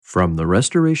From the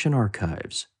Restoration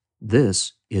Archives,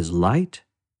 this is Light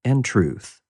and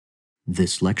Truth.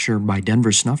 This lecture by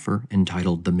Denver Snuffer,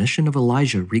 entitled The Mission of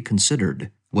Elijah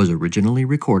Reconsidered, was originally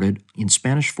recorded in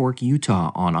Spanish Fork,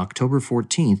 Utah on October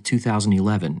 14,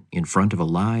 2011, in front of a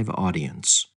live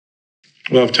audience.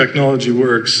 Well, if technology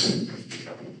works,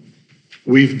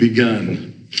 we've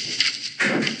begun.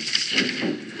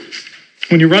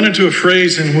 When you run into a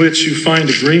phrase in which you find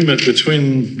agreement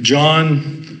between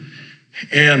John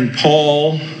and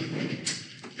Paul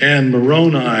and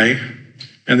Moroni,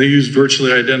 and they use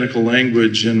virtually identical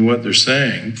language in what they're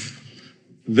saying,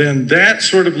 then that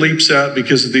sort of leaps out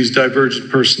because of these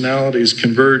divergent personalities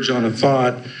converge on a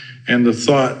thought, and the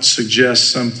thought suggests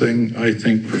something, I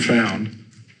think, profound.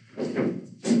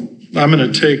 I'm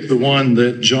going to take the one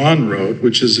that John wrote,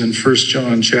 which is in 1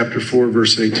 John chapter 4,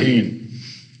 verse 18.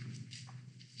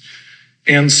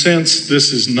 And since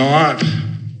this is not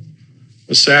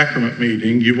a sacrament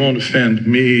meeting, you won't offend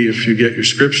me if you get your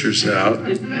scriptures out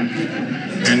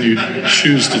and you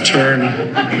choose to turn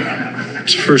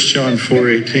to 1 John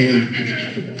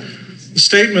 4:18. The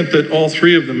statement that all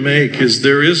three of them make is,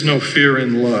 there is no fear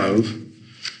in love,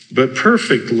 but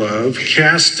perfect love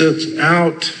casteth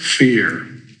out fear,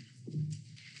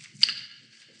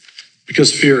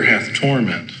 because fear hath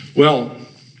torment. Well,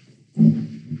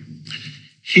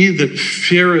 he that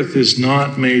feareth is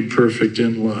not made perfect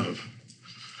in love.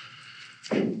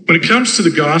 When it comes to the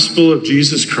gospel of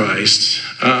Jesus Christ,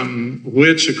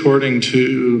 which, according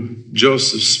to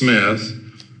Joseph Smith,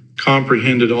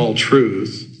 comprehended all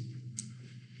truth,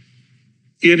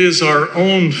 it is our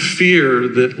own fear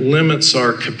that limits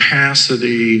our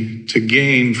capacity to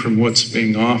gain from what's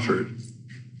being offered.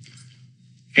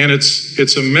 And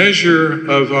it's a measure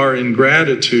of our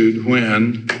ingratitude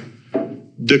when,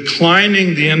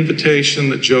 declining the invitation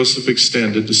that Joseph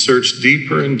extended to search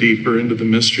deeper and deeper into the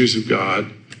mysteries of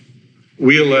God,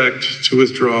 we elect to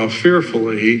withdraw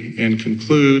fearfully and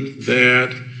conclude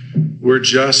that we're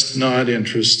just not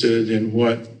interested in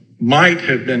what might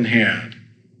have been had.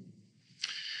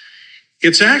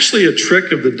 It's actually a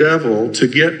trick of the devil to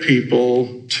get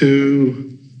people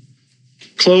to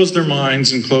close their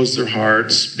minds and close their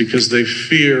hearts because they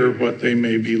fear what they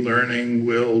may be learning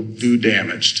will do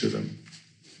damage to them.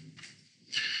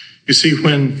 You see,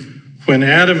 when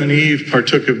Adam and Eve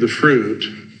partook of the fruit,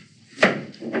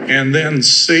 and then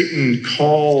Satan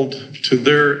called to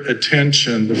their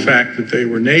attention the fact that they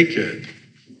were naked,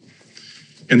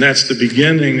 and that's the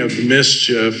beginning of the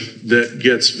mischief that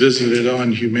gets visited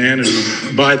on humanity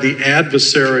by the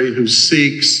adversary who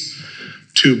seeks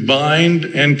to bind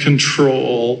and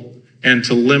control and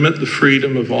to limit the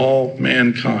freedom of all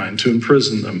mankind, to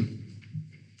imprison them.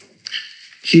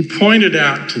 He pointed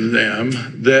out to them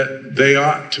that they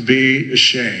ought to be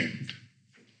ashamed.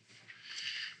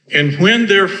 And when,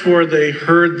 therefore, they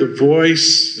heard the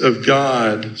voice of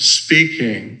God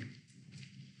speaking,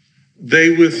 they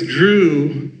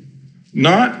withdrew,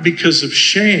 not because of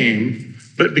shame,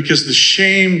 but because the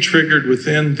shame triggered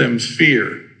within them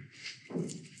fear.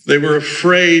 They were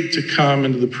afraid to come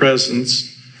into the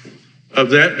presence of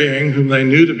that being whom they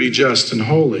knew to be just and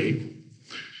holy,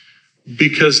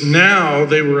 because now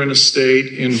they were in a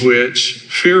state in which,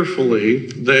 fearfully,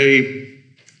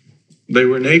 they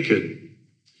were naked.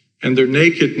 And their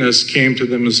nakedness came to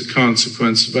them as a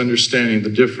consequence of understanding the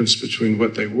difference between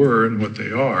what they were and what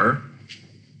they are.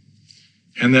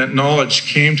 And that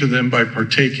knowledge came to them by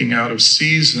partaking out of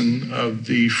season of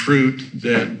the fruit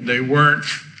that they weren't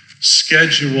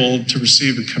scheduled to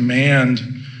receive a command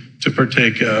to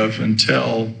partake of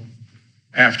until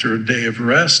after a day of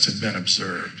rest had been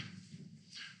observed.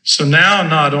 So now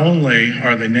not only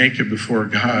are they naked before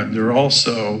God, they're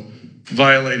also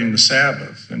violating the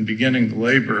Sabbath and beginning the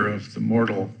labor of the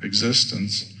mortal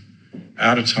existence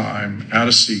out of time, out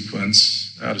of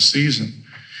sequence, out of season.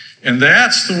 And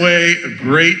that's the way a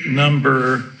great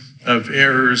number of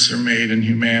errors are made in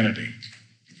humanity.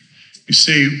 You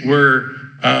see, we're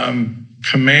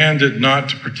commanded not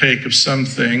to partake of some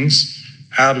things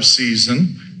out of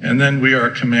season, and then we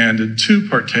are commanded to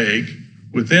partake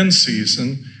within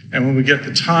season. And when we get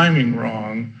the timing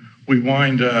wrong, we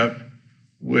wind up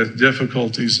with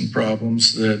difficulties and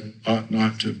problems that ought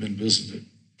not to have been visited.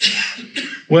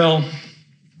 Well,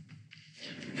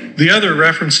 the other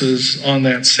references on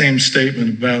that same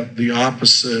statement about the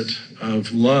opposite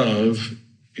of love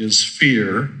is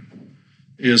fear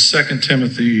is 2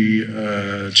 Timothy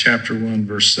chapter 1,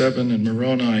 verse 7, and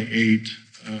Moroni 8,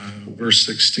 verse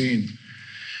 16.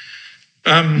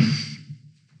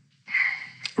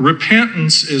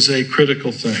 Repentance is a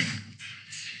critical thing.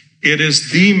 It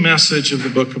is the message of the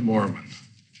Book of Mormon.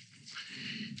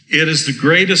 It is the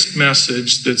greatest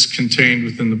message that's contained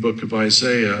within the book of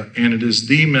Isaiah, and it is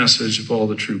the message of all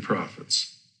the true prophets.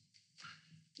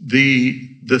 The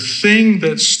thing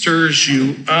that stirs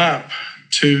you up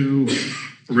to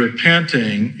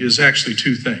repenting is actually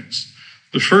two things.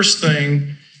 The first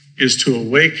thing is to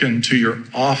awaken to your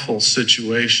awful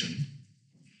situation.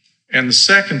 And the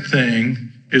second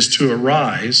thing is to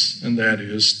arise, and that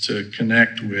is to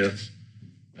connect with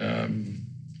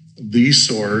the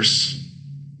source,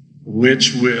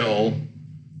 which will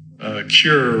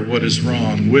cure what is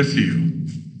wrong with you.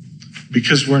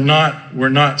 Because we're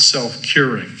not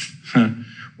self-curing.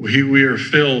 We are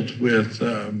filled with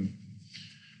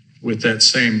that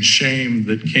same shame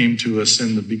that came to us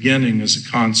in the beginning as a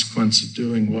consequence of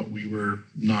doing what we were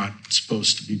not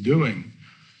supposed to be doing.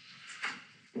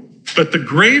 But the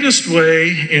greatest way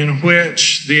in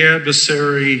which the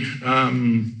adversary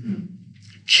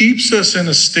keeps us in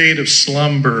a state of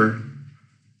slumber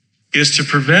is to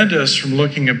prevent us from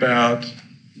looking about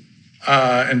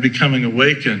and becoming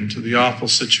awakened to the awful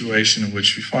situation in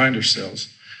which we find ourselves.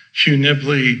 Hugh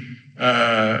Nibley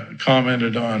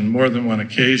commented on more than one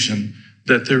occasion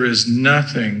that there is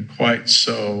nothing quite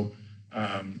so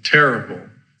terrible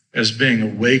as being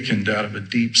awakened out of a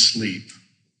deep sleep.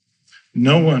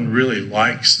 No one really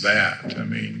likes that. I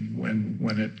mean,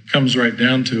 when it comes right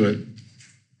down to it,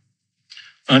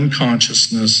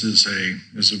 unconsciousness is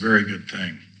a very good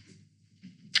thing,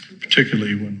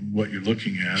 particularly when what you're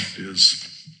looking at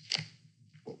is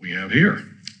what we have here.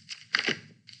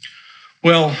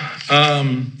 Well,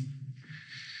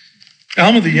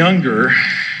 Alma the Younger,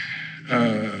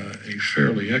 a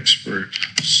fairly expert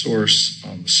source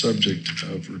on the subject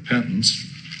of repentance,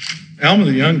 Alma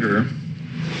the Younger,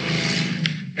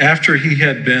 after he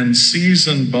had been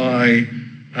seasoned by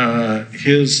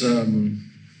his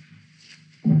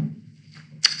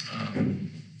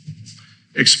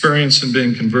experience in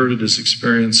being converted, his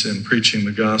experience in preaching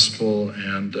the gospel,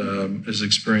 and his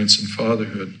experience in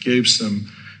fatherhood, gave some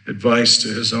advice to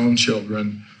his own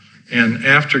children. And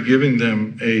after giving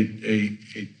them a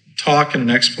talk and an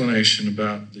explanation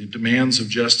about the demands of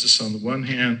justice on the one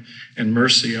hand and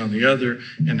mercy on the other,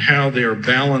 and how they are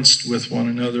balanced with one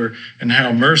another, and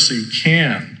how mercy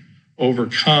can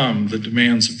overcome the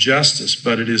demands of justice,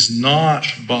 but it is not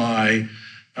by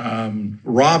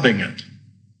robbing it.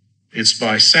 It's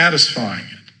by satisfying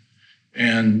it.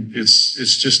 And it's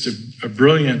just a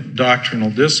brilliant doctrinal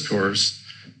discourse.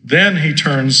 Then he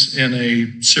turns in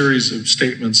a series of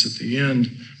statements at the end.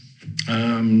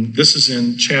 This is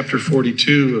in chapter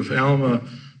 42 of Alma,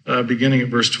 beginning at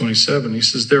verse 27. He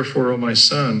says, "Therefore, O my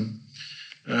son,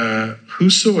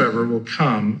 whosoever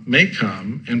may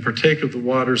come and partake of the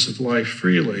waters of life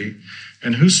freely,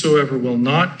 and whosoever will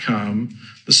not come,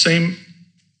 the same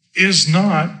is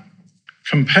not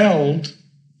compelled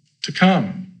to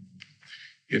come.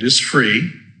 It is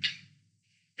free,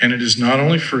 and it is not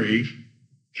only free,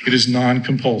 it is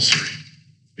non-compulsory.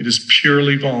 It is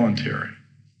purely voluntary.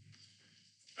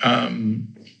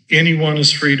 Anyone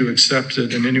is free to accept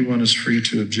it, and anyone is free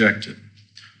to object it.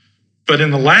 But in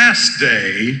the last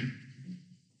day,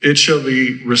 it shall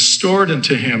be restored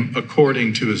unto him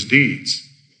according to his deeds."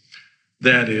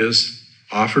 That is,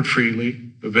 offered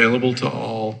freely, available to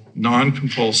all,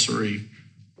 non-compulsory,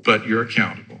 but you're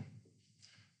accountable.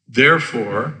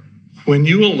 Therefore, when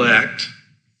you elect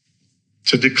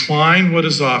to decline what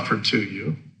is offered to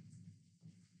you,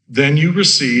 then you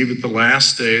receive at the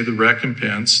last day the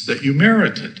recompense that you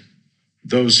merited.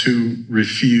 Those who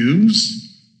refuse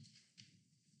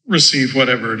receive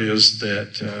whatever it is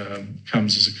that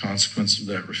comes as a consequence of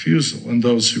that refusal. And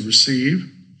those who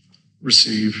receive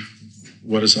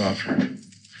what is offered.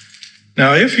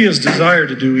 Now, if he has desired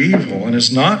to do evil and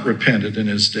has not repented in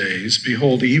his days,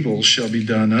 behold, evil shall be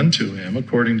done unto him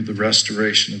according to the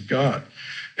restoration of God.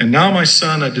 And now, my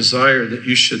son, I desire that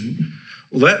you should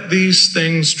let these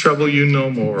things trouble you no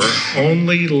more,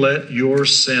 only let your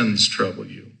sins trouble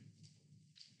you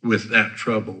with that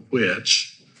trouble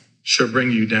which shall bring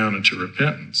you down into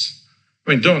repentance.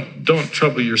 I mean, don't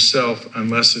trouble yourself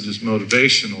unless it is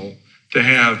motivational to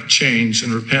have change,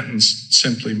 and repentance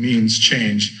simply means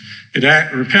change.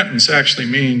 Repentance actually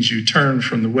means you turn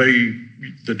from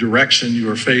the direction you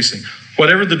are facing.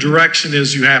 Whatever the direction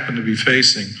is you happen to be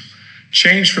facing,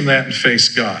 change from that and face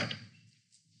God.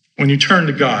 When you turn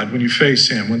to God, when you face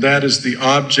him, when that is the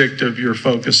object of your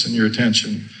focus and your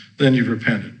attention, then you've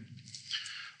repented.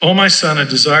 O my son, I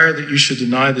desire that you should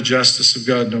deny the justice of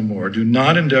God no more. Do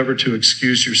not endeavor to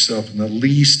excuse yourself in the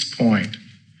least point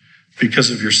because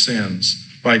of your sins,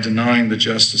 by denying the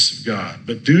justice of God.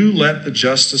 But do let the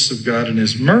justice of God and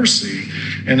his mercy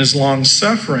and his long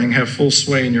suffering have full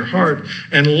sway in your heart,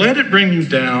 and let it bring you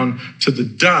down to the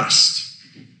dust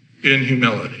in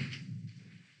humility.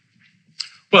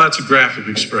 Well, that's a graphic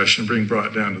expression, being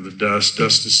brought down to the dust.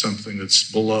 Dust is something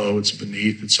that's below, it's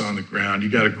beneath, it's on the ground. You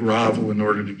got to grovel in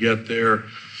order to get there.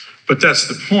 But that's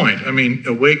the point. I mean,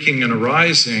 awaking and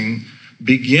arising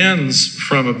begins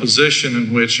from a position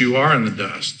in which you are in the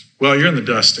dust. Well, you're in the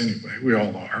dust anyway. We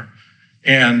all are.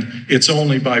 And it's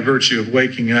only by virtue of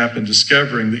waking up and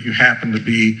discovering that you happen to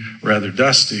be rather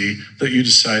dusty that you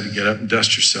decide to get up and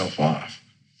dust yourself off.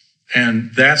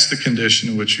 And that's the condition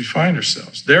in which we find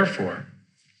ourselves. Therefore,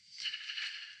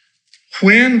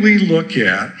 when we look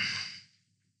at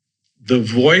the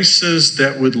voices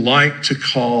that would like to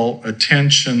call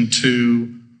attention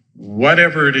to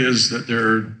whatever it is that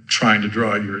they're trying to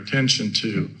draw your attention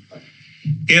to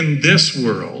in this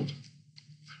world,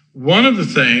 one of the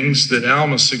things that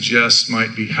Alma suggests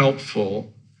might be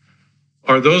helpful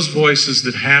are those voices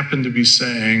that happen to be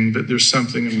saying that there's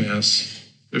something amiss,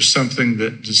 there's something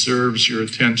that deserves your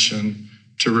attention,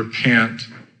 to repent,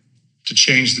 to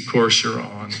change the course you're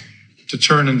on, to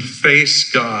turn and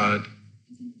face God,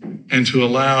 and to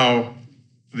allow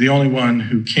the only one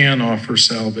who can offer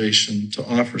salvation to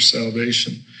offer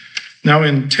salvation. Now,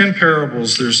 in 10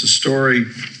 parables, there's a story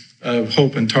of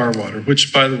hope and tar water,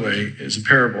 which, by the way, is a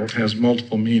parable. It has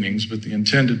multiple meanings, but the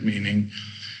intended meaning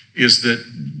is that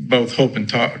both hope and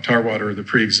tar water are the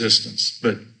pre-existence.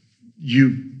 But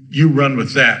you run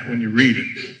with that when you read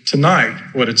it. Tonight,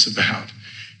 what it's about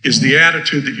is the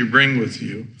attitude that you bring with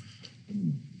you.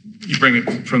 You bring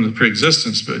it from the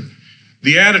pre-existence, but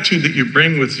the attitude that you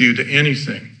bring with you to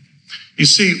anything. You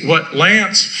see, what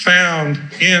Lance found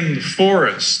in the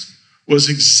forest was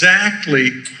exactly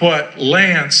what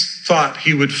Lance thought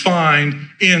he would find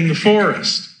in the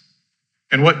forest.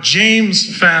 And what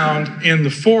James found in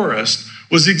the forest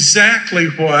was exactly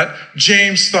what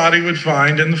James thought he would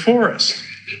find in the forest.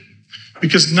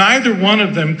 Because neither one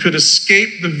of them could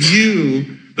escape the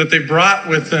view that they brought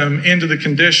with them into the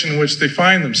condition in which they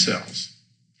find themselves.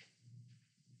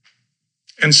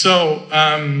 And so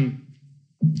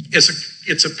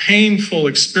it's a painful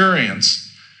experience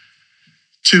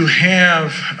to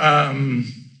have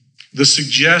the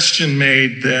suggestion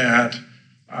made that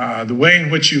the way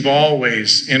in which you've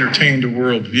always entertained a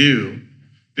worldview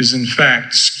is in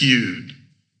fact skewed,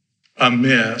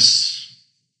 amiss,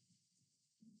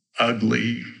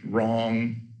 ugly,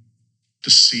 wrong,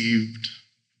 deceived,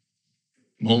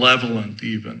 malevolent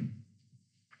even.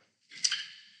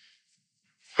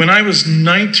 When I was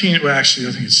 19, well, actually,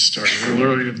 I think it started a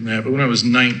little earlier than that, but when I was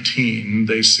 19,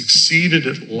 they succeeded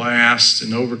at last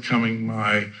in overcoming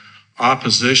my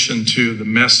opposition to the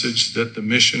message that the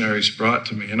missionaries brought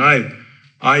to me. And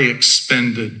I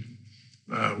expended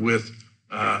with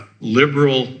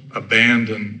liberal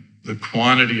abandon the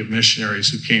quantity of missionaries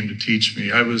who came to teach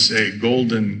me. I was a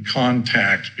golden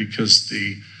contact because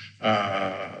the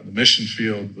mission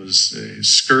field was a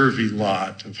scurvy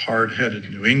lot of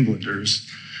hard-headed New Englanders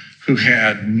who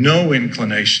had no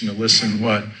inclination to listen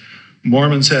what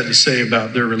Mormons had to say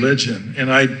about their religion.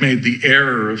 And I'd made the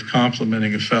error of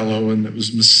complimenting a fellow, and it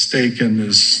was mistaken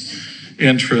as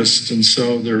interest. And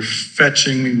so they're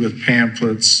fetching me with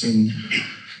pamphlets. And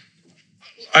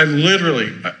I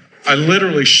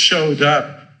literally showed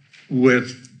up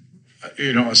with,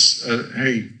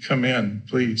 hey, come in,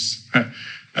 please.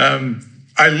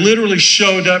 I literally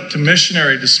showed up to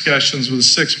missionary discussions with a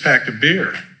six-pack of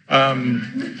beer.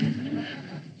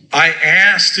 I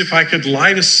asked if I could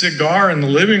light a cigar in the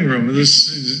living room.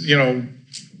 This,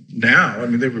 now,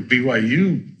 they were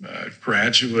BYU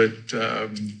graduate,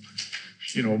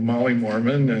 Molly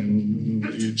Mormon, and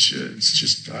it's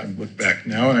just, I look back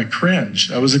now and I cringe.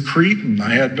 I was a cretin.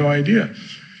 I had no idea.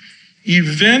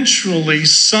 Eventually,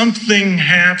 something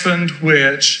happened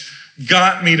which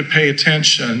got me to pay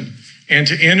attention and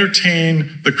to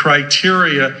entertain the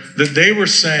criteria that they were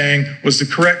saying was the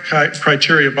correct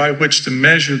criteria by which to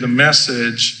measure the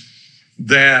message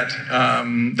that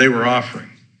they were offering.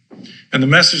 And the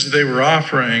message that they were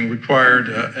offering required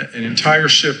an entire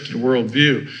shift in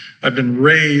worldview. I've been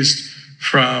raised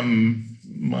from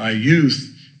my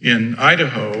youth in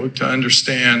Idaho to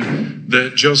understand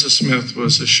that Joseph Smith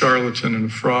was a charlatan and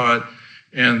a fraud,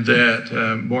 and that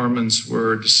Mormons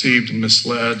were deceived and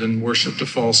misled and worshiped a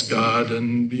false god,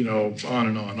 and on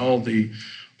and on. All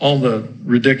the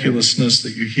ridiculousness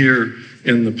that you hear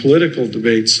in the political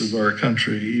debates of our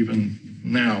country even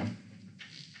now.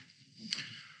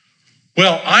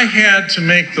 Well, I had to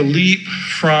make the leap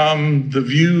from the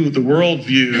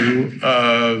worldview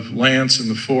of Lance in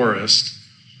the forest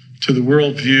to the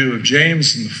worldview of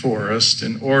James in the Forest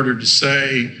in order to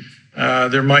say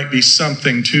there might be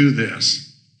something to this.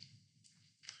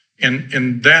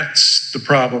 And that's the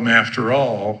problem, after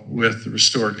all, with the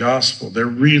restored gospel. There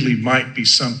really might be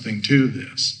something to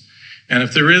this. And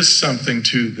if there is something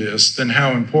to this, then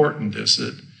how important is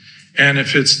it? And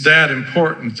if it's that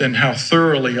important, then how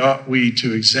thoroughly ought we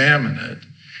to examine it?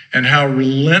 And how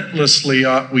relentlessly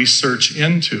ought we search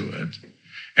into it?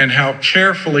 And how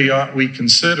carefully ought we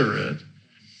consider it?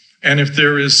 And if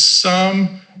there is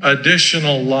some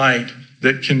additional light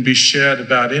that can be shed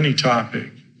about any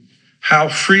topic, how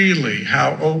freely,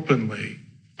 how openly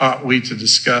ought we to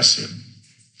discuss it?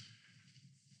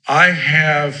 I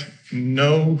have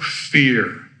no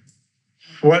fear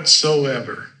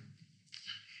whatsoever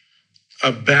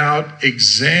about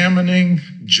examining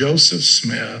Joseph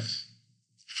Smith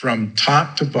from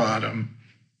top to bottom,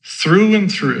 through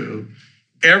and through,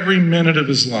 every minute of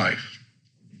his life.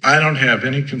 I don't have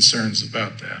any concerns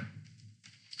about that.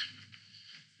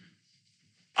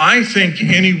 I think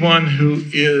anyone who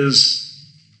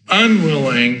is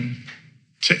unwilling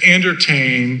to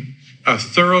entertain a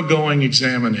thoroughgoing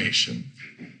examination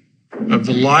of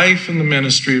the life and the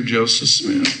ministry of Joseph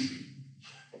Smith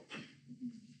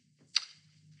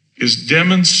is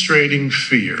demonstrating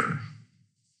fear,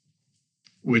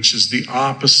 which is the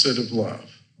opposite of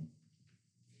love.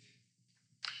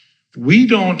 We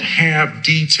don't have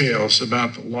details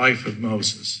about the life of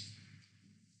Moses.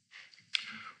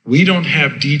 We don't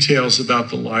have details about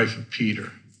the life of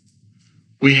Peter.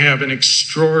 We have an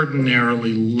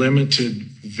extraordinarily limited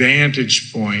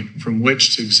vantage point from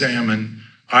which to examine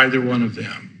either one of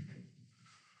them.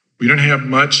 We don't have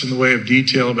much in the way of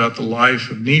detail about the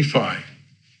life of Nephi.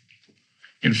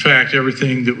 In fact,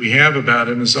 everything that we have about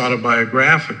him is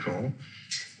autobiographical.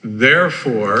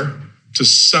 Therefore, to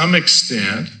some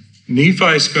extent,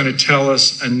 Nephi is going to tell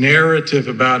us a narrative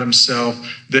about himself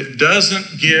that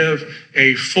doesn't give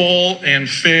a full and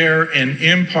fair and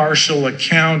impartial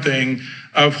accounting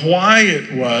of why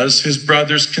it was his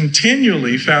brothers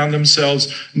continually found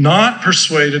themselves not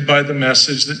persuaded by the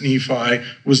message that Nephi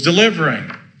was delivering.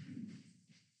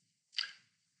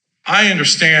 I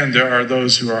understand there are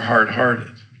those who are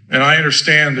hard-hearted, and I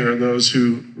understand there are those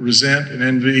who resent and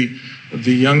envy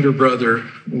the younger brother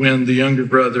when the younger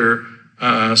brother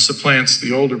supplants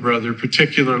the older brother,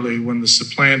 particularly when the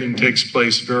supplanting takes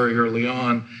place very early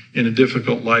on in a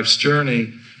difficult life's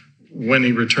journey, when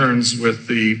he returns with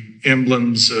the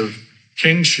emblems of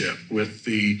kingship, with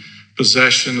the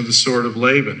possession of the sword of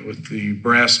Laban, with the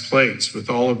brass plates, with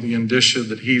all of the indicia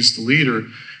that he's the leader.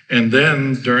 And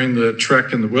then during the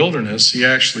trek in the wilderness, he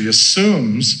actually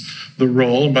assumes the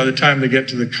role. And by the time they get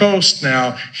to the coast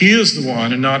now, he is the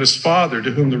one and not his father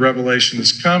to whom the revelation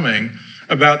is coming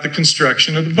about the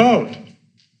construction of the boat.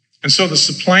 And so the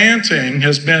supplanting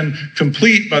has been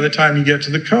complete by the time you get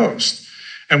to the coast.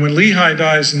 And when Lehi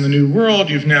dies in the New World,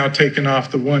 you've now taken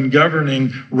off the one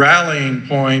governing rallying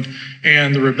point,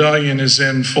 and the rebellion is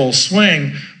in full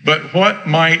swing. But what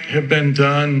might have been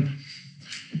done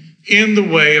in the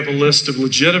way of a list of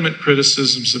legitimate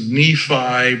criticisms of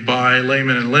Nephi by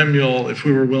Laman and Lemuel, if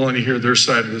we were willing to hear their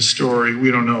side of the story,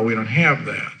 we don't know. We don't have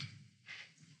that.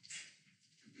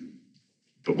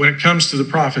 But when it comes to the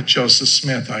prophet Joseph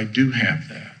Smith, I do have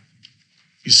that.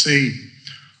 You see,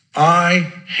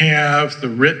 I have the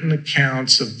written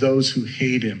accounts of those who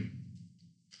hate him.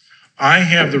 I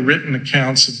have the written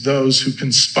accounts of those who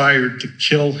conspired to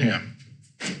kill him.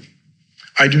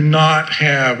 I do not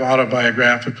have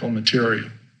autobiographical material.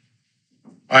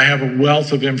 I have a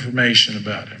wealth of information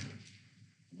about him.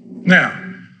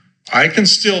 Now, I can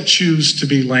still choose to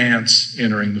be Lance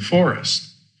entering the forest.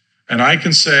 And I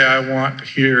can say I want to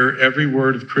hear every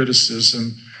word of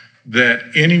criticism that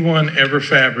anyone ever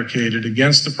fabricated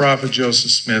against the prophet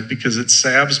Joseph Smith, because it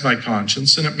salves my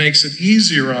conscience and it makes it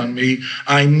easier on me.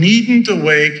 I needn't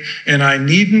awake and I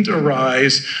needn't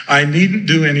arise. I needn't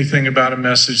do anything about a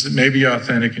message that may be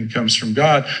authentic and comes from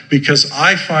God, because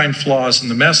I find flaws in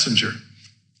the messenger.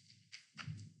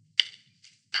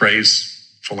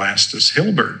 Praise Philastus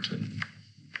Hilbert and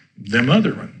them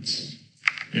other ones.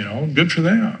 You know, good for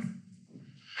them.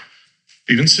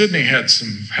 Even Sidney had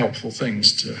some helpful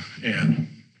things to add.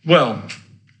 Well,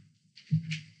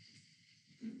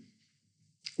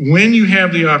 when you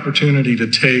have the opportunity to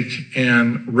take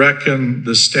and reckon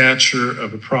the stature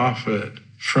of a prophet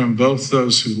from both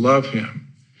those who love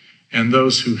him and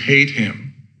those who hate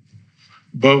him,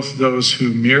 both those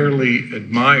who merely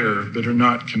admire but are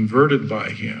not converted by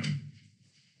him,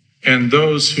 and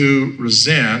those who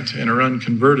resent and are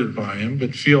unconverted by him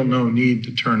but feel no need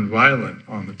to turn violent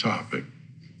on the topic,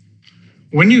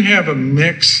 when you have a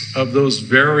mix of those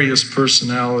various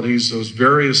personalities, those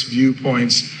various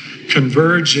viewpoints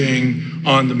converging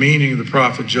on the meaning of the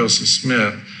prophet Joseph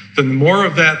Smith, then the more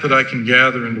of that I can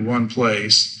gather into one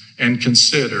place and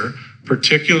consider,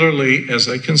 particularly as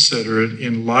I consider it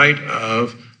in light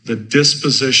of the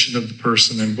disposition of the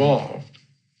person involved,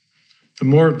 the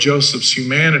more of Joseph's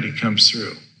humanity comes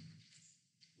through.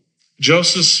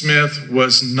 Joseph Smith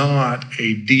was not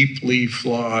a deeply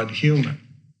flawed human.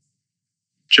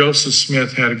 Joseph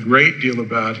Smith had a great deal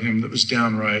about him that was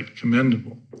downright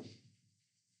commendable.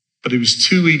 But he was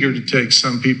too eager to take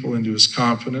some people into his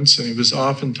confidence, and he was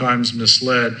oftentimes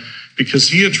misled because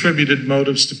he attributed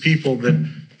motives to people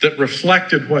that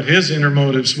reflected what his inner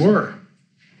motives were.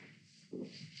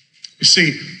 You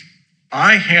see,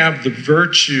 I have the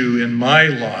virtue in my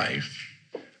life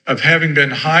of having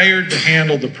been hired to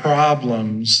handle the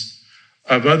problems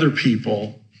of other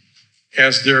people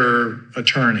as their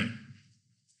attorney.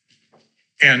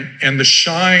 And the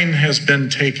shine has been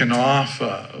taken off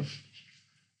of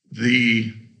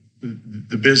the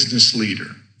business leader,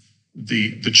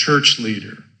 the church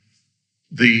leader,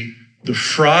 the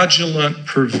fraudulent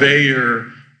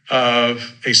purveyor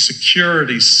of a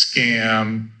security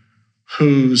scam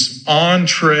whose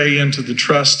entree into the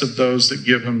trust of those that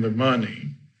give him their money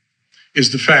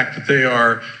is the fact that they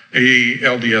are a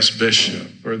LDS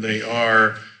bishop or they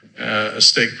are a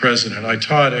stake president. I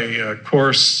taught a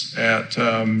course at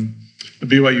the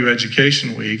BYU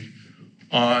Education Week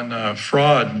on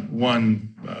fraud,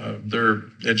 their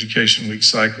Education Week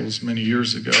cycles many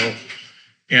years ago.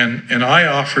 And I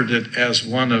offered it as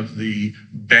one of the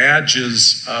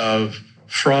badges of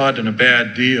fraud and a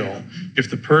bad deal. If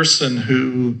the person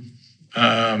who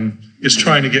is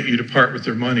trying to get you to part with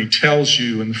their money tells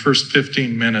you in the first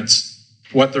 15 minutes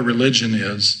what their religion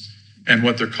is and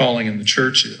what their calling in the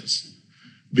church is,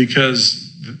 because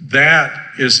that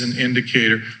is an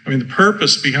indicator. I mean, the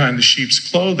purpose behind the sheep's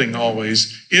clothing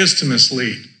always is to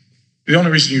mislead. The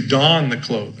only reason you don the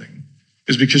clothing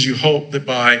is because you hope that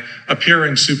by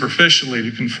appearing superficially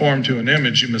to conform to an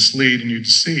image, you mislead and you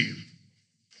deceive.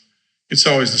 It's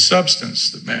always the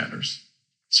substance that matters.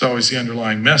 It's always the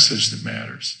underlying message that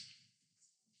matters.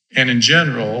 And in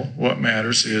general, what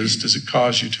matters is, does it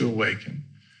cause you to awaken?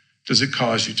 Does it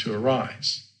cause you to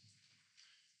arise?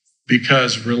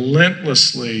 Because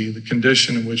relentlessly, the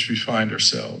condition in which we find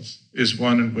ourselves is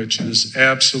one in which it is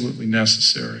absolutely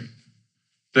necessary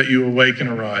that you awake and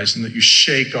arise and that you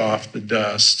shake off the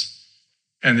dust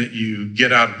and that you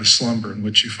get out of the slumber in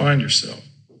which you find yourself.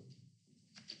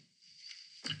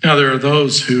 Now, there are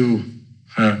those who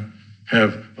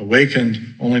have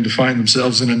awakened only to find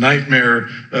themselves in a nightmare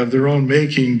of their own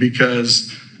making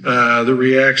because the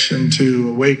reaction to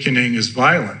awakening is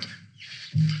violent.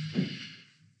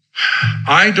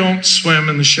 I don't swim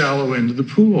in the shallow end of the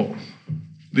pool.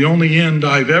 The only end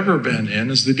I've ever been in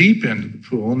is the deep end of the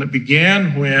pool. And it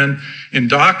began when,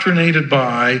 indoctrinated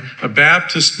by a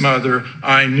Baptist mother,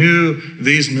 I knew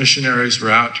these missionaries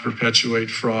were out to perpetuate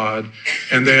fraud,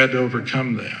 and they had to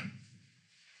overcome that.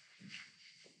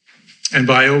 And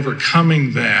by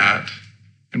overcoming that,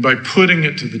 and by putting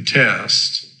it to the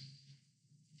test,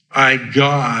 I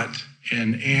got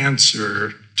an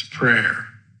answer to prayer.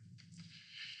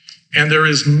 And there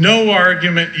is no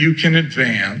argument you can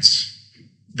advance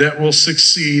that will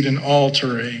succeed in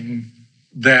altering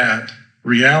that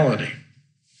reality.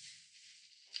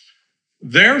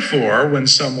 Therefore, when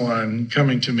someone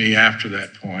coming to me after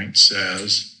that point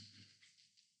says,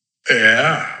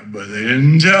 yeah, but they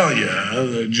didn't tell you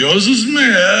that Joseph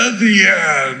Smith,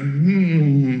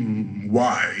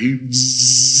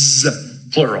 wives,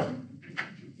 plural.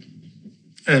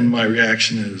 And my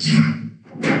reaction is,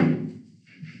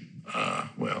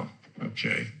 well,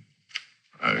 okay.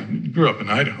 I grew up in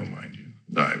Idaho, mind you.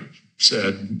 I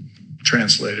said,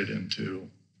 translated into,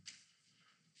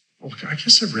 well, I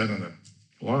guess I've read on the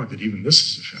blog that even this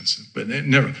is offensive, but it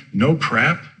never, no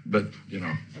crap, but, you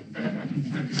know.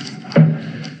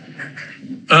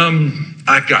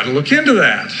 I got to look into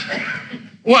that.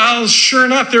 Well, sure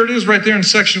enough, there it is right there in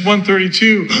section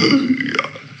 132.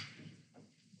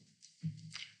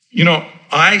 You know,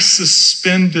 I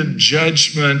suspended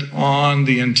judgment on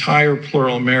the entire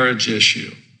plural marriage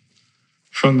issue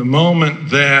from the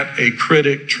moment that a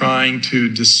critic trying to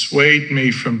dissuade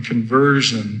me from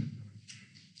conversion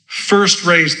first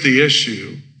raised the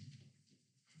issue,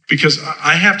 because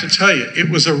I have to tell you, it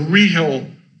was a real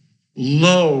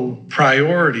low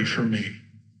priority for me.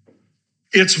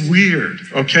 It's weird,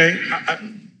 okay?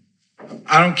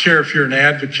 I don't care if you're an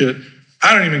advocate.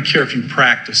 I don't even care if you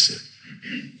practice it.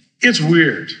 It's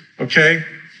weird, okay?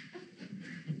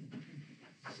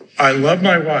 I love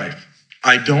my wife.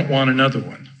 I don't want another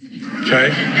one, okay?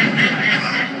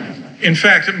 In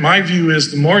fact, my view is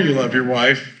the more you love your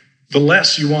wife, the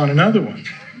less you want another one.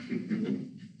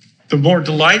 The more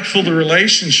delightful the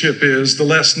relationship is, the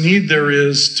less need there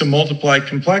is to multiply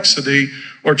complexity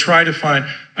or try to find.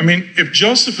 I mean, if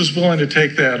Joseph is willing to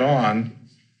take that on,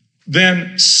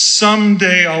 then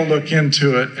someday I'll look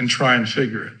into it and try and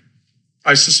figure it.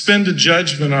 I suspended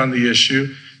judgment on the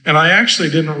issue, and I actually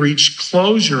didn't reach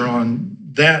closure on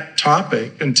that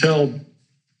topic until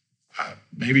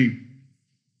maybe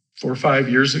 4 or 5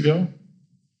 years ago.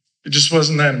 It just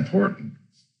wasn't that important.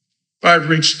 I've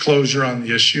reached closure on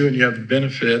the issue, and you have the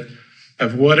benefit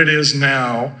of what it is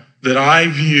now that I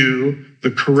view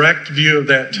the correct view of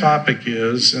that topic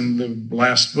is in the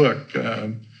last book,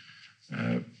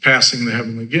 Passing the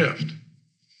Heavenly Gift,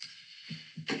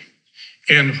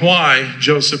 and why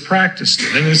Joseph practiced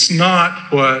it. And it's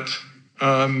not what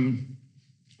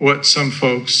some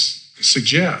folks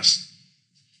suggest.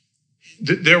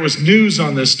 There was news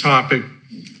on this topic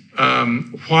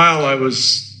while I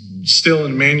was still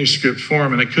in manuscript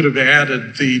form, and I could have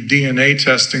added the DNA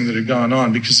testing that had gone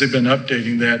on because they've been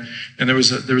updating that. And there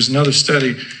was another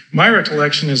study. My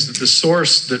recollection is that the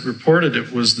source that reported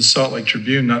it was the Salt Lake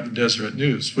Tribune, not the Deseret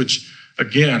News, which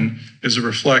again is a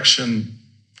reflection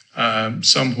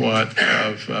somewhat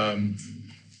of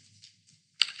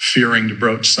fearing to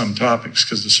broach some topics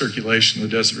because the circulation of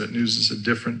the Deseret News is a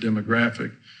different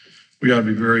demographic. We ought to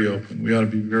be very open. We ought to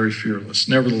be very fearless.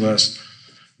 Nevertheless,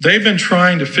 they've been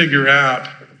trying to figure out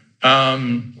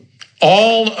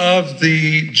all of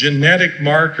the genetic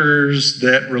markers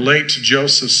that relate to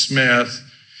Joseph Smith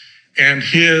and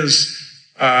his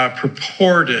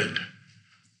purported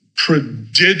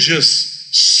prodigious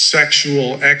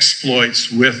sexual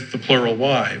exploits with the plural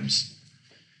wives.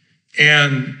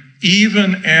 And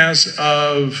even as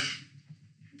of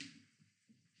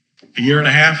a year and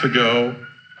a half ago,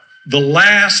 the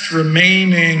last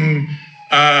remaining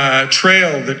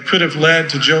trail that could have led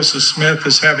to Joseph Smith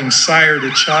as having sired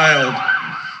a child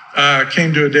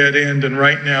came to a dead end. And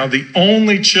right now, the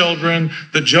only children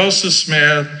that Joseph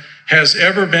Smith has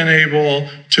ever been able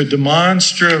to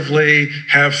demonstratively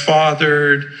have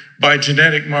fathered by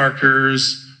genetic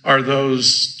markers are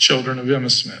those children of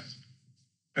Emma Smith.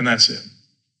 And that's it.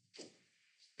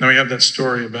 Now we have that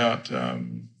story about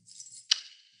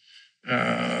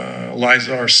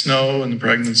Eliza R. Snow and the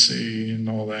pregnancy and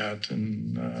all that,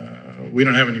 and we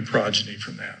don't have any progeny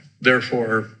from that.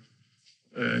 Therefore,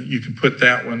 you can put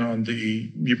that one on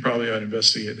you probably ought to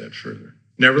investigate that further.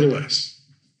 Nevertheless,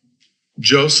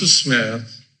 Joseph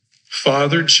Smith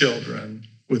fathered children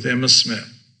with Emma Smith.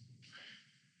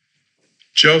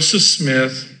 Joseph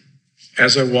Smith,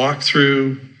 as I walk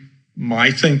through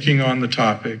my thinking on the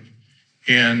topic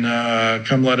in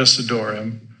Come Let Us Adore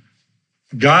Him,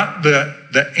 got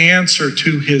the answer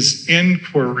to his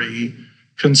inquiry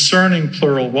concerning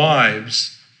plural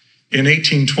wives in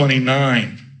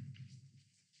 1829.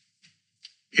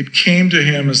 It came to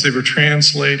him as they were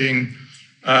translating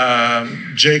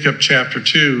Jacob chapter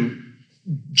 2,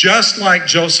 just like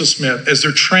Joseph Smith, as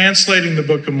they're translating the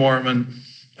Book of Mormon,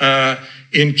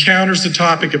 encounters the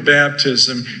topic of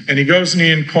baptism, and he goes and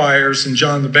he inquires, and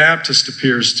John the Baptist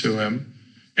appears to him.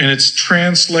 And it's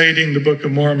translating the Book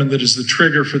of Mormon that is the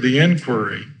trigger for the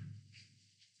inquiry.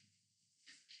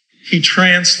 He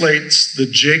translates the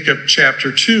Jacob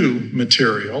chapter 2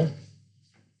 material.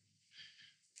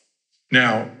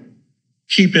 Now,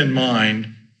 keep in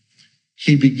mind,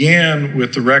 he began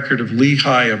with the record of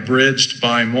Lehi abridged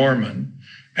by Mormon,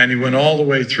 and he went all the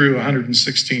way through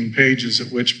 116 pages,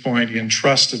 at which point he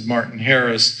entrusted Martin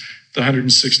Harris. The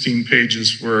 116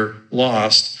 pages were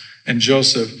lost, and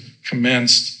Joseph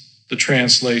commenced the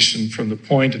translation from the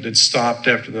point it had stopped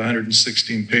after the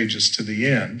 116 pages to the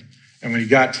end. And when he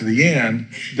got to the end,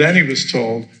 then he was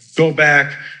told, go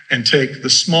back and take the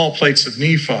small plates of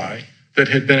Nephi that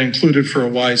had been included for a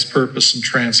wise purpose and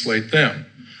translate them.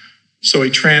 So he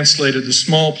translated the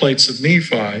small plates of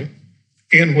Nephi,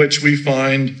 in which we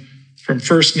find from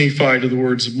 1 Nephi to the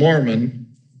words of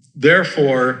Mormon.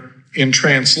 Therefore, in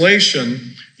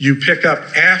translation, you pick up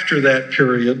after that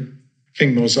period,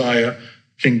 King Mosiah,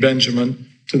 King Benjamin,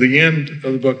 to the end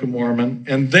of the Book of Mormon,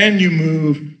 and then you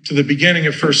move to the beginning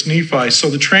of 1 Nephi. So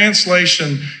the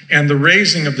translation and the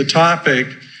raising of the topic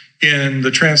in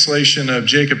the translation of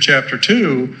Jacob chapter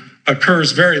 2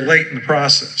 occurs very late in the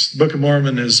process. The Book of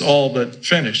Mormon is all but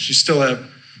finished. You still have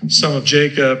some of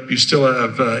Jacob, you still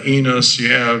have Enos,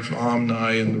 you have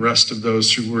Omni, and the rest of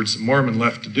those through Words of Mormon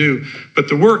left to do. But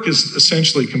the work is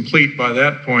essentially complete by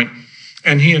that point,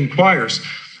 and he inquires.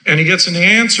 And he gets an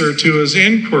answer to his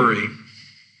inquiry.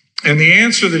 And the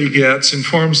answer that he gets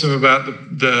informs him about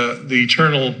the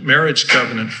eternal marriage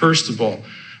covenant, first of all.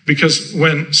 Because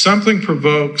when something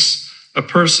provokes a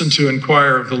person to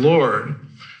inquire of the Lord,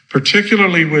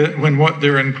 particularly when what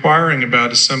they're inquiring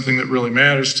about is something that really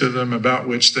matters to them, about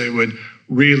which they would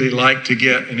really like to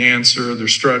get an answer, they're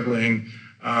struggling,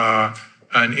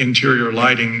 an interior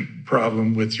lighting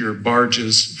problem with your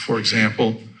barges, for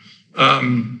example,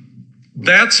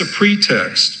 that's a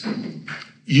pretext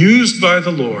used by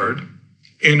the Lord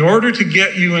in order to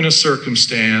get you in a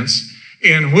circumstance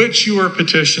in which you are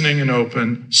petitioning and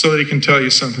open so that he can tell you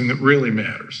something that really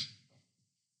matters.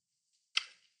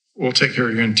 We'll take care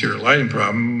of your interior lighting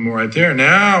problem right there.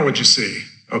 Now, what'd you see?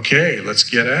 Okay, let's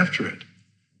get after it.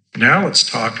 Now let's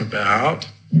talk about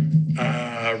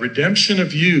redemption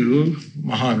of you,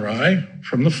 Mahanrai,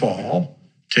 from the fall,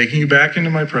 taking you back into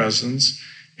my presence,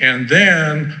 and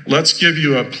then let's give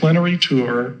you a plenary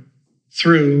tour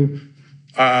through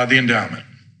the endowment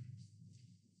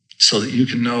so that you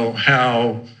can know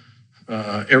how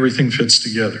everything fits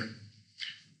together.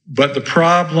 But the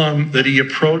problem that he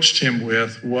approached him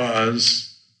with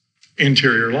was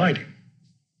interior lighting.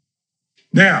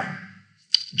 Now,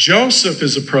 Joseph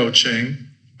is approaching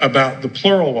about the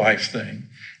plural wife thing,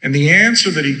 and the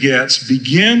answer that he gets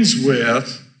begins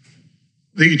with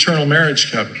the eternal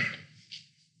marriage covenant.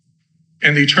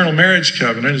 And the eternal marriage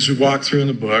covenant, as we walk through in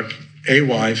the book, a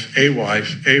wife, a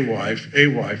wife, a wife, a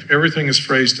wife. Everything is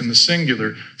phrased in the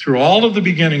singular through all of the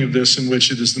beginning of this, in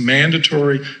which it is the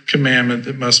mandatory commandment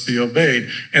that must be obeyed.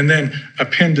 And then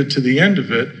appended to the end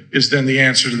of it is then the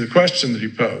answer to the question that he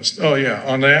posed. Oh yeah,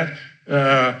 on that,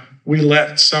 we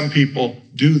let some people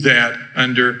do that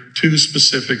under two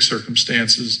specific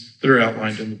circumstances that are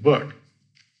outlined in the book.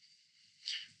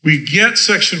 We get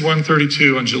section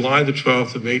 132 on July the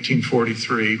 12th of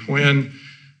 1843 when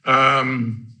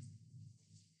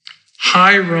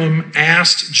Hiram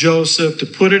asked Joseph to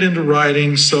put it into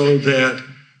writing so that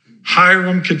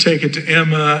Hiram could take it to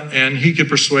Emma and he could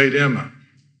persuade Emma.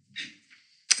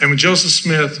 And when Joseph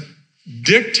Smith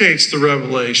dictates the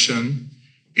revelation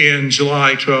in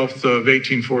July 12th of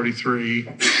 1843,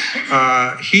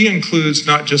 he includes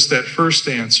not just that first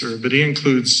answer, but he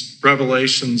includes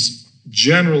revelations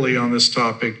generally on this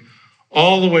topic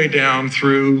all the way down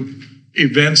through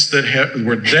events that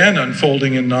were then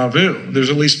unfolding in Nauvoo. There's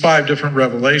at least 5 different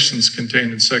revelations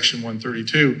contained in section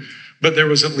 132, but there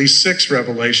was at least 6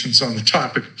 revelations on the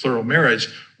topic of plural marriage,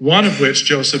 one of which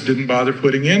Joseph didn't bother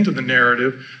putting into the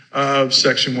narrative of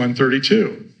section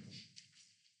 132.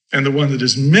 And the one that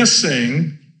is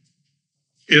missing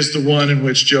is the one in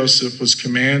which Joseph was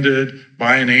commanded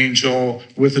by an angel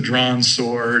with a drawn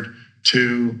sword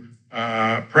to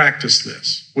practice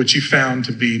this, which he found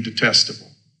to be detestable.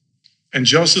 And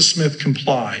Joseph Smith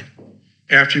complied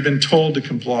after he'd been told to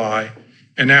comply,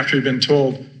 and after he'd been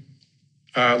told,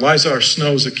 Lizar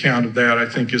Snow's account of that, I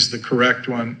think, is the correct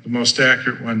one, the most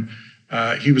accurate one.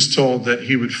 He was told that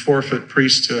he would forfeit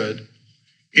priesthood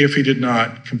if he did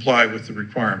not comply with the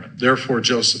requirement. Therefore,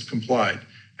 Joseph complied.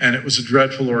 And it was a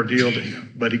dreadful ordeal to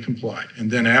him, but he complied.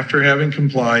 And then after having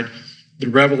complied, the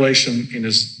revelation in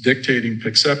his dictating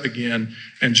picks up again,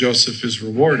 and Joseph is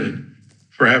rewarded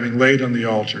for having laid on the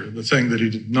altar the thing that he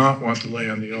did not want to lay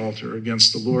on the altar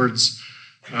against the Lord's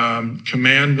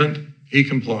commandment. He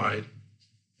complied.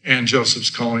 And Joseph's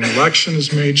calling election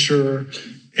is made sure,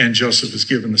 and Joseph is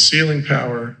given the sealing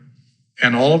power.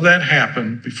 And all of that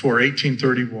happened before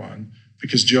 1831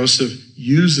 because Joseph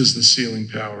uses the sealing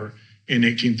power in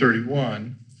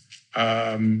 1831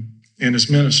 in his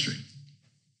ministry.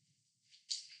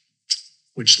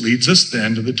 Which leads us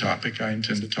then to the topic I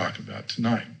intend to talk about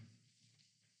tonight,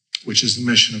 which is the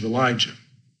mission of Elijah.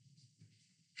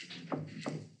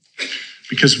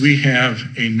 Because we have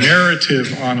a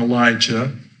narrative on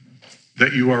Elijah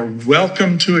that you are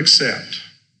welcome to accept.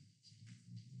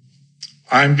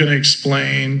 I'm going to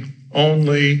explain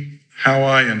only how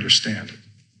I understand it.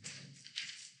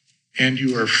 And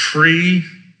you are free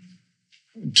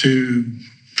to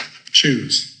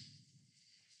choose.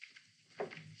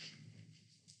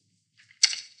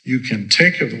 You can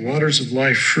take of the waters of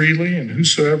life freely, and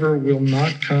whosoever will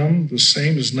not come, the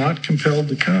same is not compelled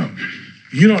to come.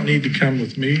 You don't need to come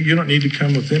with me. You don't need to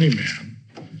come with any man.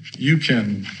 You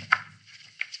can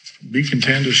be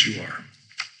content as you are.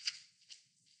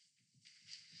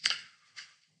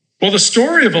 Well, the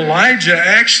story of Elijah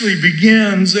actually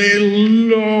begins a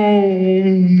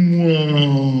long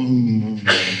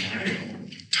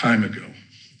time ago.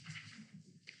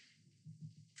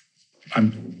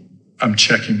 I'm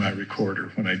checking my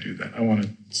recorder when I do that. I want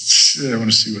to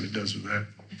see what it does with that.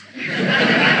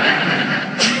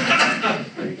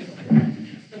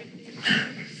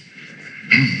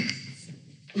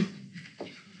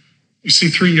 See,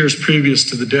 3 years previous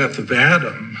to the death of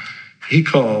Adam, he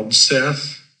called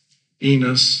Seth,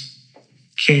 Enos,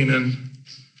 Canaan,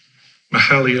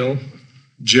 Mahalalel,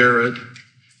 Jared,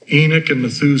 Enoch, and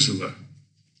Methuselah,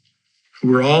 who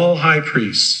were all high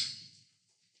priests,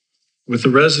 with the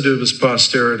residue of his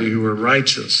posterity who were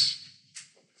righteous,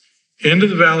 into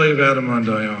the valley of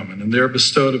Adam-on-Diamon, and there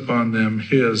bestowed upon them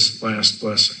his last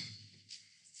blessing.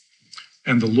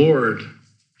 And the Lord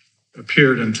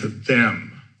appeared unto them,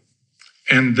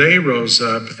 and they rose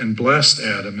up and blessed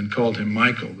Adam and called him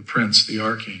Michael, the prince, the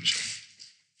archangel.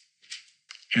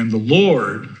 And the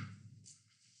Lord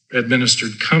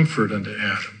administered comfort unto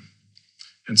Adam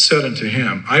and said unto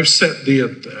him, I've set thee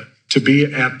to be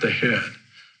at the head.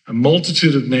 A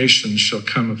multitude of nations shall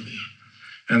come of thee,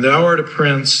 and thou art a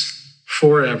prince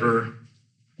forever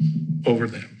over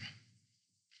them.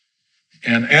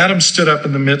 And Adam stood up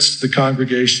in the midst of the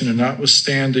congregation, and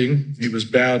notwithstanding he was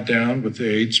bowed down with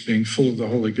age, being full of the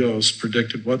Holy Ghost,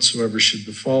 predicted whatsoever should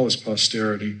befall his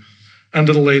posterity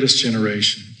unto the latest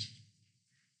generation.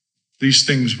 These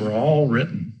things were all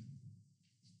written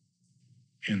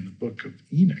in the book of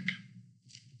Enoch.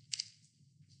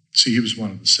 See, he was one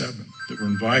of the 7 that were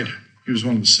invited. He was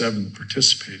one of the 7 that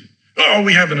participated. Oh,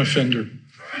 we have an offender.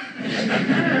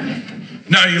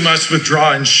 Now you must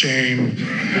withdraw in shame,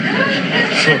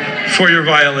 for your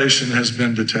violation has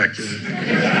been detected.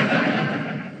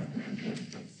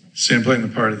 See, I'm playing the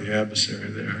part of the adversary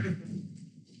there.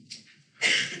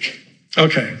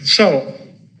 Okay, so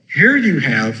here you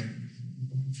have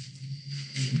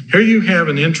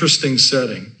an interesting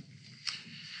setting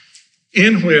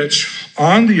in which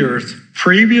on the earth,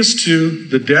 previous to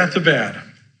the death of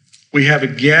Adam, we have a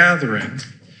gathering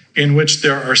in which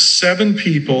there are 7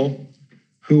 people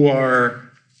who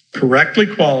are correctly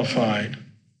qualified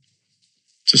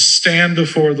to stand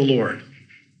before the Lord.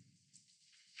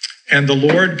 And the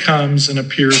Lord comes and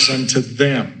appears unto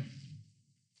them.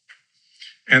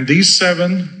 And these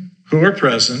 7 who are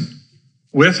present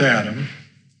with Adam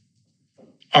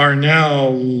are now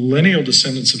lineal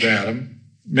descendants of Adam,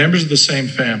 members of the same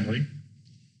family.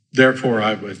 Therefore,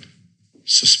 I would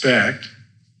suspect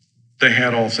they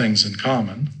had all things in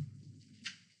common.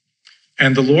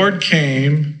 And the Lord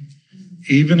came,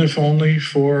 even if only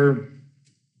for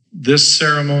this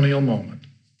ceremonial moment,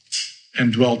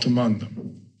 and dwelt among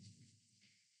them.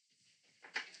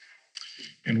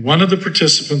 And one of the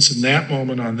participants in that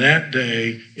moment on that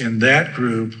day in that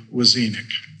group was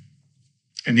Enoch.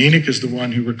 And Enoch is the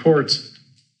one who records it.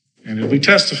 And it'll be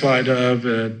testified of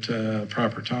at a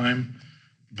proper time.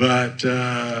 But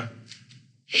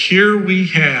here we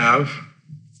have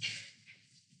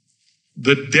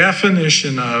the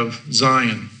definition of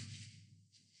Zion.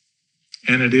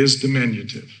 And it is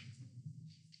diminutive.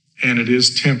 And it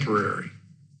is temporary.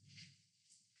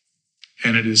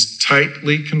 And it is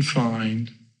tightly confined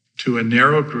to a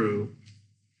narrow group.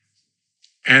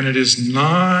 And it is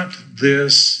not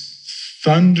this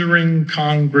thundering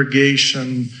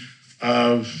congregation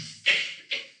of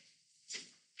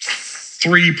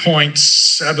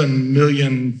 3.7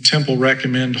 million temple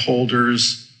recommend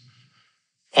holders,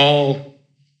 all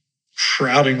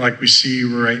crowding like we see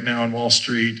right now on Wall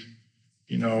Street.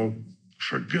 You know,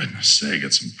 for goodness sake,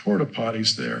 get some porta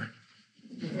potties there.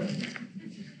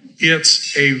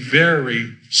 It's a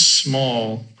very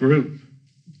small group,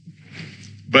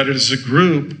 but it is a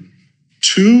group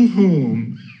to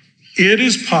whom it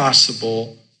is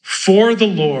possible for the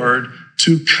Lord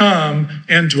to come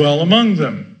and dwell among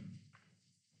them.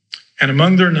 And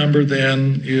among their number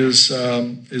then is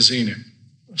Enoch.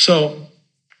 So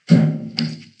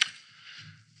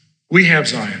we have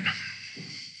Zion.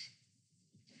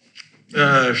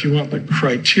 If you want the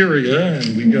criteria,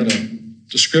 and we got a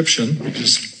description, which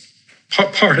is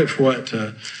part of what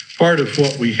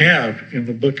we have in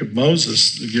the book of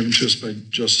Moses, given to us by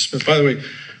Joseph Smith. By the way,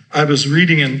 I was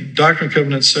reading in Doctrine and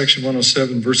Covenants, section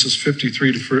 107, verses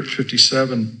 53 to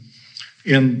 57,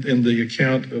 in the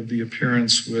account of the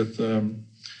appearance with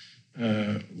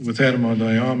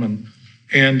Adam-on-Diamon,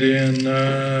 and in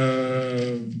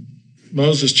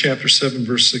Moses chapter 7,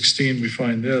 verse 16, we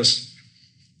find this.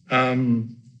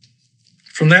 From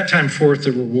that time forth,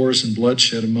 there were wars and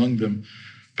bloodshed among them.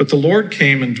 But the Lord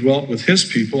came and dwelt with his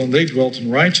people, and they dwelt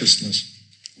in righteousness,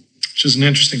 which is an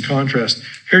interesting contrast.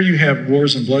 Here you have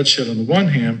wars and bloodshed on the one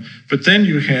hand, but then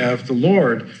you have the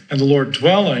Lord, and the Lord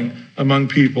dwelling among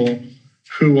people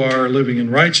who are living in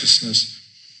righteousness.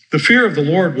 The fear of the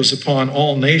Lord was upon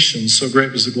all nations, so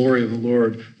great was the glory of the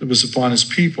Lord that was upon his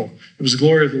people. It was the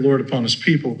glory of the Lord upon his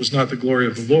people. It was not the glory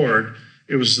of the Lord.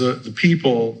 It was the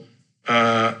people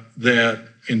that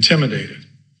intimidated.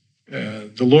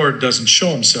 the Lord doesn't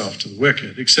show himself to the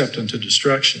wicked except unto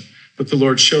destruction, but the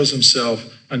Lord shows himself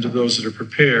unto those that are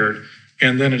prepared,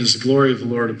 and then it is the glory of the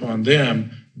Lord upon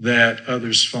them that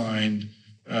others find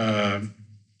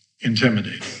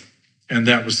intimidating. And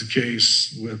that was the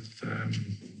case with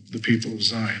the people of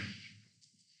Zion.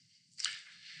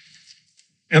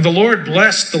 And the Lord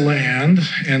blessed the land,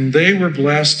 and they were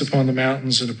blessed upon the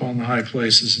mountains and upon the high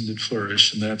places and did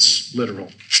flourish. And that's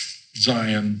literal.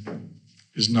 Zion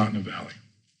is not in a valley.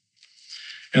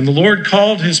 And the Lord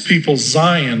called his people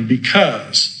Zion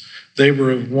because they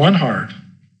were of one heart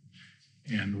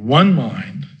and one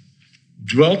mind,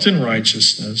 dwelt in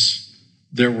righteousness.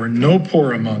 There were no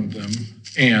poor among them,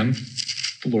 and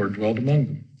the Lord dwelled among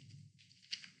them.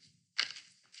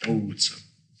 Oh, it's a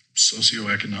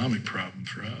socioeconomic problem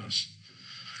for us.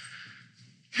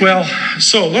 Well,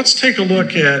 so let's take a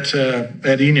look at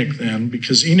Enoch then,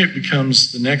 because Enoch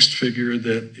becomes the next figure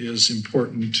that is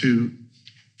important to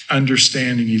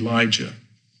understanding Elijah.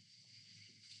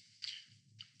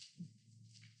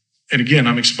 And again,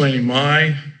 I'm explaining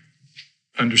my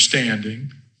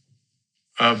understanding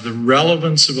of the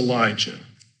relevance of Elijah,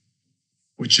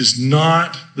 which is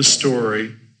not the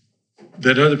story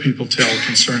that other people tell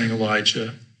concerning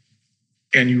Elijah.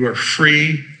 And you are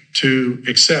free to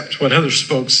accept what other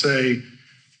folks say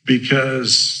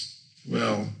because,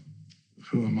 well,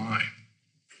 who am I?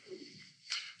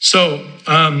 So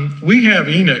we have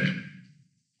Enoch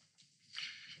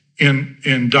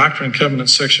in Doctrine and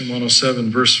Covenants, section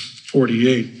 107, verse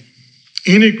 48.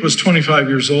 Enoch was 25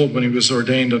 years old when he was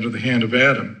ordained under the hand of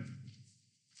Adam,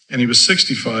 and he was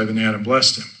 65 and Adam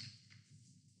blessed him.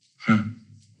 Huh.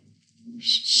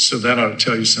 So that ought to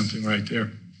tell you something right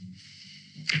there.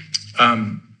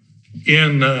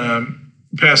 In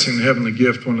passing the heavenly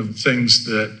gift, one of the things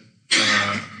that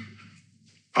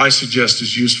I suggest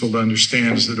is useful to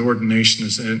understand is that ordination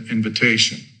is an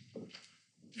invitation.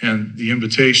 And the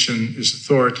invitation is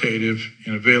authoritative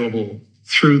and available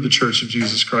through the Church of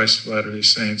Jesus Christ of Latter-day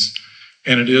Saints.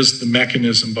 And it is the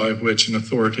mechanism by which an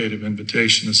authoritative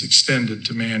invitation is extended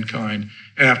to mankind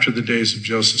after the days of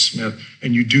Joseph Smith.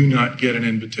 And you do not get an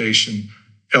invitation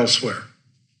elsewhere.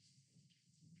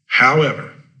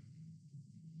 However,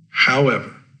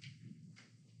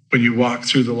 when you walk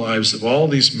through the lives of all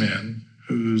these men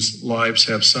whose lives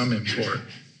have some import,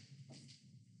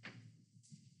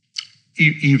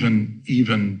 even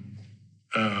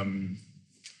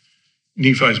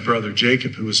Nephi's brother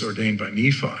Jacob, who was ordained by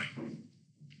Nephi,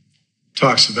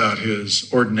 talks about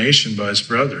his ordination by his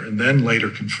brother and then later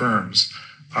confirms,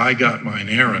 I got mine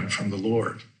Aaron from the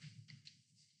Lord.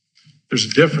 There's a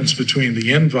difference between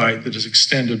the invite that is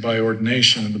extended by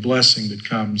ordination and the blessing that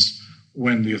comes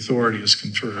when the authority is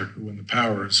conferred, or when the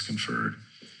power is conferred.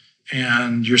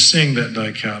 And you're seeing that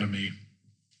dichotomy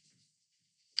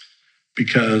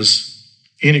because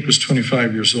Enoch was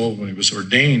 25 years old when he was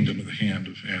ordained under the hand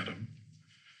of Adam.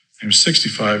 He was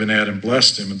 65 and Adam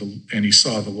blessed him and he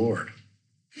saw the Lord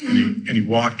and he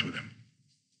walked with him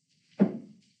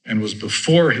and was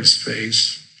before his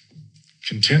face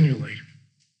continually.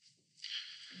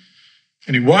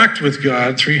 And he walked with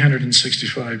God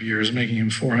 365 years, making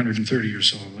him 430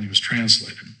 years old when he was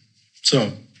translated.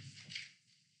 So,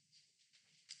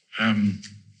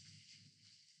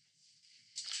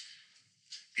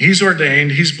 he's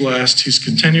ordained, he's blessed, he's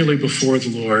continually before the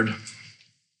Lord.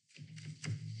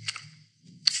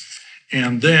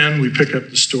 And then we pick up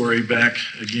the story back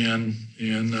again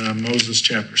in Moses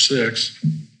chapter 6.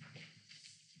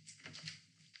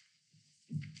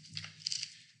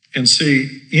 And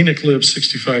see, Enoch lived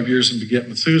 65 years and begat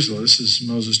Methuselah. This is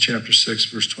Moses chapter 6,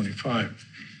 verse 25.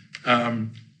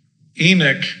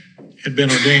 Enoch had been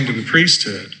ordained to the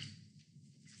priesthood.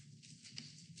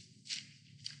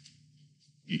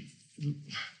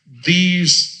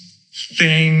 These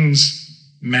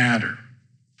things matter,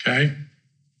 okay?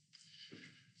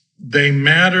 They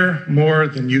matter more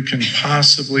than you can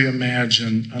possibly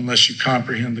imagine unless you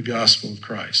comprehend the gospel of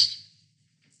Christ.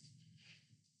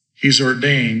 He's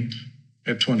ordained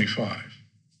at 25.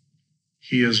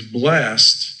 He is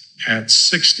blessed at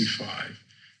 65,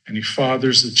 and he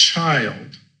fathers a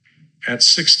child at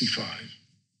 65.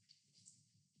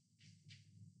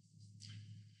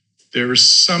 There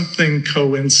is something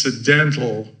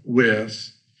coincidental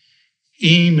with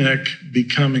Enoch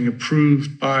becoming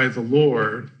approved by the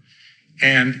Lord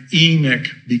and Enoch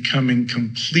becoming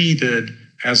completed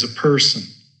as a person.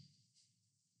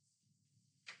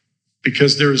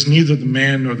 Because there is neither the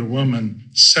man nor the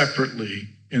woman separately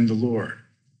in the Lord.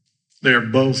 They are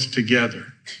both together.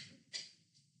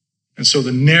 And so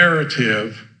the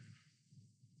narrative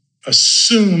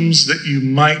assumes that you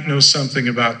might know something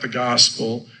about the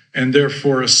gospel and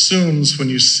therefore assumes when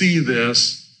you see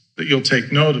this that you'll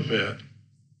take note of it.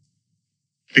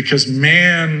 Because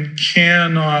man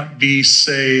cannot be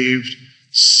saved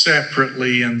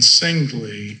separately and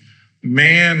singly.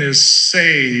 Man is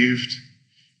saved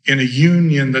in a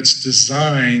union that's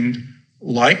designed,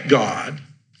 like God,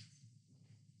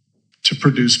 to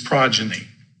produce progeny.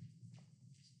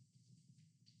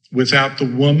 Without the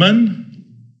woman,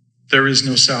 there is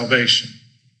no salvation.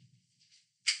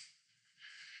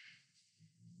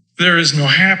 There is no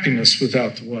happiness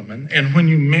without the woman. And when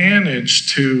you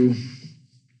manage to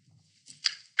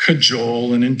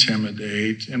cajole and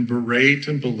intimidate and berate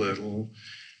and belittle,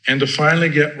 and to finally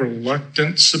get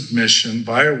reluctant submission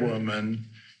by a woman,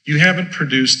 you haven't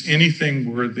produced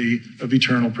anything worthy of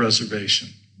eternal preservation.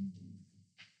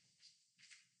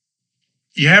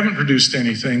 You haven't produced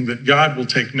anything that God will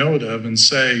take note of and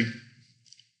say,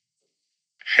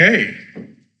 hey,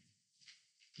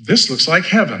 this looks like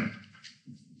heaven.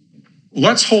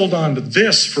 Let's hold on to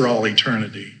this for all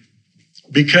eternity.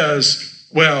 Because,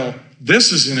 well,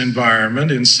 this is an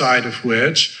environment inside of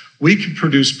which we can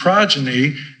produce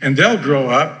progeny, and they'll grow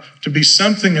up to be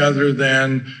something other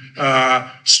than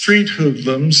street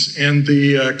hoodlums in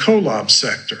the Kolob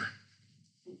sector.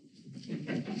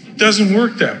 It doesn't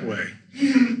work that way.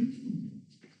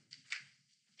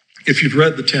 If you've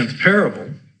read the 10th parable,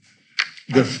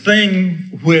 the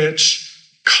thing which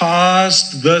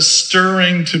caused the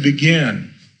stirring to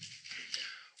begin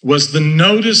was the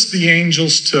notice the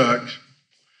angels took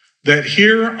that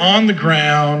here on the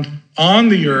ground, on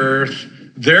the earth,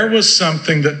 there was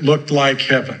something that looked like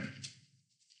heaven.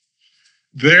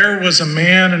 There was a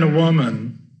man and a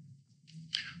woman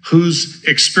whose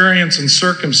experience and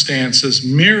circumstances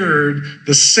mirrored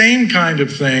the same kind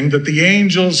of thing that the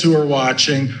angels who are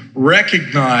watching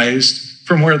recognized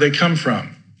from where they come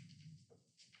from.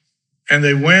 And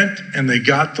they went and they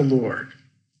got the Lord.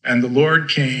 And the Lord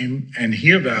came and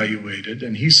he evaluated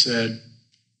and he said,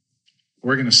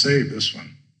 we're going to save this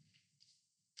one.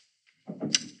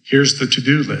 Here's the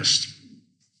to-do list.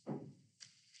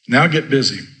 Now get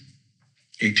busy.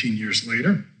 18 years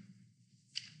later,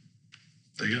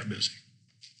 they got busy.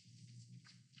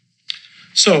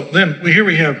 So then here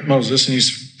we have Moses, and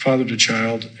he's fathered a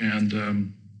child,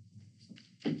 and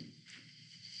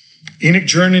Enoch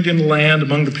journeyed in the land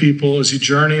among the people. As he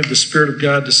journeyed, the Spirit of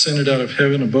God descended out of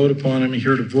heaven, abode upon him. He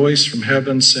heard a voice from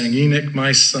heaven saying, Enoch,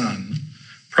 my son,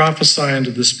 prophesy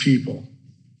unto this people.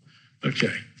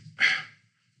 Okay.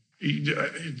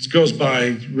 It goes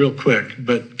by real quick,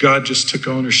 but God just took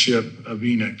ownership of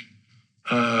Enoch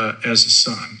as a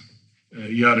son.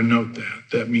 You ought to note that.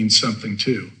 That means something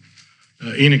too.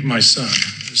 Enoch, my son.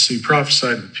 So he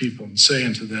prophesied to the people and say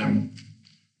unto them,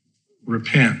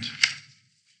 repent.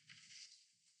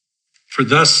 For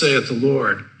thus saith the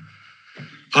Lord,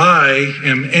 I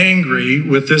am angry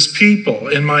with this people,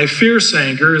 and my fierce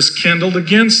anger is kindled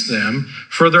against them,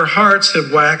 for their hearts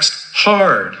have waxed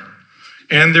hard,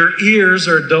 and their ears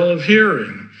are dull of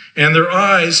hearing, and their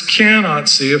eyes cannot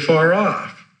see afar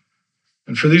off.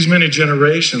 And for these many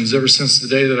generations, ever since the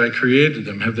day that I created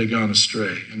them, have they gone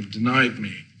astray and have denied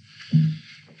me, and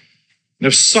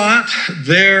have sought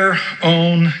their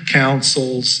own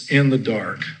counsels in the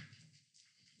dark.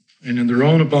 And in their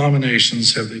own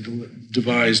abominations have they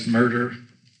devised murder,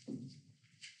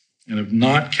 and have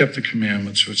not kept the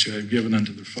commandments which I have given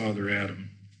unto their father Adam.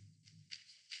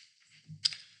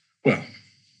 Well,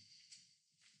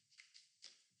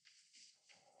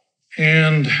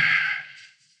 and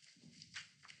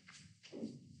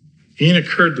Enoch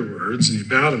heard the words, and he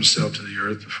bowed himself to the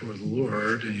earth before the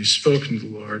Lord, and he spoke unto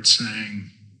the Lord, saying,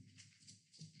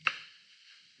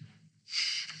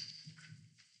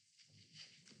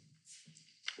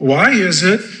 why is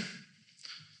it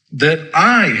that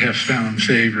I have found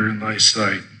favor in thy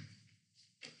sight,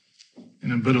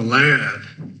 and am but a lad,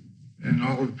 and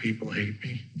all the people hate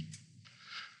me?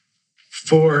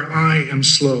 For I am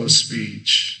slow of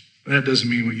speech. That doesn't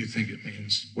mean what you think it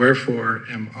means. Wherefore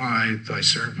am I thy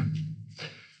servant?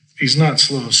 He's not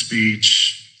slow of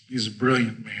speech. He's a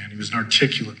brilliant man. He was an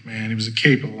articulate man. He was a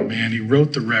capable man. He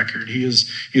wrote the record. He is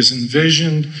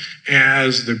envisioned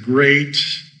as the great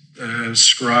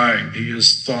scribe. He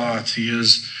is thought. He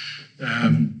is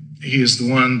the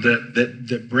one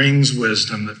that brings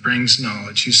wisdom, that brings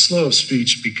knowledge. He's slow of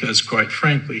speech because, quite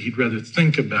frankly, he'd rather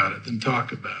think about it than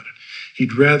talk about it.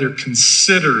 He'd rather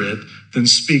consider it than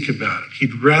speak about it.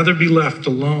 He'd rather be left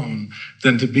alone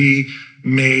than to be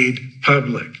made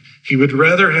public. He would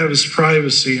rather have his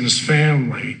privacy and his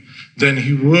family than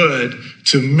he would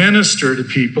to minister to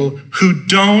people who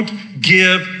don't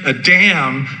give a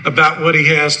damn about what he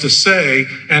has to say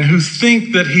and who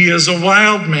think that he is a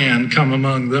wild man come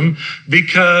among them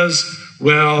because,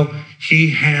 well, he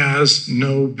has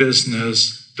no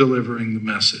business delivering the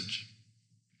message.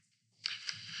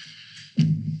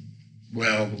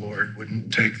 Well, the Lord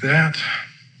wouldn't take that.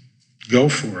 Go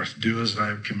forth, do as I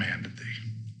have commanded thee.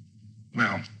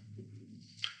 Well,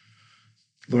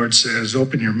 the Lord says,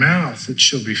 open your mouth, it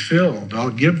shall be filled. I'll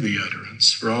give thee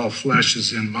utterance, for all flesh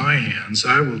is in my hands.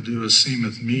 I will do as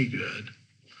seemeth me good.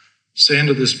 Say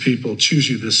unto this people, choose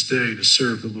you this day to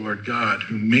serve the Lord God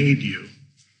who made you.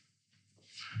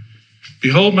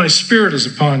 Behold, my spirit is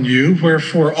upon you,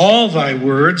 wherefore all thy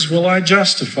words will I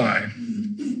justify.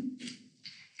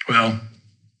 Well,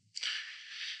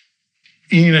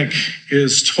 Enoch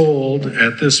is told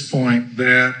at this point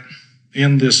that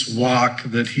in this walk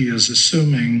that he is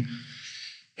assuming,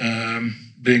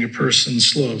 being a person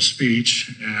slow of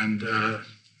speech and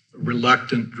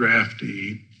reluctant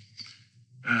draftee,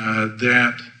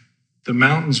 that the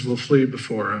mountains will flee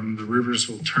before him, the rivers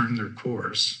will turn their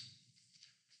course,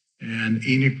 and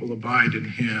Enoch will abide in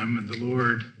him, and the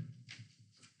Lord,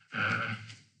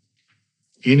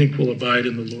 Enoch will abide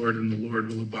in the Lord, and the Lord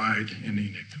will abide in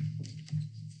Enoch.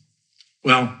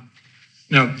 Well,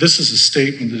 now this is a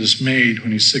statement that is made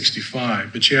when he's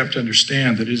 65, but you have to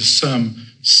understand that it is some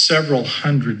several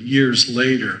hundred years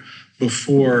later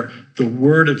before the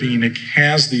word of Enoch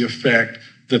has the effect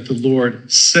that the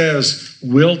Lord says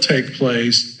will take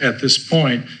place at this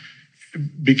point,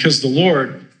 because the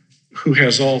Lord, who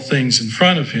has all things in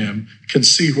front of him, can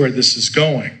see where this is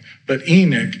going. But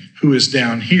Enoch, who is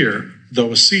down here,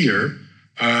 though a seer,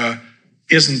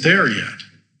 isn't there yet.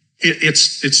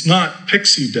 It's not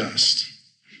pixie dust.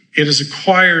 It is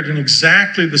acquired in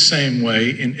exactly the same way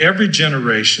in every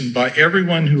generation by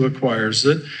everyone who acquires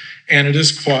it, and it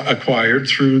is acquired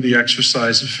through the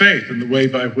exercise of faith. And the way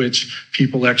by which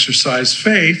people exercise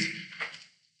faith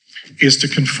is to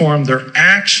conform their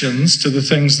actions to the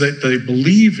things that they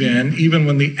believe in, even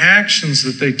when the actions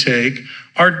that they take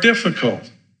are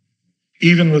difficult.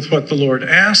 Even with what the Lord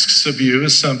asks of you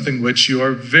is something which you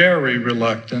are very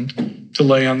reluctant to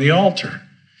lay on the altar,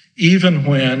 even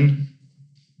when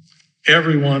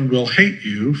everyone will hate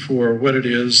you for what it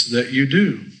is that you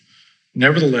do.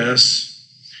 Nevertheless,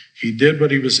 he did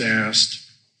what he was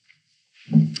asked.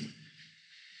 And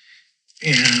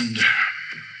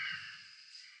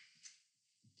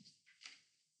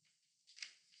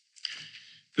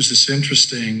there's this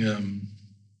interesting,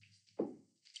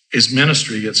 his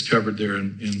ministry gets covered there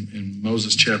in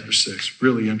Moses chapter 6.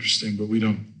 Really interesting, but we're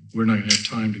not going to have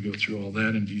time to go through all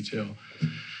that in detail.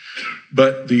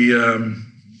 But the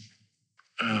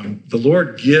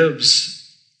Lord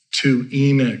gives to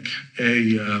Enoch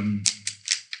a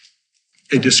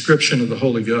description of the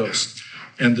Holy Ghost.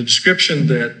 And the description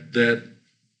that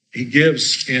he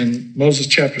gives in Moses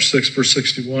chapter 6, verse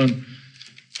 61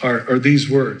 are these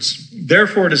words.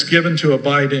 Therefore it is given to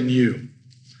abide in you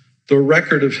the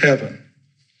record of heaven,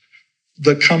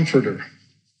 the comforter,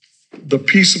 the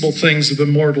peaceable things of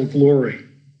immortal glory,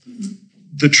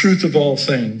 the truth of all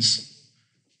things,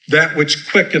 that which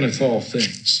quickeneth all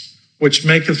things, which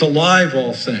maketh alive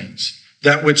all things,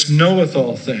 that which knoweth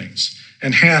all things,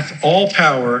 and hath all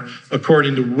power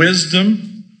according to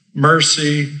wisdom,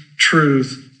 mercy,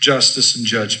 truth, justice, and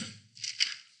judgment.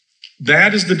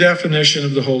 That is the definition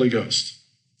of the Holy Ghost.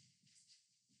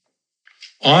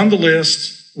 On the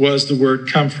list was the word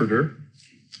comforter.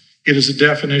 It is a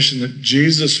definition that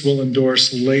Jesus will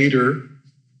endorse later.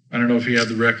 I don't know if he had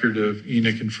the record of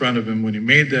Enoch in front of him when he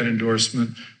made that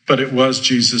endorsement, but it was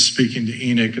Jesus speaking to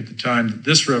Enoch at the time that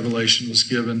this revelation was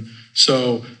given.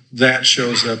 So that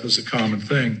shows up as a common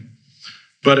thing.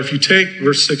 But if you take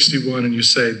verse 61 and you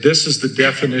say, this is the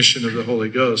definition of the Holy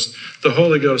Ghost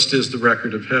is the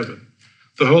record of heaven.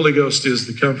 The Holy Ghost is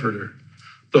the comforter.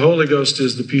 The Holy Ghost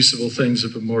is the peaceable things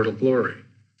of immortal glory.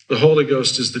 The Holy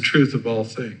Ghost is the truth of all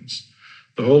things.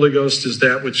 The Holy Ghost is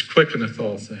that which quickeneth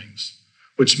all things,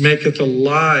 which maketh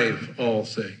alive all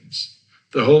things.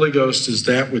 The Holy Ghost is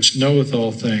that which knoweth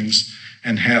all things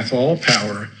and hath all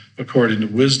power according to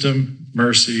wisdom,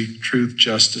 mercy, truth,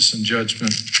 justice, and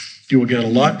judgment. You will get a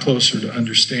lot closer to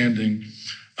understanding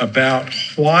about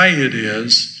why it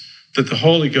is that the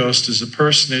Holy Ghost is a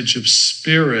personage of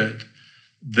spirit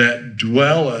that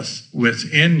dwelleth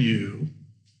within you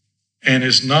and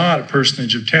is not a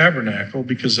personage of tabernacle,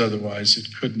 because otherwise it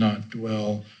could not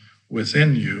dwell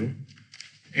within you,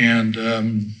 and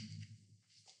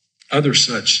other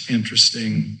such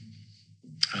interesting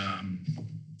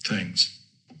things.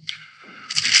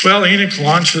 Well, Enoch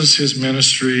launches his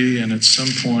ministry, and at some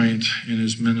point in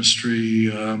his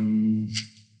ministry,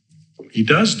 he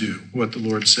does do what the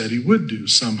Lord said he would do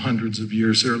some hundreds of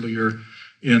years earlier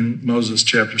in Moses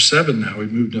chapter 7 now. We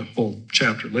moved a whole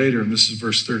chapter later, and this is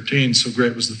verse 13. So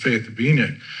great was the faith of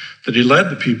Enoch that he led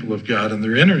the people of God, and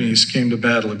their enemies came to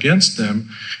battle against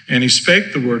them. And he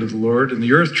spake the word of the Lord, and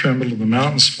the earth trembled, and the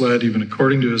mountains fled, even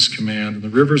according to his command, and the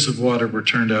rivers of water were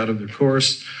turned out of their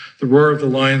course. The roar of the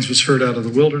lions was heard out of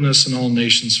the wilderness, and all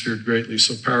nations feared greatly.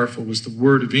 So powerful was the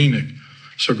word of Enoch.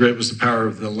 So great was the power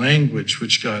of the language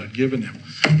which God had given him.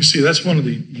 You see, that's one of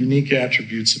the unique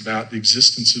attributes about the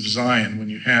existence of Zion when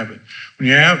you have it. When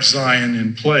you have Zion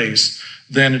in place,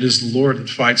 then it is the Lord that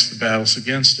fights the battles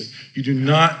against it. You do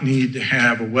not need to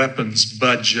have a weapons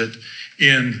budget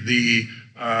in the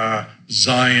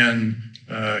Zion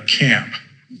camp.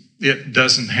 It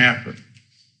doesn't happen.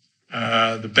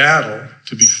 The battle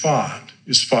to be fought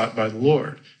is fought by the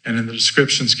Lord. And in the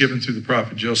descriptions given through the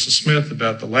prophet Joseph Smith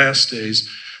about the last days,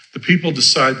 the people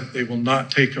decide that they will not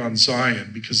take on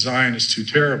Zion because Zion is too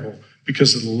terrible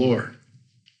because of the Lord.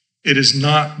 It is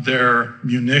not their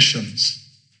munitions.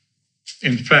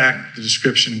 In fact, the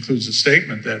description includes a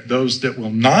statement that those that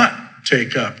will not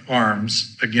take up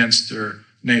arms against their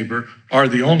neighbor are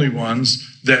the only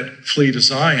ones that flee to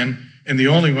Zion and the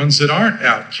only ones that aren't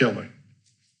out killing.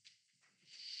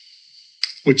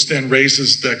 Which then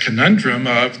raises the conundrum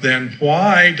of then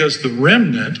why does the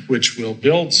remnant, which will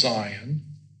build Zion,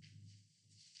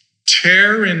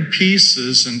 tear in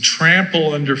pieces and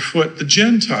trample underfoot the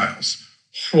Gentiles?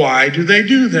 Why do they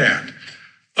do that?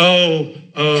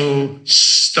 Oh,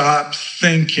 stop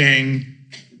thinking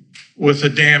with a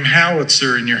damn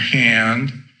howitzer in your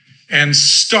hand and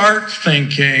start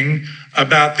thinking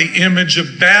about the image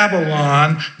of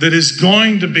Babylon that is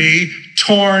going to be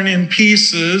torn in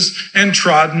pieces and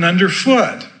trodden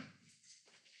underfoot.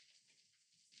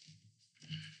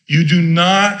 You do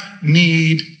not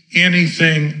need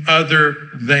anything other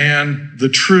than the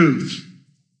truth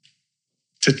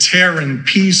to tear in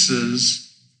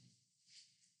pieces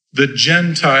the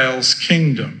Gentiles'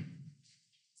 kingdom.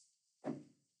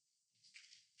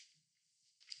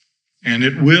 And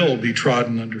it will be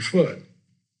trodden underfoot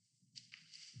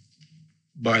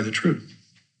by the truth.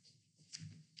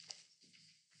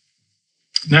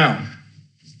 Now,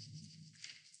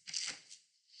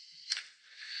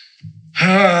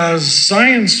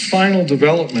 Zion's final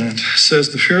development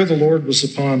says the fear of the Lord was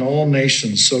upon all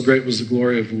nations. So great was the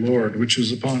glory of the Lord, which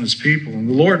was upon his people. And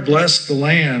the Lord blessed the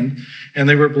land, and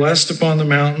they were blessed upon the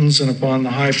mountains and upon the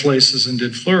high places and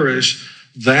did flourish.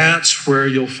 That's where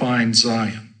you'll find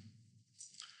Zion.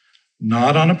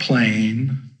 Not on a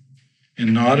plain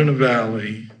and not in a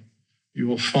valley. You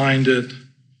will find it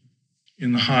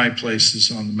in the high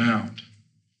places on the mount.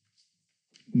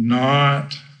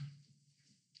 Not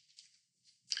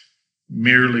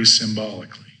merely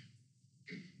symbolically.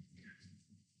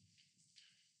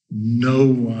 No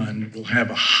one will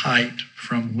have a height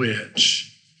from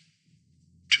which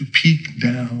to peek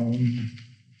down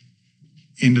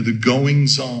into the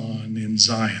goings-on in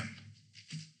Zion.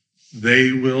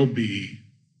 They will be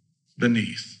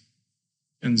beneath,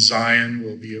 and Zion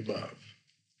will be above.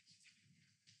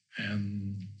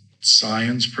 And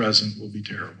Zion's present will be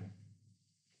terrible.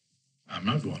 I'm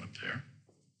not going up there.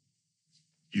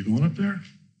 You going up there?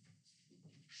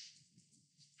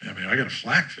 I mean, I got a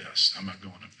flak vest. I'm not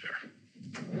going up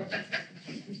there.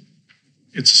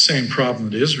 It's the same problem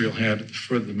that Israel had at the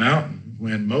foot of the mountain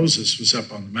when Moses was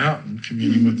up on the mountain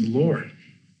communing with the Lord.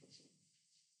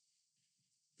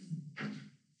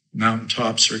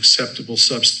 Mountaintops are acceptable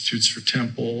substitutes for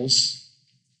temples.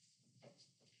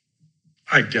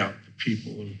 I doubt the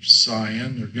people of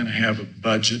Zion are going to have a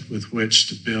budget with which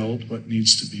to build what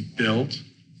needs to be built.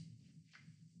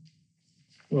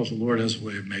 Well, the Lord has a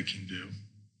way of making do.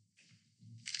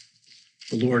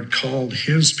 The Lord called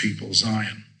his people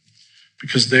Zion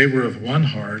because they were of one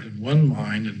heart and one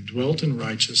mind and dwelt in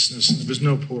righteousness, and there was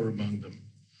no poor among them.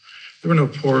 There were no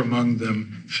poor among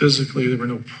them physically. There were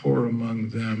no poor among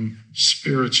them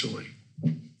spiritually.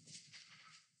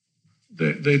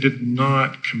 They did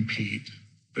not compete.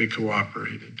 They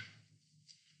cooperated.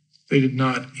 They did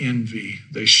not envy.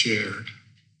 They shared.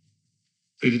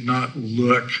 They did not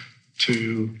look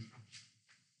to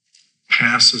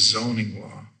pass a zoning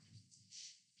law.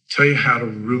 Tell you how to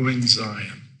ruin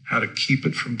Zion, how to keep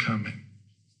it from coming.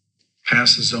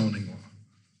 Pass a zoning law.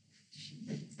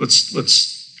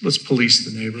 Let's police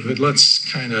the neighborhood. Let's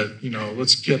kind of,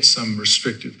 let's get some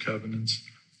restrictive covenants.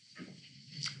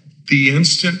 The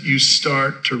instant you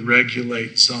start to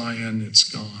regulate Zion, it's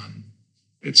gone.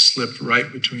 It slipped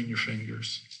right between your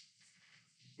fingers.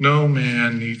 No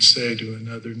man need say to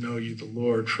another, know ye the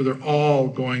Lord, for they're all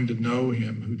going to know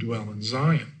him who dwell in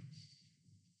Zion.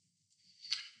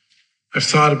 I've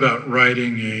thought about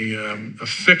writing a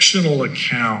fictional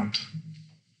account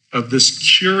of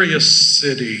this curious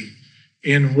city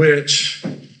in which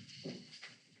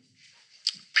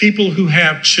people who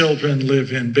have children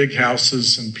live in big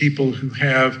houses and people who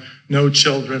have no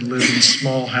children live in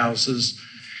small houses,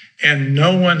 and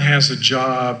no one has a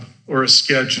job or a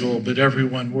schedule, but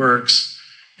everyone works.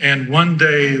 And one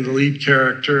day the lead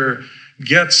character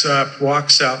gets up,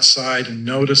 walks outside, and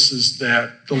notices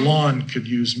that the lawn could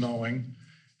use mowing.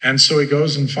 And so he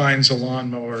goes and finds a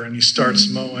lawnmower and he starts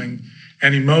mowing.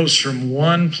 And he mows from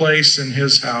one place in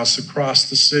his house across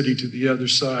the city to the other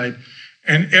side.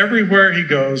 And everywhere he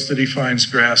goes that he finds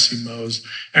grass, he mows.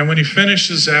 And when he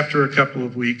finishes after a couple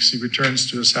of weeks, he returns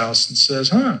to his house and says,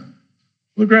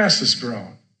 the grass has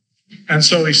grown. And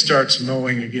so he starts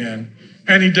mowing again.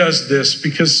 And he does this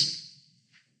because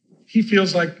he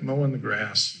feels like mowing the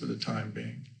grass for the time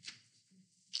being.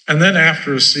 And then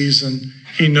after a season,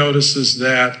 he notices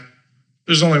that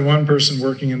there's only one person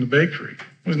working in the bakery.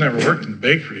 He's never worked in the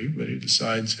bakery, but he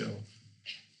decides he'll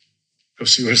go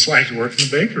see what it's like to work in the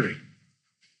bakery.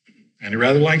 And he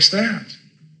rather likes that.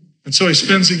 And so he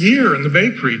spends a year in the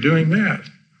bakery doing that.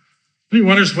 And he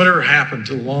wonders whatever happened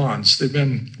to the lawns. They've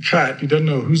been cut. He doesn't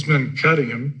know who's been cutting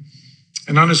them.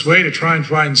 And on his way to try and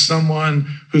find someone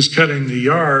who's cutting the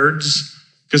yards,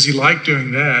 because he liked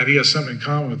doing that, he has something in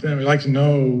common with them. He'd like to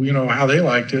know, how they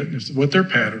liked it, and what their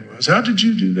pattern was. How did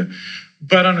you do that?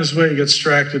 But on his way, he gets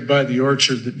distracted by the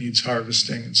orchard that needs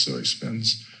harvesting, and so he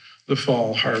spends the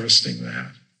fall harvesting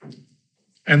that.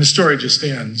 And the story just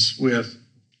ends with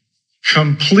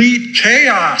complete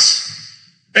chaos,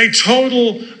 a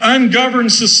total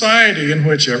ungoverned society in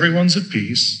which everyone's at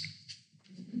peace,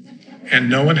 and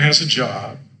no one has a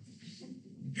job,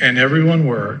 and everyone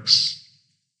works,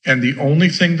 and the only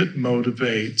thing that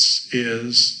motivates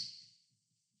is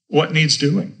what needs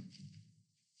doing.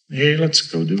 Hey, let's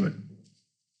go do it.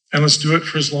 And let's do it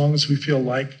for as long as we feel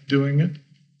like doing it,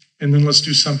 and then let's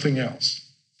do something else.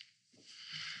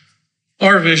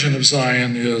 Our vision of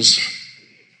Zion is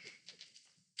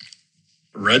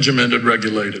regimented,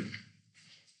 regulated.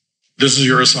 This is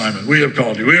your assignment. We have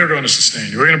called you. We are going to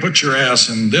sustain you. We're going to put your ass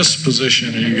in this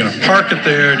position, and you're going to park it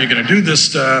there, and you're going to do this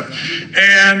stuff,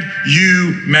 and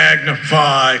you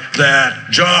magnify that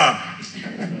job.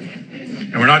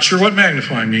 And we're not sure what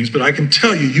magnifying means, but I can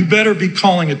tell you, you better be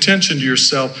calling attention to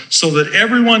yourself so that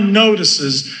everyone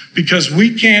notices, because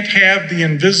we can't have the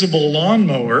invisible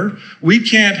lawnmower. We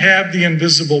can't have the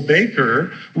invisible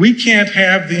baker. We can't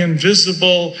have the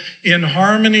invisible, in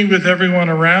harmony with everyone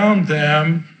around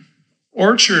them,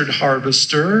 orchard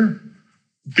harvester,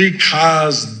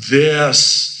 because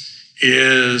this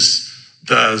is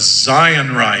the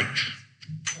Zion Reich.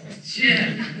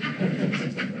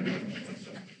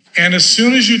 And as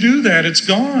soon as you do that, it's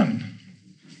gone.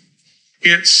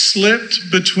 It slipped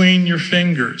between your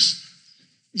fingers.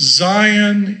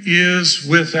 Zion is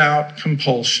without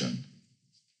compulsion.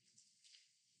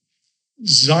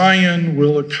 Zion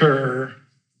will occur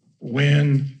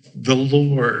when the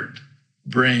Lord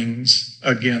brings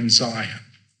again Zion.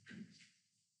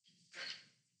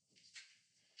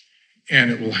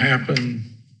 And it will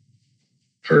happen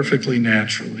perfectly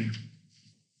naturally.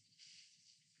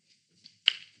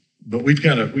 But we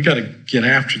got to get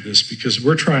after this, because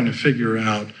we're trying to figure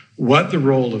out what the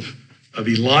role of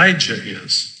Elijah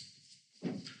is.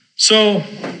 So,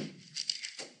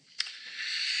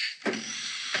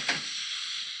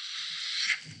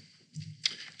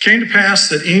 came to pass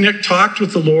that Enoch talked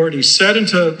with the Lord. He said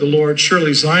unto the Lord,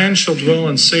 surely Zion shall dwell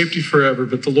in safety forever.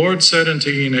 But the Lord said unto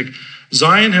Enoch,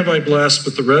 Zion have I blessed,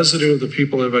 but the residue of the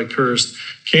people have I cursed.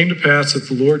 Came to pass that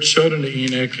the Lord showed unto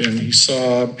Enoch, and he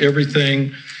saw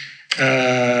everything.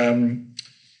 And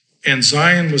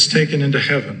Zion was taken into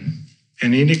heaven.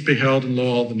 And Enoch beheld, and lo,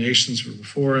 all the nations were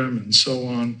before him, and so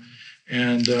on.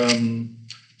 And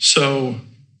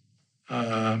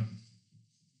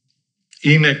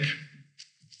Enoch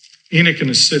and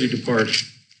his city departed.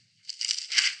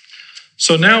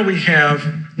 So now we have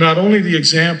not only the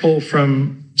example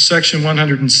from section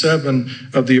 107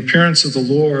 of the appearance of the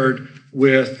Lord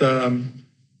with,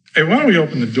 hey, why don't we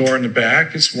open the door in the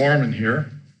back? It's warm in here.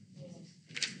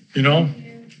 We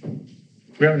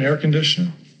have an air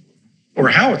conditioner. Or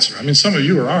a howitzer. I mean, some of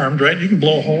you are armed, right? You can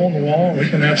blow a hole in the wall. We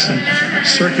can have some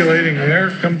circulating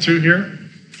air come through here.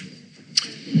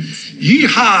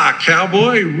 Yeehaw,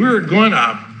 cowboy. We're going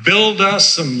to build us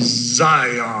some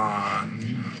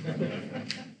Zion.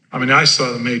 I mean, I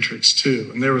saw The Matrix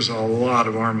too, and there was a lot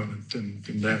of armament in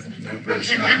that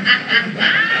version.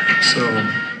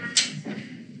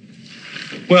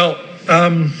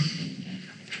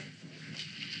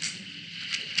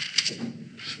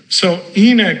 So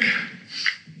Enoch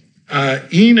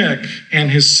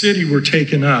and his city were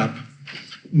taken up.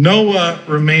 Noah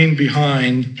remained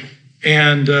behind,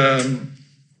 and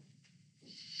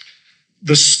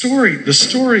the story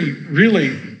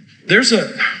really,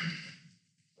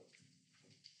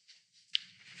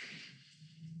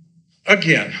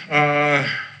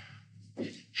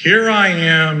 here I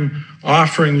am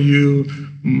offering you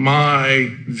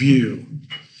my view.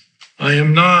 I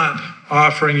am not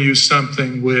offering you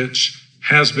something which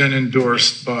has been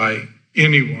endorsed by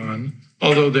anyone,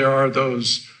 although there are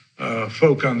those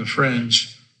folk on the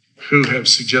fringe who have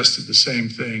suggested the same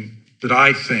thing that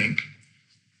I think.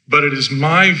 But it is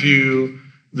my view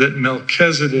that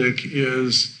Melchizedek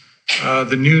is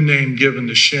the new name given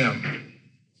to Shem,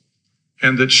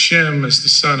 and that Shem is the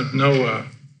son of Noah.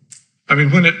 I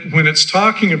mean, when it's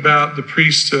talking about the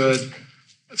priesthood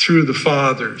through the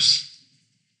fathers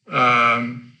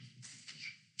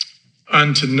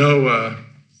unto Noah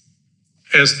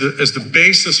as the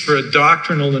basis for a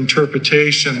doctrinal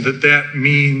interpretation, that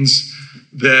means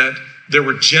that there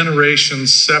were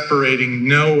generations separating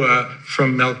Noah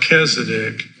from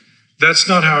Melchizedek. That's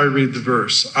not how I read the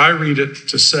verse. I read it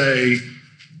to say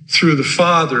through the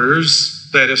fathers,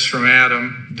 that is from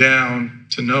Adam down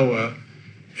to Noah,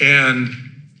 and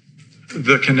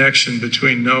the connection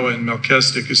between Noah and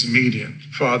Melchizedek is immediate.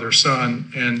 Father,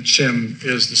 son, and Shem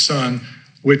is the son,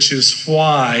 which is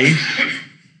why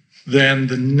then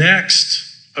the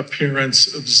next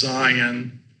appearance of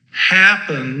Zion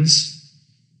happens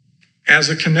as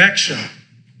a connection.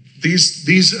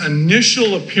 These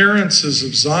initial appearances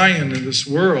of Zion in this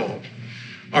world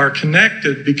are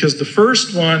connected because the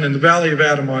first one in the Valley of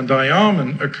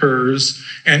Adam-on-Diamond occurs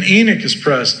and Enoch is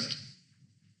present.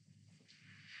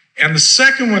 And the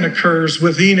second one occurs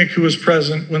with Enoch, who was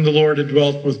present when the Lord had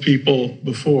dwelt with people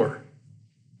before.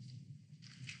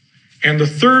 And the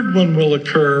third one will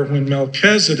occur when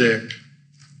Melchizedek,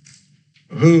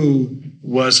 who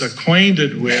was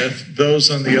acquainted with those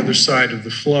on the other side of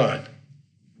the flood,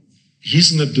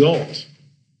 he's an adult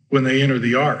when they enter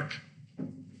the ark.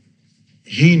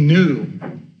 He knew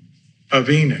of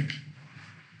Enoch.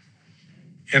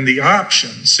 And the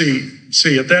option,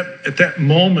 see at that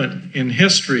moment in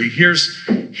history, here's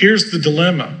the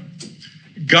dilemma.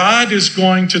 God is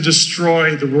going to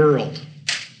destroy the world.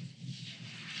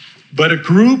 But a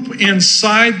group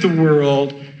inside the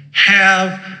world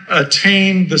have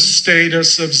attained the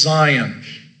status of Zion.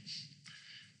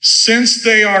 Since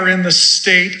they are in the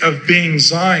state of being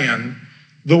Zion,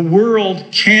 the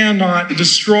world cannot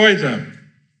destroy them.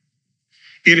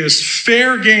 It is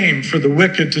fair game for the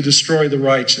wicked to destroy the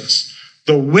righteous.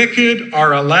 The wicked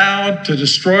are allowed to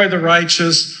destroy the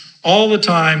righteous all the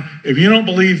time. If you don't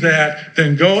believe that,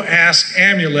 then go ask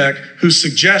Amulek, whose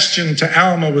suggestion to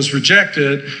Alma was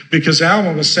rejected because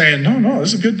Alma was saying, no,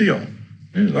 this is a good deal.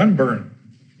 Let him burn.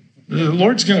 The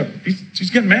Lord's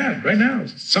he's getting mad right now.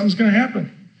 Something's going to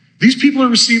happen. These people are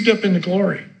received up into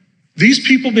glory. These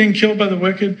people being killed by the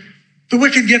wicked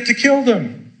get to kill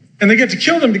them. And they get to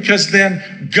kill them because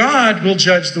then God will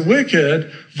judge the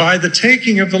wicked by the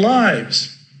taking of the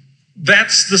lives.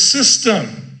 That's the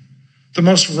system. The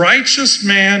most righteous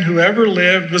man who ever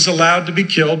lived was allowed to be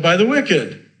killed by the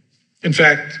wicked. In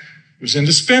fact, it was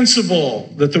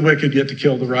indispensable that the wicked get to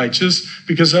kill the righteous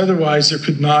because otherwise there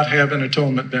could not have an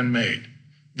atonement been made.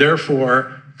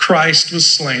 Therefore, Christ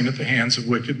was slain at the hands of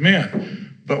wicked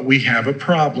men. But we have a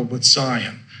problem with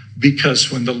Zion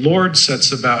because when the Lord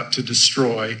sets about to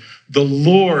destroy, the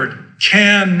Lord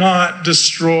cannot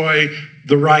destroy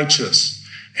the righteous.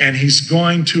 And he's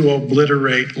going to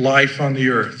obliterate life on the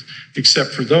earth.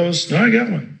 Except for those,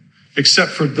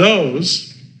 except for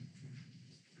those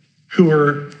who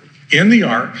are in the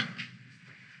ark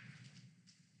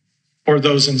or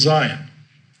those in Zion.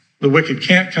 The wicked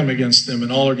can't come against them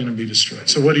and all are going to be destroyed.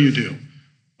 So what do you do?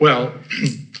 Well,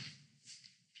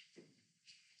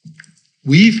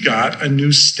 we've got a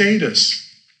new status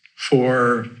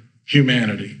for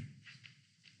humanity.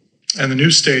 And the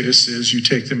new status is you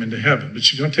take them into heaven,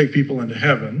 but you don't take people into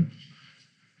heaven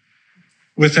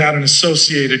without an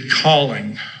associated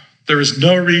calling. There is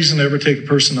no reason to ever take a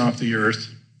person off the earth,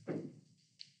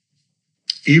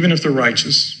 even if they're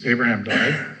righteous. Abraham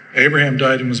died. Abraham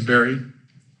died and was buried.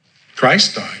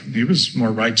 Christ died. He was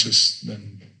more righteous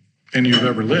than any who've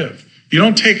ever lived. You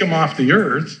don't take them off the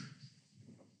earth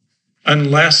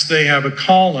unless they have a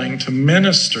calling to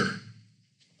minister.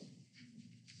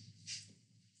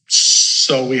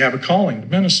 So we have a calling to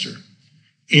minister.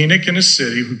 Enoch and his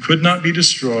city, who could not be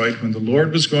destroyed when the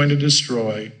Lord was going to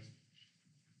destroy,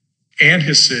 and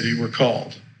his city were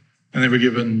called. And they were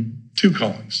given 2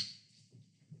 callings.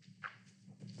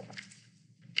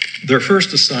 Their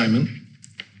first assignment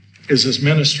is as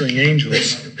ministering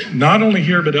angels, not only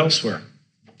here but elsewhere.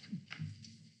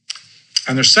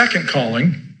 And their second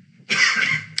calling,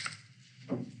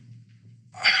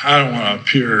 I don't want to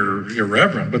appear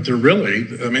irreverent, but they're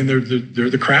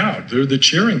the crowd. They're the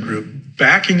cheering group,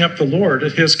 backing up the Lord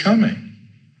at his coming.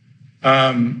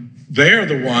 They are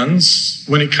the ones,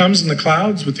 when he comes in the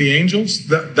clouds with the angels,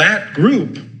 that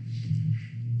group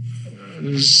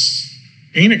is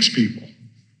Enoch's people.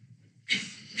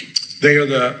 They are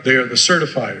the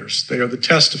certifiers. They are the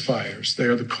testifiers. They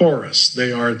are the chorus.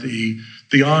 They are the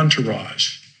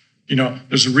entourage. You know,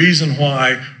 there's a reason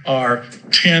why our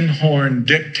tin-horn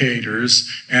dictators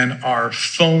and our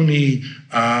phony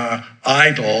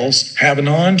idols have an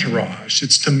entourage.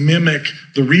 It's to mimic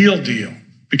the real deal.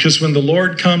 Because when the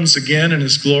Lord comes again in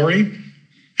his glory,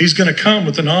 he's going to come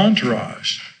with an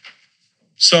entourage.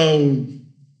 So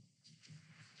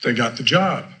they got the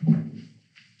job.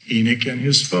 Enoch and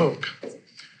his folk.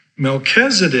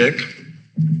 Melchizedek,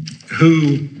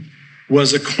 who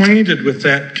was acquainted with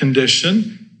that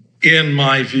condition, in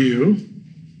my view,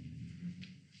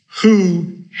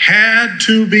 who had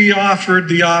to be offered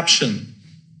the option.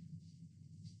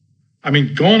 I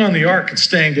mean, going on the ark and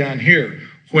staying down here,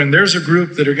 when there's a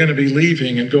group that are going to be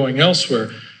leaving and going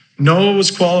elsewhere, Noah was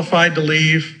qualified to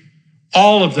leave.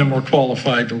 All of them were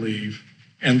qualified to leave,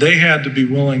 and they had to be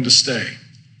willing to stay.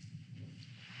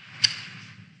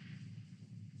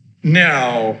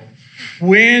 Now,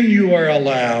 when you are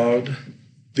allowed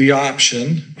the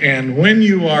option and when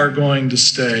you are going to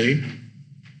stay,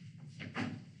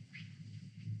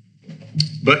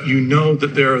 but you know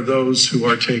that there are those who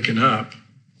are taken up,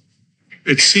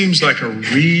 it seems like a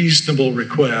reasonable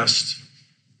request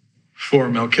for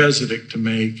Melchizedek to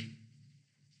make,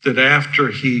 that after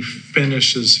he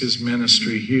finishes his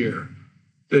ministry here,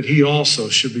 that he also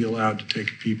should be allowed to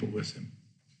take people with him.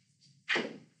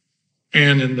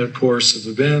 And in the course of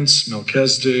events,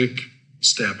 Melchizedek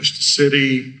established a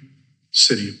city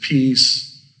of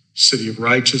peace, city of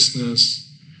righteousness.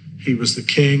 He was the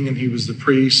king and he was the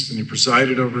priest, and he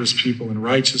presided over his people in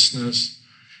righteousness.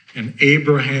 And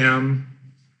Abraham,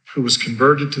 who was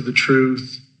converted to the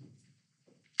truth,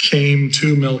 came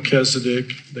to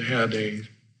Melchizedek. They had a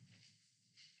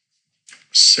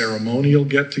ceremonial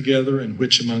get-together in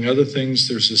which, among other things,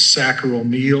 there's a sacramental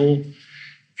meal.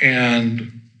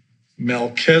 And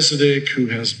Melchizedek, who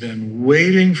has been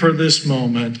waiting for this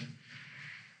moment,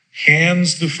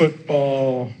 hands the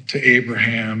football to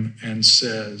Abraham and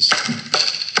says,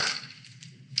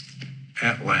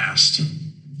 "At last,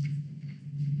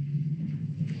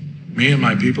 me and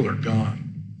my people are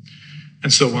gone."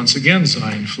 And so once again,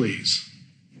 Zion flees.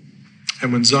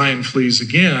 And when Zion flees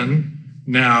again,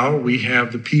 now we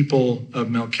have the people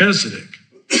of Melchizedek.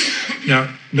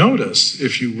 Now, notice,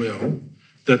 if you will,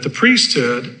 that the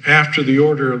priesthood, after the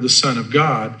order of the Son of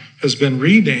God, has been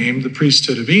renamed the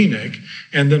priesthood of Enoch,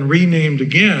 and then renamed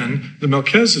again the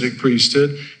Melchizedek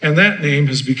priesthood, and that name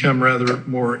has become rather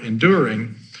more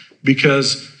enduring,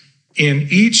 because in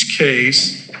each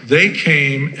case, they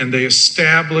came and they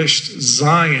established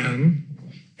Zion,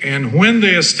 and when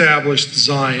they established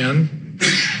Zion,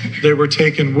 they were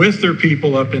taken with their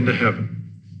people up into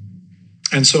heaven.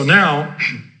 And so now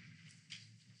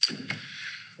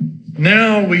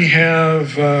we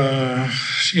have, I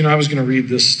was going to read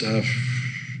this stuff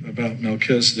about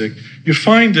Melchizedek. You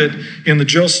find it in the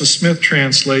Joseph Smith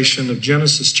translation of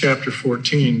Genesis chapter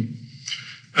 14.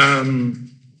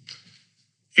 And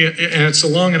it's a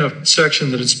long enough section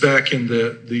that it's back in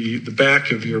the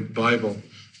back of your Bible,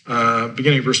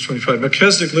 beginning of verse 25.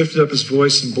 Melchizedek lifted up his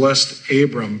voice and blessed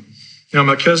Abram. Now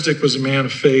Melchizedek was a man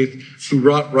of faith who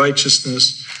wrought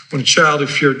righteousness, when a child who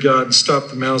feared God and stopped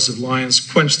the mouths of lions,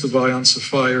 quenched the violence of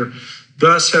fire.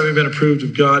 Thus, having been approved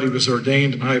of God, he was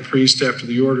ordained an high priest after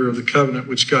the order of the covenant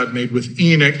which God made with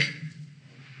Enoch.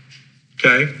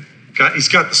 Okay? He's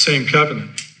got the same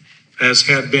covenant as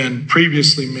had been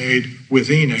previously made with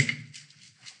Enoch.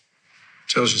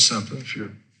 Tells you something if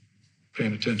you're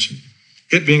paying attention.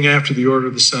 It being after the order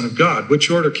of the Son of God, which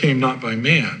order came not by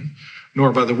man,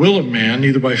 nor by the will of man,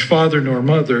 neither by father nor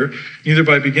mother, neither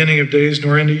by beginning of days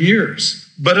nor end of years,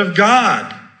 but of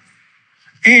God.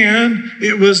 And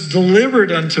it was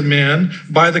delivered unto men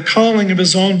by the calling of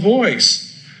his own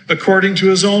voice, according to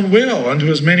his own will, unto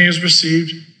as many as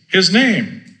received his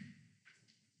name.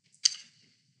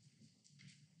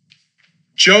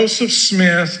 Joseph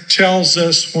Smith tells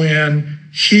us when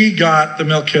he got the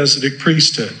Melchizedek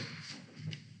priesthood.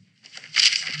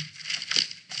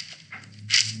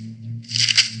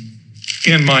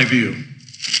 In my view.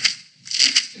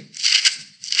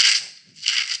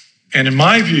 And in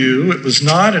my view, it was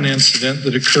not an incident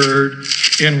that occurred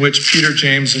in which Peter,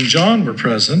 James, and John were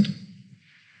present,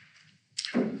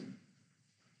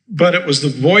 but it was the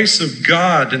voice of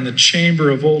God in the chamber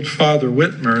of old Father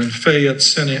Whitmer in Fayette,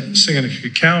 Seneca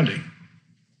County,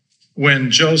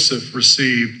 when Joseph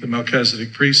received the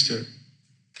Melchizedek priesthood.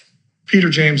 Peter,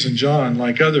 James, and John,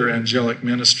 like other angelic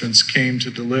ministrants, came to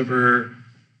deliver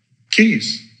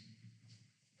keys,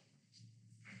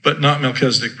 but not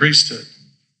Melchizedek priesthood,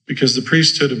 because the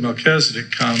priesthood of Melchizedek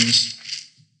comes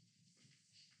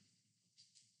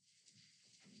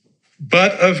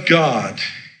but of God.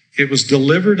 It was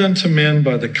delivered unto men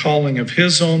by the calling of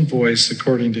his own voice,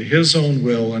 according to his own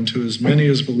will, unto as many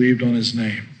as believed on his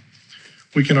name.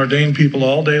 We can ordain people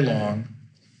all day long,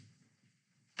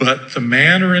 but the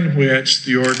manner in which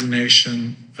the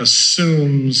ordination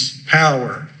assumes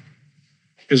power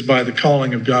is by the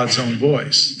calling of God's own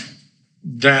voice.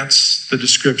 That's the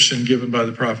description given by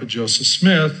the prophet Joseph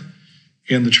Smith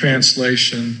in the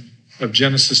translation of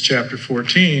Genesis chapter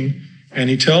 14. And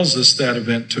he tells us that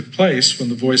event took place when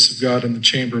the voice of God in the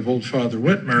chamber of old Father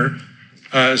Whitmer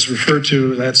is referred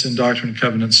to. That's in Doctrine and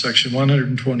Covenants, section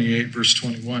 128, verse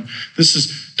 21. This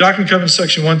is Doctrine and Covenants,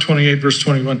 section 128, verse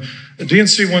 21.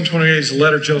 D&C 128 is a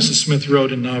letter Joseph Smith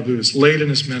wrote in Nauvoo. It's late in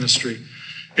his ministry.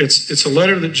 It's a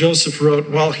letter that Joseph wrote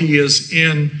while he is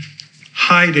in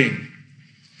hiding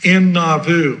in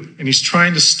Nauvoo, and he's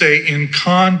trying to stay in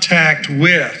contact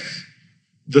with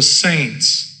the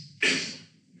saints.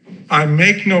 I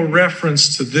make no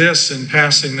reference to this in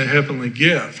passing the heavenly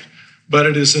gift, but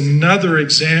it is another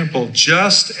example,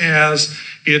 just as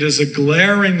it is a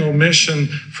glaring omission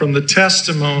from the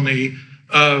testimony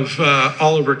of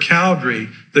Oliver Cowdery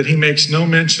that he makes no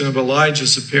mention of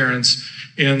Elijah's appearance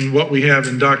in what we have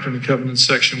in Doctrine and Covenants,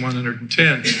 section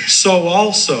 110. So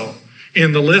also,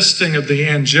 in the listing of the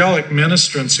angelic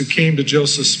ministrants who came to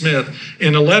Joseph Smith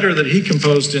in a letter that he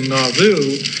composed in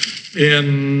Nauvoo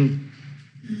in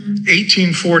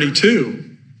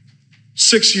 1842,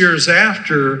 6 years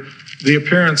after the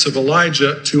appearance of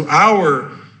Elijah, to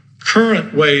our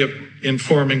current way of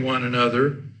informing one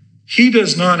another, he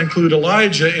does not include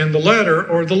Elijah in the letter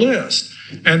or the list.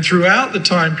 And throughout the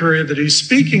time period that he's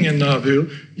speaking in Nauvoo,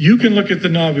 you can look at the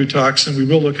Nauvoo talks, and we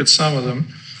will look at some of them.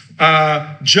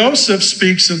 Joseph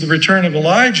speaks of the return of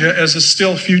Elijah as a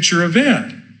still future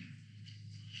event.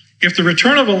 If the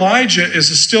return of Elijah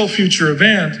is a still future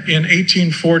event in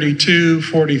 1842,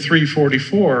 43,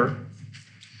 44,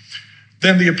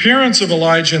 then the appearance of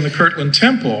Elijah in the Kirtland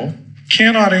Temple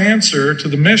cannot answer to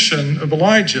the mission of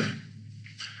Elijah.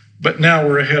 But now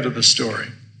we're ahead of the story.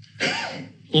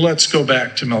 Let's go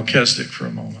back to Melchizedek for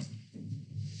a moment.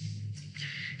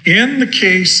 In the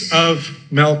case of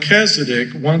Melchizedek,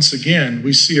 once again,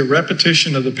 we see a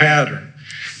repetition of the pattern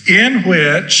in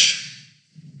which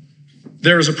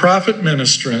there is a prophet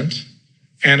ministrant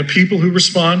and a people who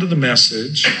respond to the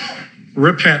message,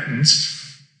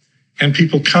 repentance, and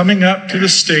people coming up to the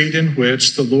state in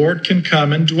which the Lord can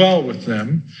come and dwell with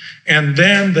them, and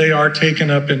then they are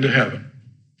taken up into heaven.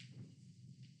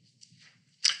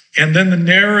 And then the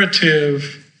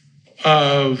narrative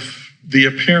of the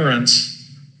appearance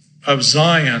of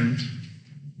Zion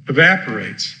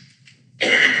evaporates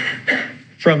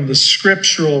from the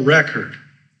scriptural record.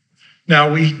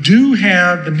 Now, we do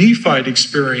have the Nephite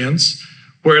experience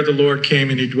where the Lord came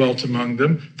and he dwelt among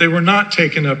them. They were not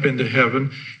taken up into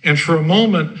heaven. And for a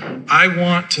moment, I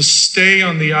want to stay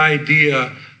on the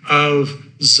idea of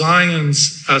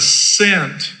Zion's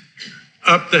ascent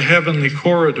up the heavenly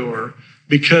corridor,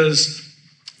 because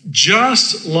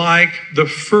just like the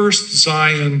first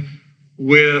Zion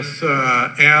with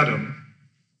Adam,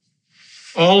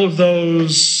 all of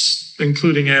those,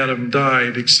 including Adam,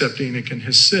 died except Enoch and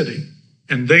his city.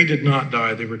 And they did not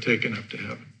die, they were taken up to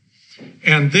heaven.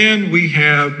 And then we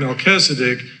have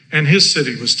Melchizedek, and his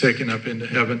city was taken up into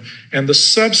heaven. And the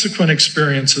subsequent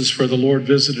experiences where the Lord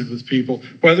visited with people,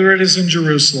 whether it is in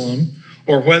Jerusalem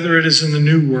or whether it is in the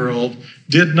New World,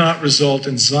 did not result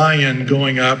in Zion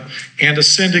going up and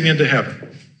ascending into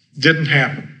heaven. Didn't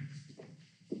happen.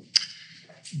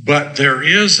 But there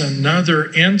is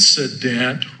another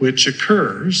incident which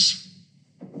occurs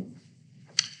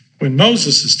when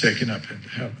Moses is taken up into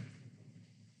heaven.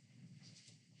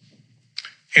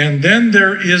 And then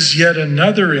there is yet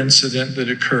another incident that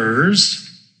occurs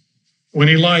when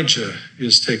Elijah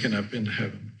is taken up into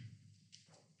heaven.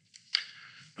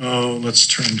 Let's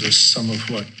turn to some of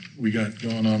what we got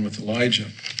going on with Elijah.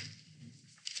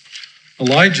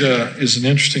 Elijah is an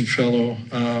interesting fellow.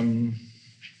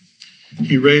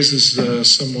 He raises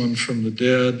someone from the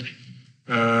dead.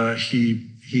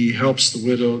 He helps the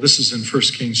widow. This is in 1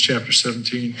 Kings chapter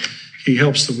 17. He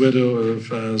helps the widow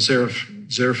of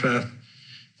Zarephath,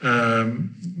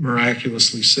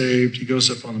 miraculously saved. He goes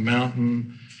up on the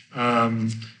mountain.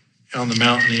 On the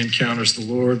mountain, he encounters the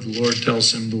Lord. The Lord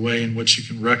tells him the way in which he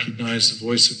can recognize the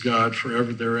voice of God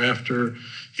forever thereafter.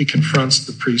 He confronts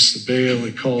the priests of Baal.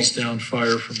 He calls down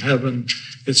fire from heaven.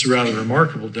 It's a rather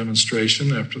remarkable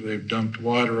demonstration after they've dumped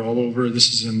water all over.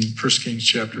 This is in 1 Kings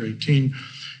chapter 18.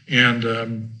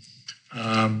 And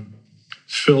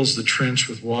fills the trench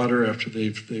with water after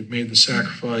they've made the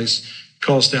sacrifice,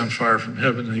 calls down fire from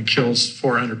heaven, and he kills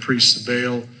 400 priests of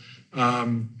Baal.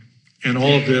 And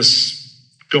all of this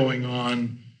going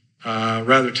on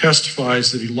rather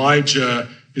testifies that Elijah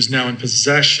is now in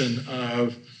possession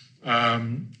of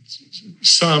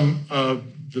some of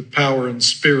the power and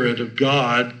spirit of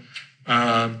God.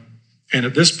 And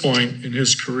at this point in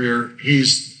his career,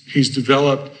 he's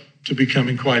developed to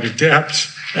becoming quite adept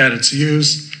at its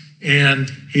use. And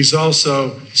he's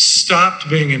also stopped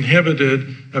being inhibited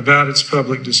about its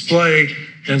public display.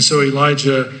 And so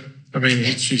Elijah,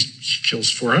 he kills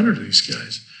 400 of these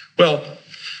guys. Well,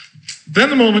 then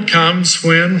the moment comes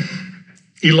when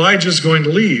Elijah's going to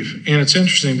leave. And it's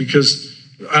interesting because,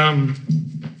 I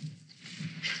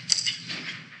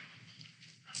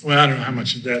don't know how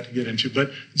much of that to get into,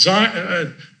 but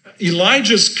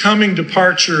Elijah's coming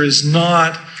departure is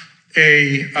not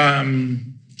a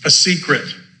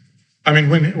secret.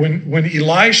 When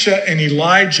Elisha and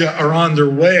Elijah are on their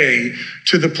way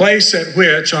to the place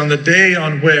on the day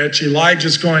on which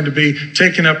Elijah's going to be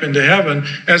taken up into heaven,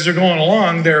 as they're going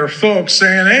along, there are folks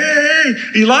saying, hey,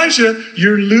 Elijah,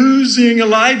 you're losing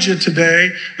Elijah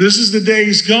today. This is the day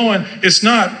he's going. It's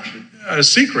not a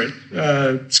secret.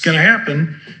 It's going to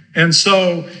happen. And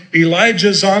so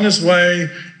Elijah's on his way,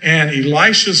 and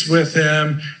Elisha's with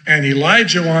him, and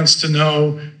Elijah wants to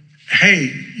know,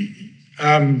 hey,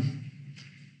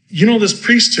 this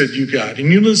priesthood you got,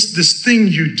 and this thing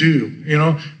you do,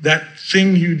 that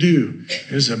thing you do.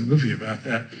 There's a movie about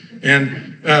that.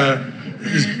 And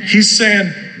he's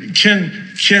saying,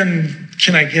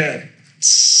 can I get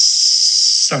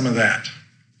some of that?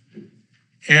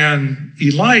 And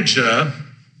Elijah,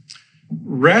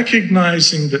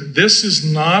 recognizing that this is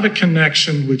not a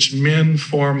connection which men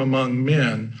form among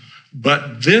men,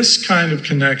 but this kind of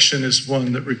connection is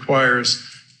one that requires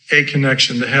a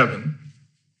connection to heaven,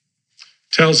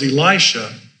 tells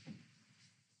Elisha,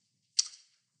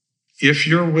 if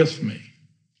you're with me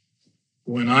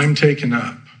when I'm taken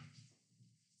up,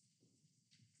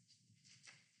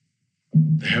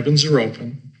 the heavens are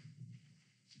open,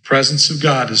 the presence of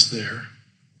God is there,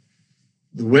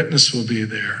 the witness will be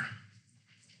there,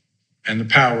 and the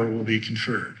power will be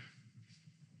conferred.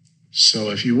 So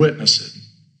if you witness it,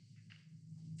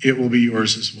 it will be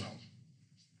yours as well.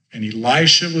 And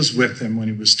Elisha was with him when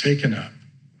he was taken up.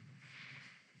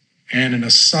 And in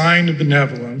a sign of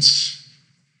benevolence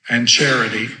and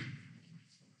charity,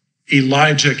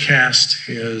 Elijah cast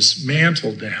his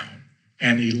mantle down,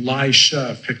 and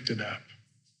Elisha picked it up.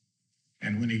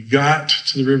 And when he got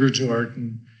to the River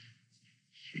Jordan,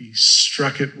 he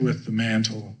struck it with the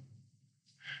mantle,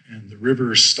 and the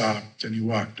river stopped, and he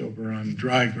walked over on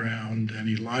dry ground, and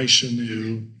Elisha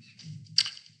knew,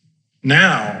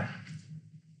 now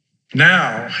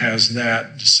has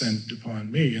that descended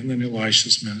upon me. And then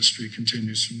Elisha's ministry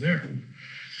continues from there.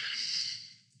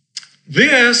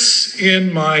 This,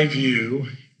 in my view,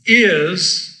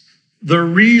 is the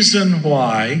reason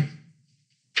why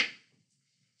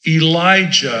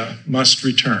Elijah must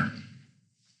return.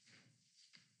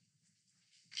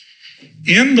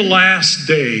 In the last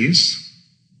days,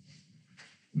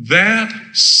 that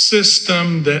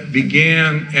system that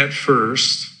began at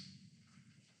first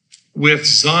with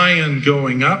Zion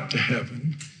going up to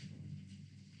heaven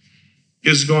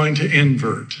is going to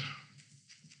invert.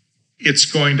 It's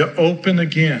going to open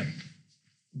again.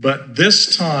 But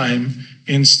this time,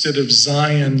 instead of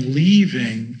Zion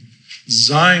leaving,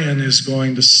 Zion is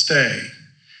going to stay.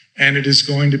 And it is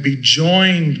going to be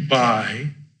joined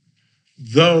by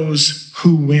those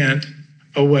who went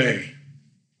away.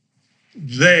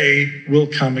 They will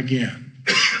come again.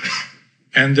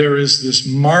 And there is this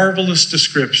marvelous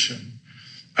description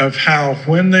of how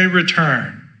when they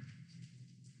return,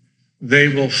 they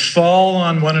will fall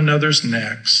on one another's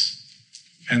necks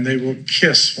and they will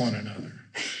kiss one another.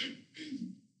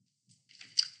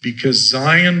 Because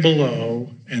Zion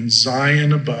below and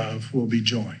Zion above will be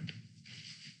joined.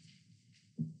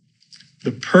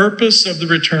 the purpose of the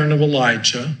return of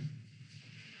Elijah,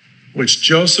 which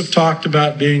Joseph talked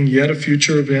about being yet a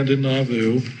future event in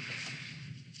Nauvoo,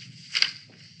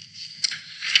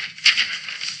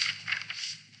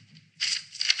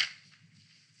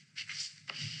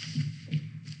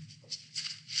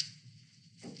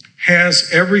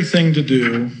 has everything to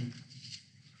do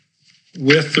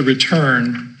with the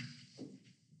return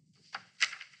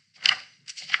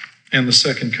and the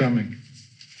second coming.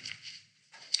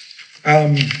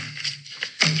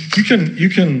 You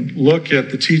can look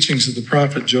at the teachings of the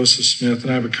prophet Joseph Smith,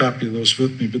 and I have a copy of those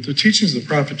with me, but the teachings of the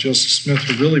prophet Joseph Smith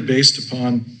are really based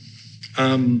upon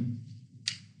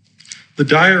the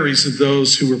diaries of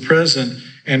those who were present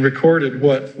and recorded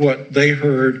what they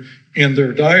heard in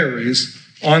their diaries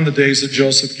on the days that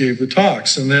Joseph gave the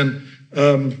talks. And then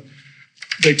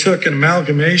they took an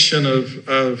amalgamation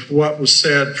of what was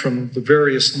said from the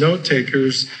various note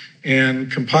takers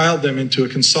and compiled them into a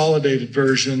consolidated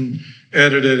version,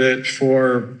 edited it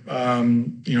for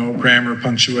grammar,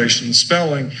 punctuation,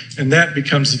 spelling, and that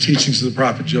becomes the teachings of the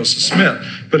prophet Joseph Smith.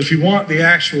 But if you want the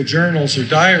actual journals or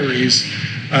diaries,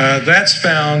 that's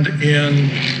found in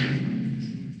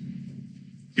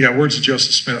Words of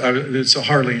Joseph Smith. It's a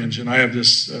Harley engine. I have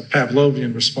this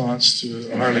Pavlovian response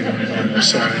to a Harley going on. I'm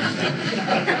sorry.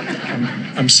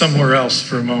 I'm somewhere else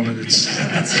for a moment.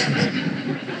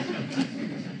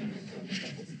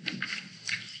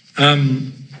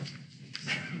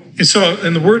 So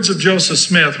in the Words of Joseph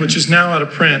Smith, which is now out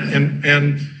of print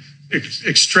and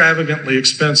extravagantly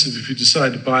expensive if you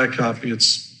decide to buy a copy.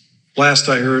 Last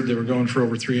I heard, they were going for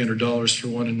over $300 for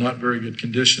one in not very good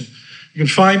condition. You can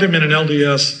find them in an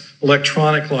LDS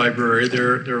electronic library.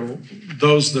 There are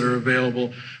those that are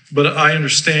available, but I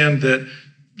understand that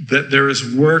there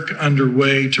is work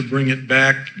underway to bring it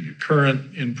back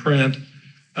current in print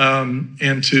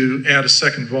and to add a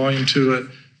second volume to it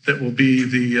that will be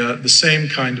the same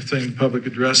kind of thing, the public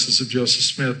addresses of Joseph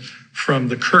Smith from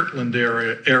the Kirtland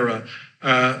era.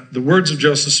 The Words of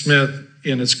Joseph Smith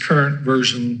in its current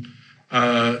version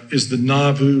is the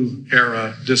Nauvoo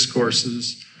era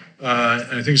discourses.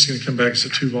 And I think it's going to come back as a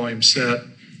 2-volume set.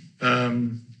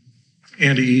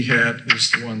 Andy Ehad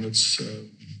is the one that's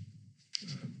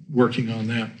working on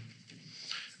that.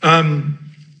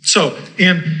 So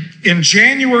in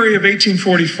January of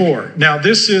 1844, now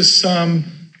this is some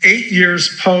 8 years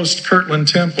post Kirtland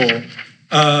Temple.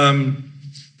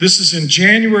 This is in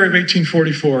January of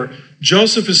 1844.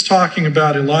 Joseph is talking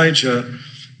about Elijah,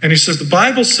 and he says, the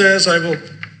Bible says,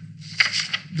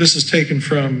 this is taken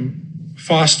from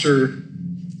Foster,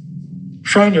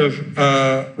 front of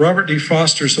Robert D.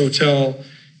 Foster's hotel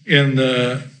in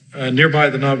the nearby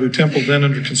the Nauvoo Temple, then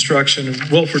under construction, in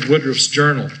Wilford Woodruff's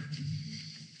journal.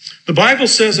 The Bible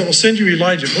says, I will send you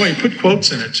Elijah. Boy, he put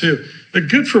quotes in it too. They're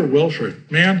good for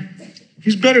Wilford. Man,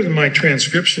 he's better than my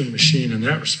transcription machine in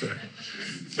that respect.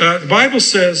 The Bible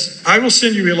says, I will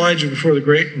send you Elijah before the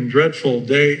great and dreadful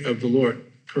day of the Lord.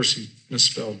 Of course, he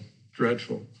misspelled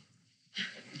dreadful.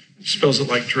 He spells it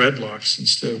like dreadlocks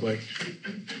instead of like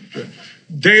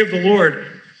day of the Lord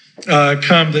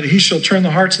come, that he shall turn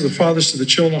the hearts of the fathers to the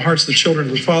children, the hearts of the children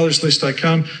to the fathers, lest I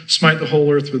come, smite the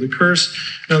whole earth with a curse.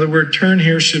 Now the word turn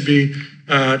here should be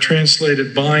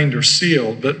translated bind or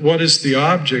seal, but what is the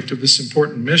object of this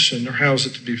important mission, or how is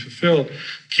it to be fulfilled?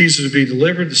 Keys are to be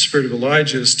delivered. The spirit of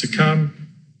Elijah is to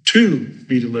come, to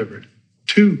be delivered,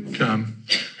 to come.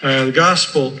 The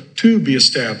gospel to be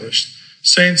established.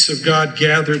 Saints of God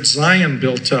gathered, Zion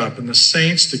built up, and the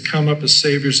saints to come up as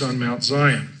saviors on Mount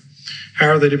Zion. How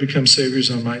are they to become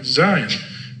saviors on Mount Zion?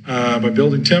 By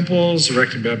building temples,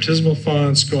 erecting baptismal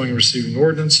fonts, going and receiving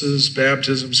ordinances,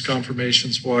 baptisms,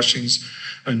 confirmations, washings,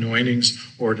 anointings,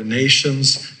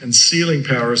 ordinations, and sealing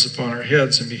powers upon our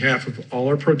heads in behalf of all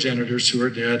our progenitors who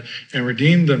are dead, and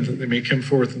redeem them that they may come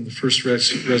forth in the first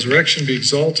resurrection, be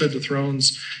exalted to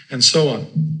thrones, and so on.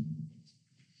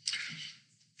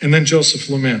 And then Joseph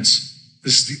laments.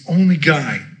 This is the only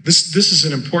guy. This is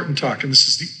an important talk, and this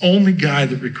is the only guy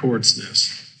that records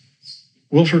this.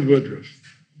 Wilford Woodruff.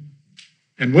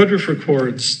 And Woodruff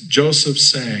records Joseph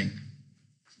saying,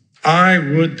 I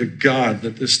would to God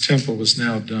that this temple was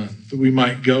now done, that we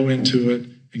might go into it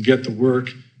and get the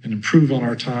work and improve on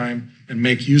our time and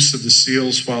make use of the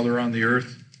seals while they're on the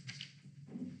earth.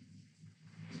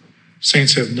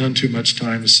 Saints have none too much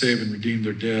time to save and redeem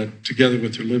their dead, together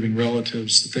with their living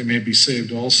relatives, that they may be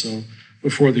saved also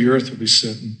before the earth will be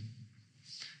smitten.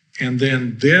 And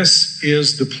then this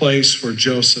is the place where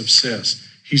Joseph says,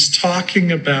 he's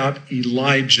talking about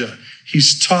Elijah.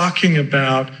 He's talking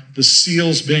about the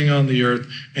seals being on the earth,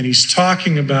 and he's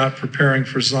talking about preparing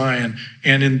for Zion.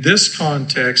 And in this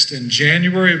context, in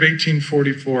January of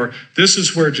 1844, this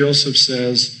is where Joseph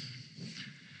says,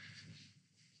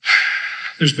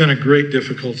 there's been a great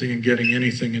difficulty in getting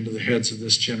anything into the heads of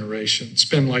this generation. It's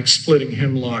been like splitting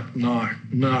hemlock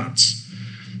knots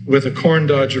with a corn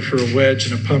dodger for a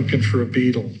wedge and a pumpkin for a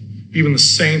beetle. Even the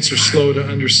saints are slow to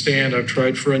understand. I've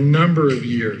tried for a number of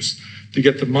years to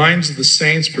get the minds of the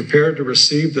saints prepared to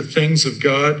receive the things of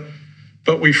God.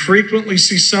 But we frequently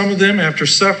see some of them, after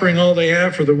suffering all they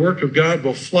have for the work of God,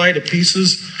 will fly to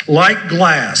pieces like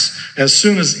glass as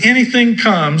soon as anything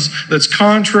comes that's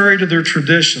contrary to their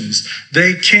traditions.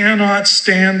 They cannot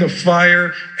stand the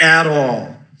fire at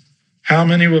all. How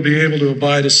many will be able to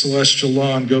abide a celestial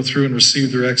law and go through and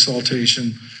receive their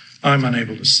exaltation? I'm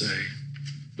unable to say.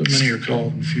 But many are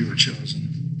called and few are chosen.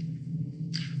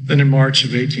 Then in March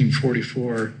of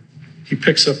 1844, he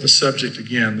picks up the subject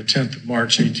again, the 10th of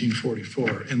March,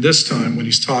 1844. And this time, when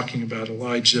he's talking about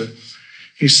Elijah,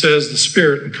 he says the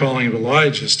spirit and calling of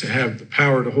Elijah is to have the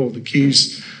power to hold the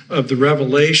keys of the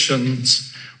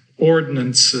revelations,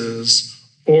 ordinances,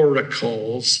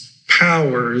 oracles,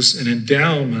 powers, and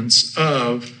endowments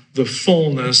of the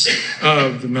fullness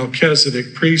of the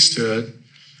Melchizedek priesthood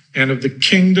and of the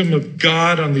kingdom of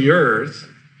God on the earth,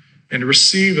 and to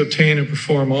receive, obtain, and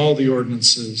perform all the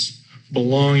ordinances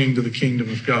belonging to the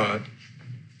kingdom of God,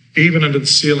 even unto the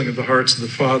sealing of the hearts of the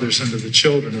fathers unto the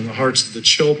children, and the hearts of the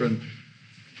children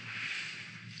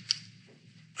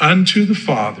unto the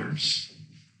fathers,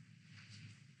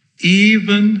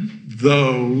 even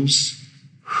those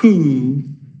who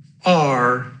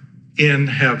are in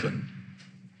heaven.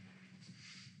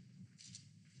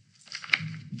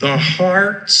 The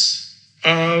hearts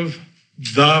of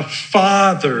the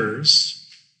fathers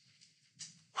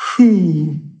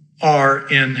who are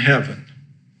in heaven.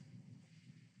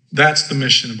 That's the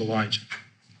mission of Elijah.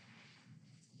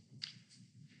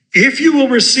 If you will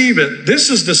receive it, this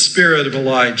is the spirit of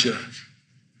Elijah,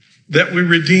 that we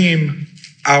redeem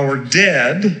our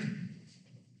dead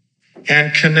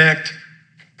and connect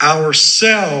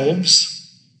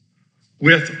ourselves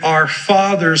with our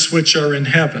fathers which are in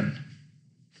heaven.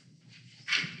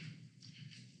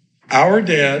 Our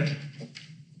dead,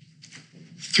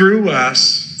 through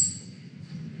us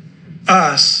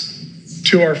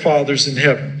to our fathers in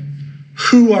heaven.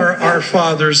 Who are our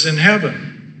fathers in heaven?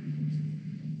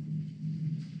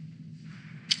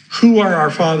 Who are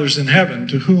our fathers in heaven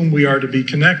to whom we are to be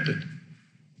connected?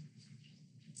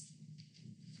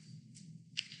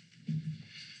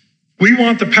 We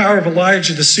want the power of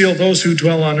Elijah to seal those who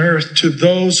dwell on earth to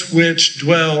those which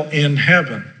dwell in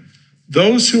heaven.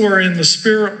 Those who are in the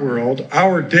spirit world,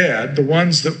 our dead, the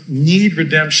ones that need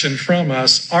redemption from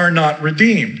us, are not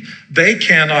redeemed. They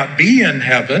cannot be in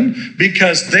heaven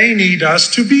because they need us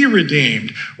to be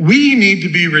redeemed. We need to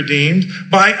be redeemed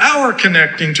by our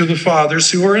connecting to the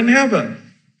fathers who are in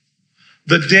heaven.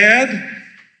 The dead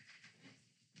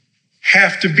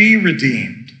have to be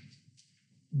redeemed.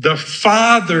 The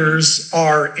fathers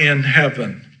are in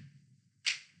heaven.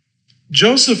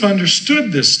 Joseph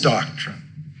understood this doctrine.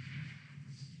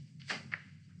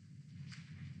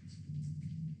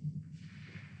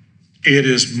 It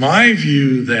is my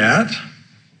view that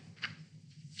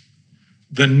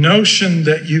the notion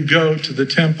that you go to the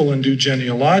temple and do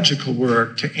genealogical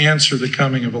work to answer the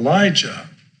coming of Elijah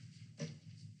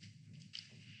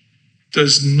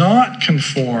does not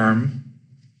conform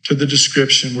to the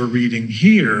description we're reading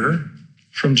here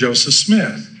from Joseph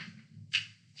Smith.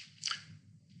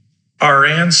 Our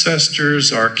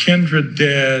ancestors, our kindred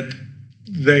dead,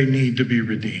 they need to be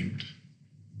redeemed.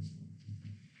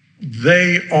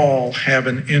 They all have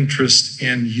an interest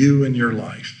in you and your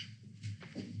life.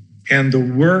 And the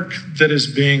work that is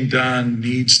being done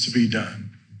needs to be done.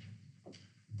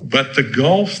 But the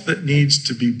gulf that needs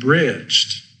to be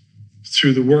bridged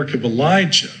through the work of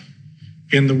Elijah,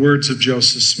 in the words of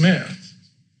Joseph Smith,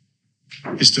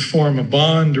 is to form a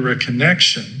bond or a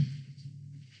connection.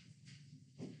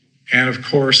 And of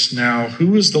course, now,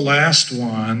 who is the last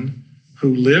one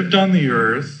who lived on the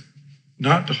earth,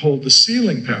 not to hold the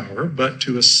sealing power, but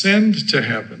to ascend to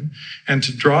heaven and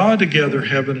to draw together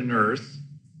heaven and earth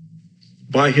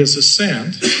by his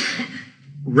ascent,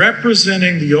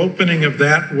 representing the opening of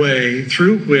that way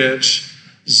through which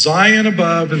Zion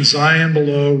above and Zion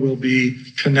below will be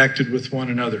connected with one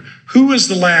another? Who is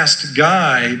the last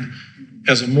guide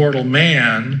as a mortal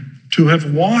man to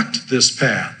have walked this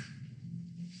path?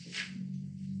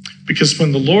 Because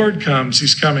when the Lord comes,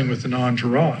 he's coming with an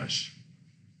entourage.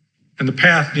 And the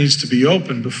path needs to be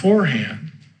opened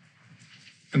beforehand.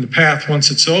 And the path,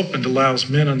 once it's opened, allows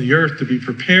men on the earth to be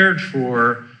prepared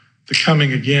for the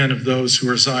coming again of those who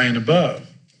are Zion above?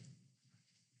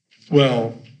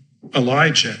 Well,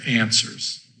 Elijah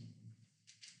answers,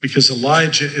 because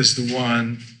Elijah is the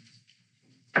one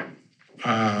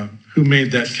who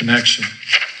made that connection.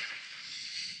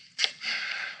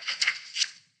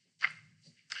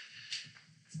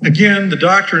 Again, the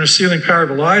doctrine of sealing power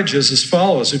of Elijah is as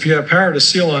follows. If you have power to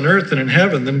seal on earth and in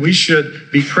heaven, then we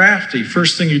should be crafty.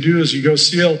 First thing you do is you go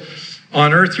seal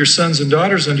on earth your sons and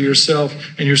daughters unto yourself,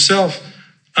 and yourself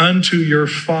unto your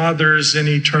fathers in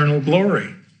eternal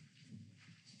glory.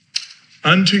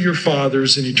 Unto your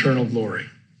fathers in eternal glory.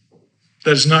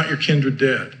 That is not your kindred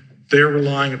dead. They are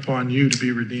relying upon you to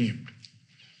be redeemed.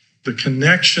 The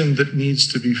connection that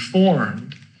needs to be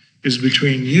formed is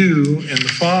between you and the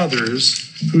fathers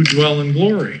who dwell in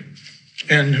glory.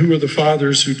 And who are the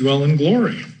fathers who dwell in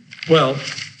glory? Well,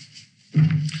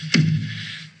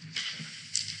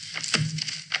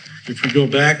 if we go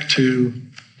back to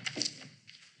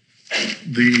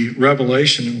the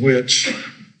revelation in which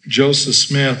Joseph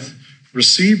Smith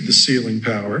received the sealing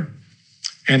power,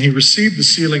 and he received the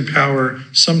sealing power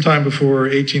sometime before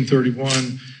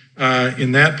 1831,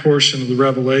 in that portion of the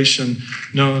revelation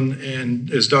known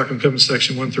as Doctrine and Covenants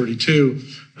section 132,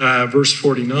 verse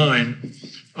 49,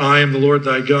 I am the Lord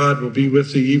thy God, will be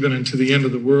with thee even unto the end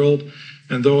of the world,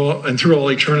 and through all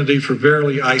eternity, for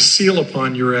verily I seal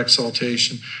upon your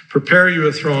exaltation, prepare you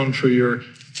a throne for you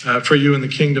in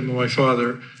the kingdom of my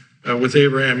father, with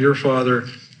Abraham your father.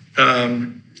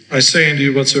 I say unto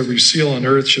you, whatsoever you seal on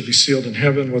earth shall be sealed in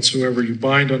heaven. Whatsoever you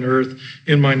bind on earth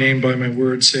in my name by my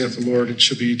word, saith the Lord, it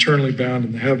shall be eternally bound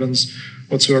in the heavens.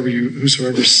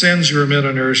 Whosoever sins you remit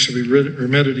on earth shall be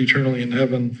remitted eternally in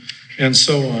heaven, and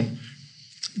so on.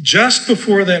 Just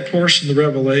before that portion of the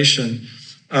Revelation,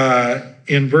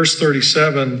 in verse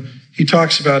 37, he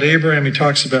talks about Abraham, he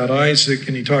talks about Isaac,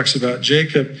 and he talks about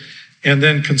Jacob. And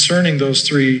then concerning those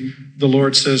three, the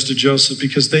Lord says to Joseph,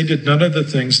 because they did none of the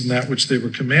things in that which they were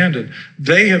commanded,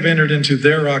 they have entered into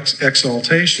their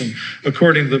exaltation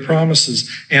according to the promises,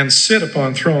 and sit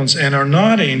upon thrones, and are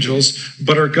not angels,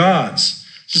 but are gods.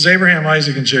 This is Abraham,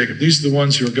 Isaac, and Jacob. These are the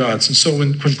ones who are gods. And so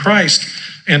when Christ,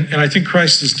 and I think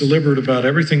Christ is deliberate about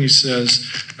everything he says,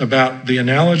 about the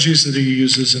analogies that he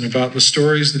uses, and about the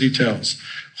stories that he tells.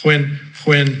 When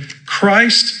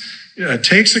Christ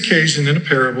takes occasion in a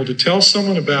parable to tell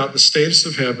someone about the status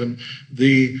of heaven,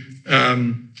 the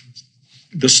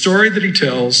story that he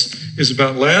tells is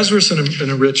about Lazarus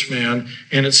and a rich man,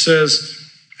 and it says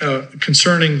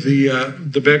concerning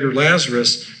the beggar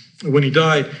Lazarus, when he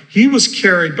died, he was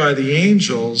carried by the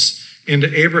angels into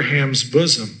Abraham's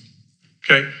bosom.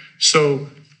 Okay, so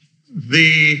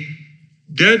the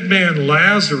dead man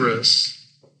Lazarus,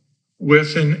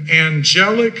 with an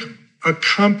angelic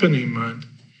accompaniment,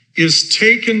 is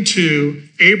taken to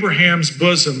Abraham's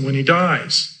bosom when he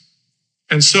dies.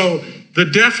 And so the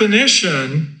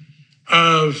definition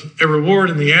of a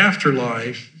reward in the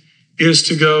afterlife is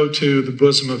to go to the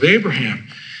bosom of Abraham.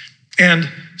 And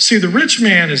see, the rich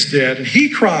man is dead, and he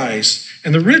cries.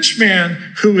 And the rich man,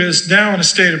 who is now in a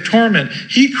state of torment,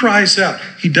 he cries out.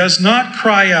 He does not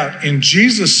cry out in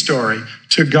Jesus' story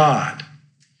to God.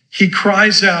 He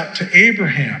cries out to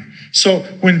Abraham. So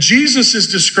when Jesus is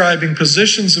describing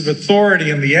positions of authority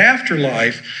in the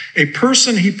afterlife, a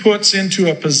person he puts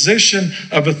into a position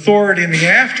of authority in the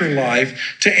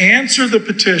afterlife to answer the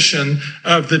petition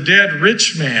of the dead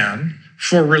rich man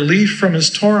for relief from his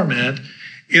torment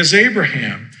is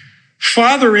Abraham.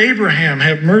 Father Abraham,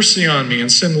 have mercy on me, and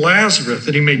send Lazarus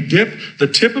that he may dip the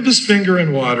tip of his finger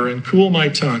in water and cool my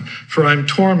tongue, for I am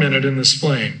tormented in this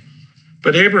flame.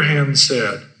 But Abraham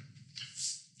said,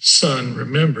 Son,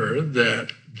 remember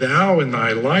that thou in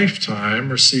thy lifetime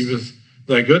receiveth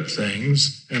thy good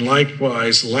things, and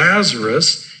likewise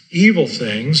Lazarus evil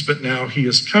things, but now he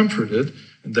is comforted,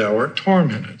 and thou art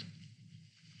tormented.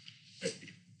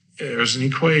 There's an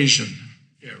equation.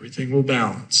 Everything will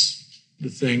balance. The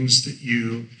things that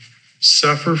you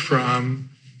suffer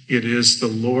from, it is the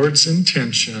Lord's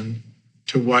intention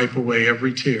to wipe away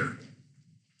every tear.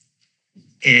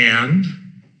 And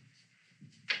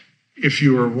if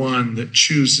you are one that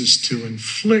chooses to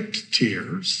inflict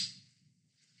tears,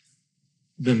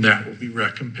 then that will be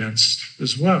recompensed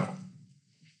as well.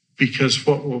 Because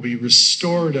what will be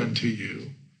restored unto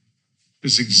you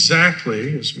is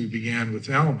exactly, as we began with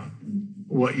Alma,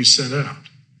 what you sent out.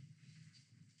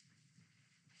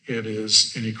 It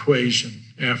is an equation,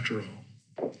 after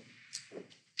all.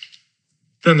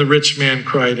 Then the rich man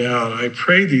cried out, I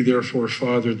pray thee, therefore,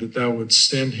 Father, that thou wouldst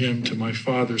send him to my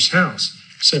father's house.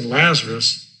 Send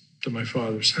Lazarus to my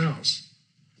father's house.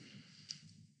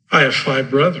 I have 5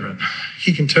 brethren.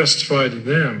 He can testify to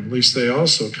them, lest they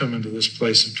also come into this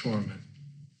place of torment.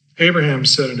 Abraham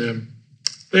said unto him,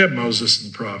 They have Moses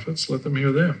and the prophets, let them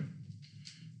hear them.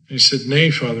 And he said,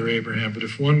 Nay, Father Abraham, but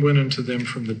if one went unto them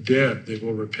from the dead, they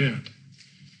will repent.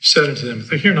 He said unto them,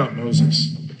 They hear not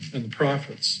Moses and the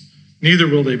prophets, neither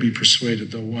will they be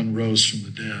persuaded, though one rose from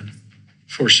the dead.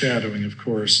 Foreshadowing, of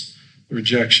course, the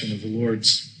rejection of the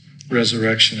Lord's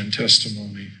resurrection and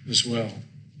testimony as well.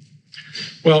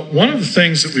 Well, one of the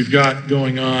things that we've got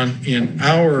going on in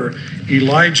our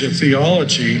Elijah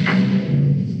theology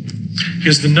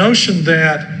is the notion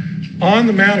that on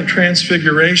the Mount of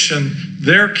Transfiguration,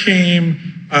 there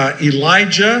came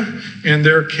Elijah, and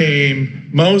there came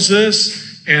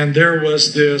Moses, and there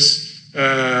was this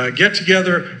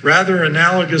get-together rather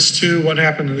analogous to what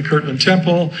happened in the Kirtland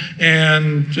Temple,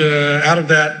 and out of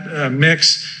that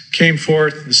mix came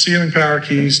forth the sealing power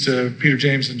keys to Peter,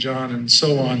 James, and John, and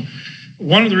so on.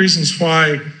 One of the reasons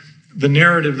why the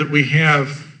narrative that we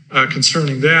have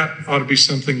concerning that ought to be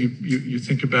something you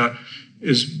think about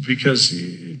is because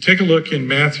take a look in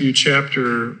Matthew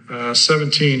chapter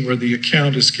 17, where the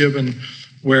account is given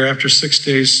where after 6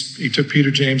 days he took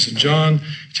Peter, James, and John,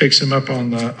 takes them up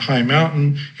on the high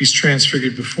mountain. He's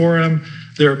transfigured before him.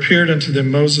 There appeared unto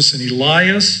them Moses and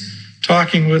Elias,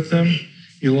 talking with them.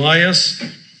 Elias.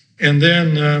 And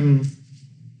then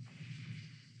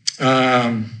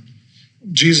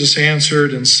Jesus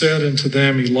answered and said unto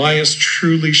them, Elias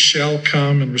truly shall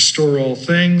come and restore all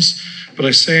things. But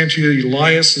I say unto you,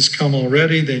 Elias is come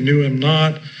already. They knew him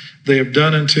not. They have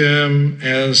done unto him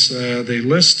as they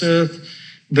listeth.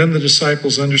 Then the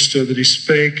disciples understood that he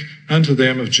spake unto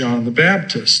them of John the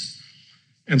Baptist.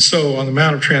 And so on the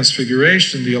Mount of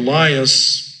Transfiguration, the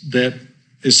Elias that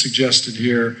is suggested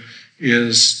here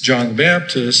is John the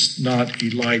Baptist, not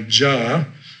Elijah.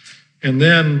 And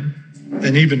then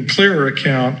an even clearer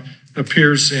account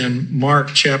appears in Mark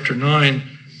chapter 9,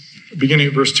 beginning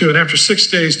at verse 2. And after 6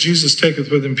 days, Jesus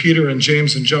taketh with him Peter and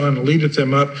James and John, and leadeth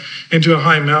them up into a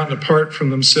high mountain apart from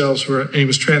themselves, and he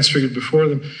was transfigured before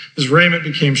them. His raiment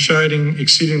became shining,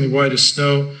 exceedingly white as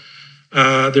snow.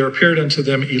 There appeared unto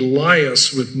them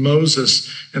Elias with Moses,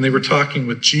 and they were talking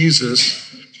with Jesus.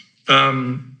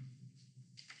 In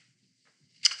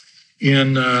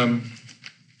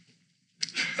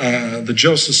the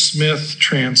Joseph Smith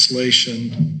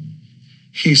translation,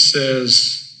 he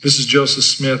says, this is Joseph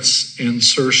Smith's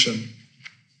insertion.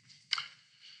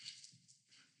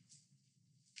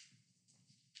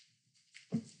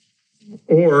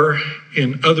 Or,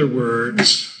 in other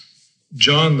words,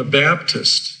 John the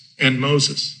Baptist and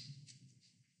Moses.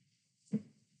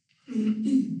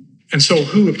 And so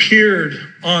who appeared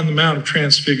on the Mount of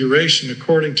Transfiguration,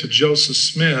 according to Joseph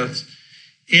Smith,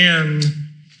 in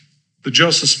the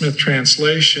Joseph Smith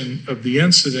translation of the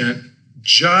incident,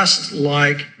 just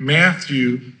like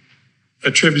Matthew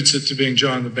attributes it to being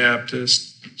John the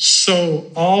Baptist,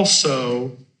 so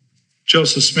also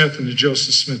Joseph Smith in the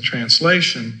Joseph Smith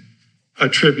translation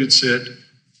attributes it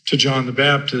to John the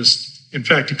Baptist. In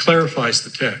fact, he clarifies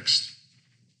the text.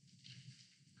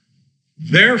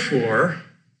 Therefore,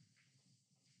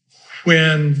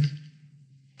 when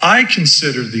I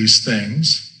consider these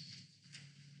things,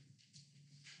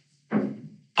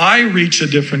 I reach a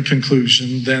different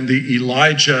conclusion than the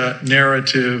Elijah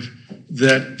narrative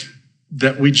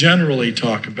that we generally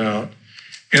talk about.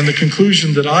 And the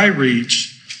conclusion that I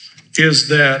reach is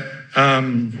that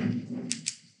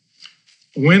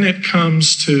when it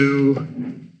comes to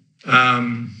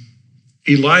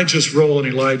Elijah's role and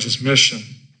Elijah's mission,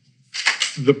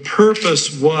 the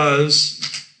purpose was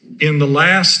in the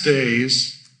last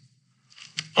days,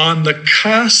 on the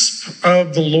cusp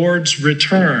of the Lord's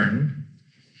return,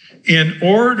 in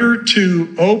order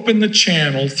to open the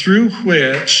channel through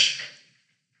which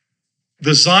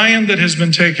the Zion that has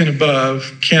been taken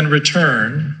above can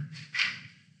return,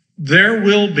 there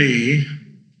will be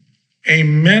a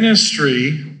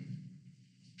ministry,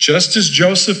 just as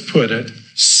Joseph put it,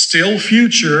 still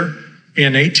future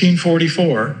in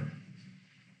 1844,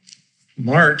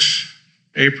 March,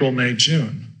 April, May,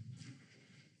 June,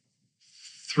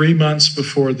 3 months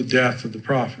before the death of the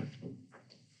prophet.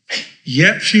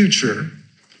 Yet future,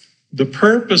 the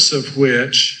purpose of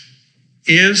which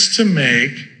is to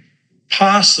make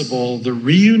possible the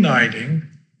reuniting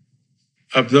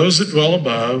of those that dwell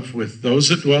above with those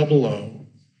that dwell below,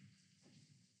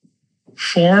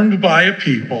 formed by a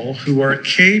people who are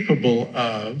capable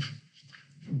of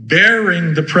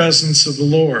bearing the presence of the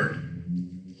Lord,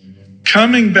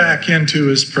 coming back into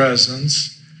his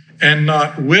presence and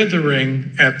not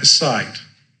withering at the sight,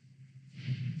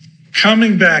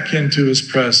 coming back into his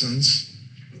presence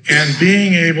and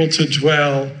being able to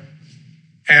dwell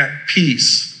at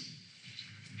peace.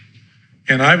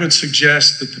 And I would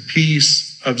suggest that the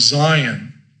peace of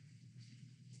Zion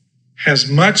has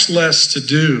much less to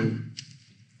do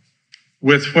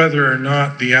with whether or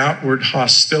not the outward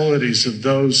hostilities of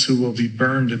those who will be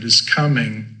burned at his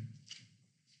coming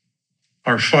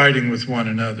are fighting with one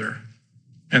another,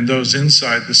 and those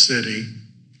inside the city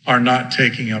are not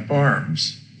taking up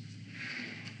arms.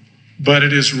 But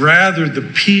it is rather the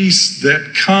peace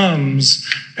that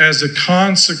comes as a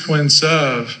consequence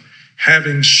of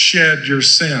having shed your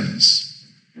sins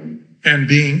and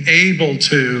being able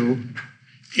to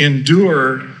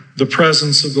endure the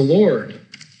presence of the Lord.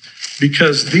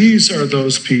 Because these are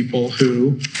those people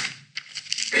who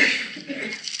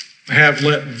have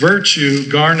let virtue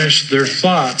garnish their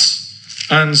thoughts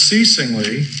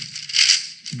unceasingly,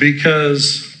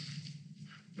 because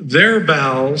their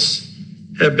bowels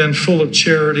have been full of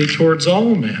charity towards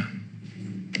all men,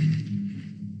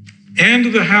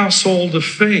 and the household of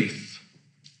faith.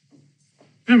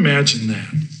 Imagine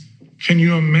that. Can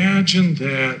you imagine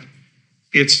that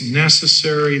it's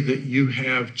necessary that you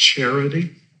have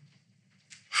charity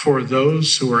for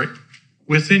those who are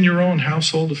within your own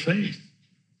household of faith?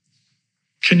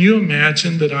 Can you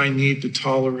imagine that I need to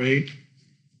tolerate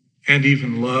and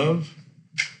even love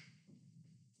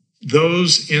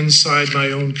those inside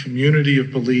my own community of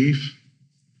belief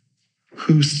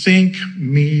who think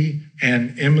me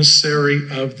an emissary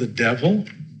of the devil,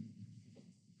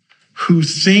 who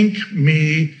think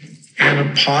me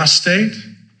an apostate?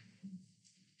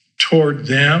 Toward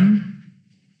them,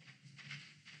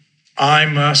 I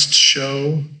must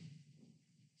show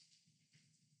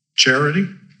charity.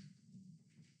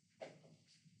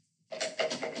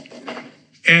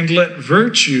 And let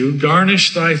virtue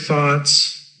garnish thy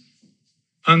thoughts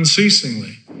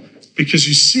unceasingly. Because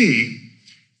you see,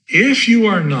 if you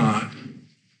are not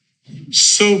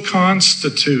so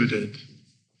constituted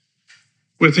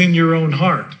within your own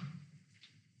heart,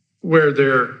 where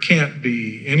there can't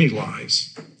be any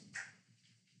lies,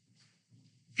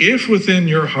 if within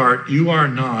your heart you are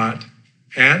not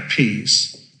at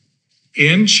peace,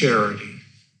 in charity,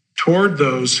 toward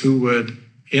those who would,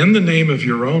 in the name of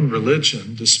your own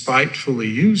religion, despitefully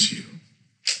use you,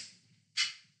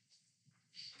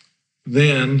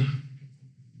 then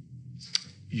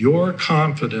your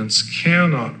confidence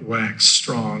cannot wax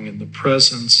strong in the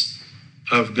presence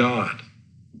of God.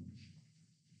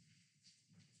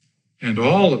 And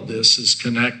all of this is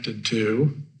connected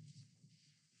to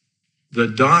the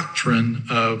doctrine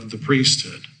of the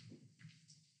priesthood.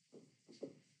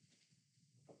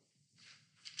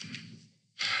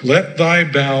 Let thy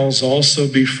bowels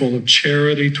also be full of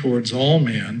charity towards all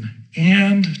men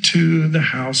and to the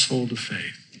household of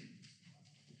faith.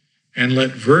 And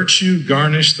let virtue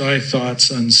garnish thy thoughts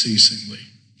unceasingly.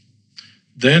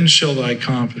 Then shall thy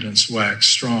confidence wax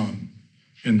strong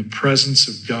in the presence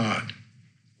of God.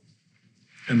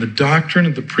 And the doctrine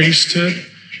of the priesthood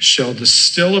shall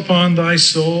distill upon thy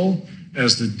soul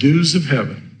as the dews of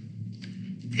heaven.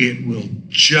 It will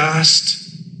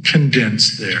just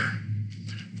condense there.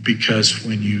 Because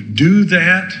when you do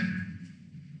that,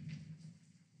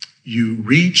 you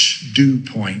reach dew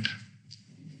point.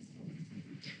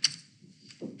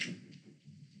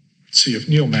 See, if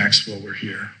Neil Maxwell were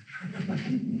here,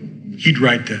 he'd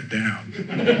write that down.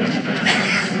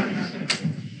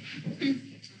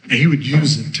 And he would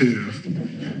use it too.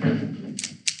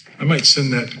 I might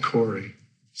send that to Corey.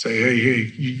 Say,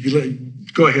 hey,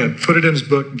 go ahead, put it in his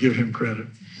book and give him credit.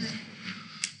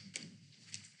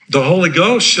 The Holy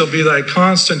Ghost shall be thy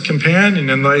constant companion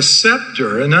and thy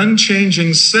scepter, an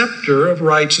unchanging scepter of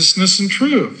righteousness and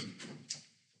truth.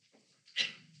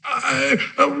 I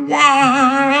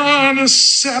want a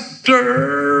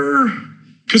scepter.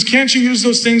 Because can't you use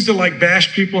those things to like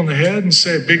bash people in the head and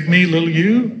say, big me, little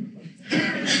you?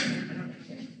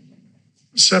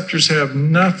 Scepters have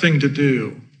nothing to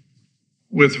do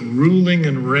with ruling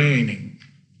and reigning.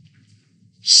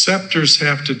 Scepters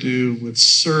have to do with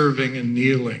serving and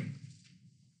kneeling.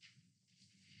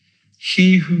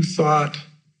 He who thought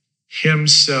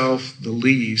himself the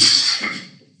least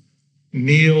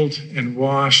kneeled and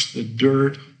washed the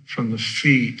dirt from the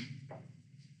feet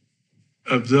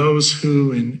of those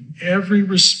who in every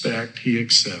respect he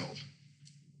excelled.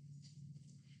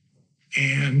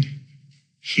 And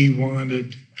he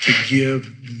wanted to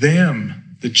give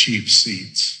them the chief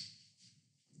seats.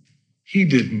 He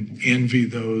didn't envy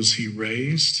those he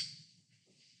raised.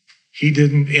 He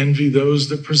didn't envy those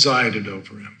that presided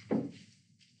over him.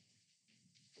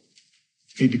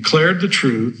 He declared the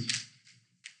truth,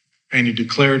 and he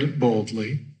declared it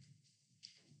boldly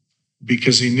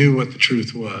because he knew what the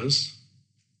truth was,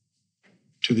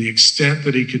 To the extent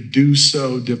that he could do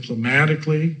so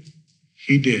diplomatically,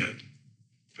 he did.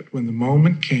 But when the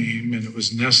moment came and it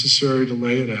was necessary to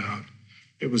lay it out,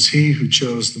 it was he who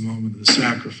chose the moment of the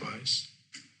sacrifice.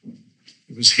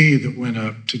 It was he that went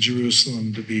up to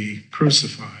Jerusalem to be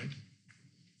crucified.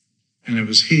 And it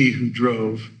was he who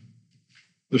drove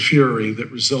the fury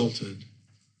that resulted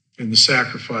in the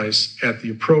sacrifice at the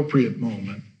appropriate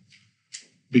moment,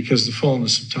 because the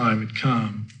fullness of time had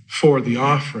come for the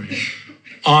offering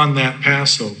on that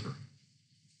Passover.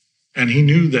 And he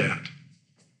knew that.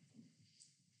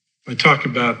 I talk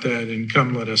about that in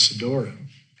Come Let Us Adore Him,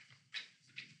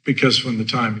 because when the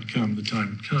time had come, the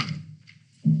time had come.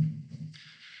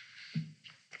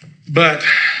 But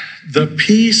the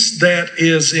peace that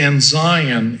is in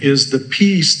Zion is the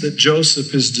peace that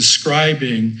Joseph is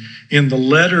describing in the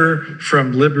letter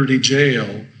from Liberty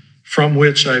Jail, from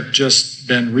which I've just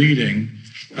been reading,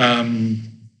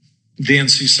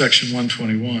 D&C section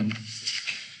 121.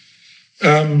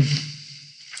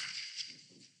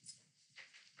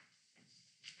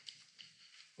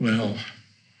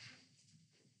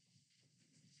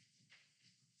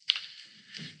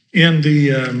 In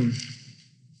the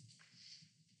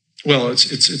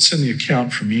it's in the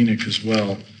account from Enoch as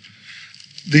well.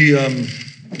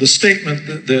 The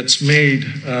statement that's made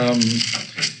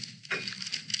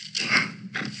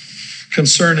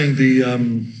concerning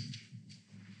the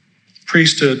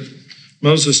priesthood,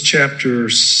 Moses chapter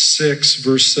 6,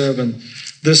 verse 7,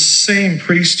 this same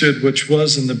priesthood which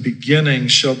was in the beginning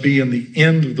shall be in the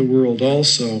end of the world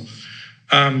also.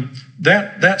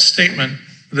 That statement,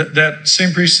 that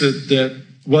same priesthood that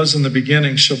was in the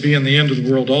beginning shall be in the end of the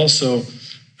world also.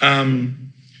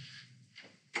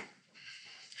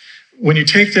 When you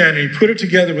take that and you put it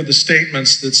together with the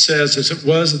statements that says, as it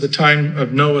was at the time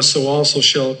of Noah, so also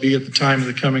shall it be at the time of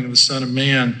the coming of the Son of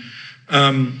Man.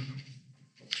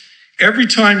 Every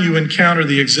time you encounter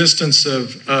the existence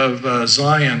of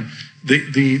Zion,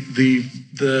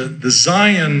 the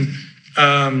Zion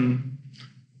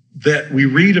that we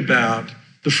read about,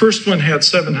 the first one had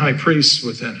 7 high priests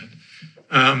within it.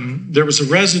 There was a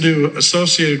residue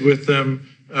associated with them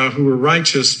who were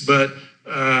righteous, but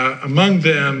among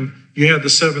them, you had the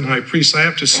 7 high priests. I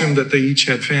have to assume that they each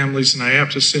had families, and I have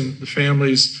to assume the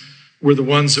families were the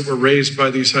ones that were raised by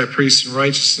these high priests in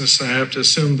righteousness. And I have to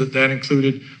assume that that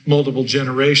included multiple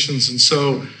generations. And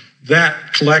so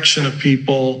that collection of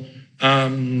people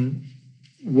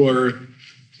were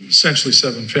essentially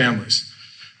 7 families.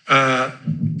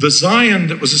 The Zion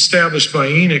that was established by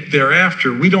Enoch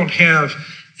thereafter, we don't have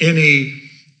any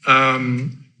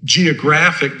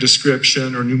geographic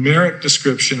description or numeric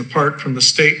description apart from the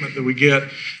statement that we get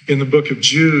in the book of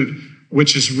Jude,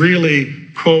 which is really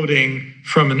quoting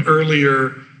from an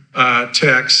earlier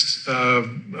text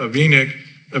of Enoch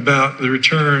about the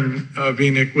return of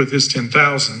Enoch with his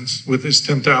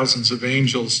 10,000s of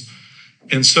angels.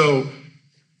 And so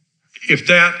if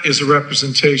that is a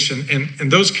representation,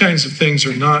 and those kinds of things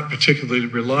are not particularly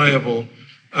reliable,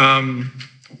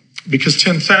 because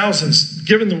 10,000s,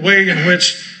 given the way in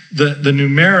which the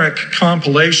numeric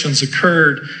compilations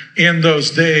occurred in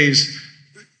those days,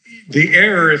 the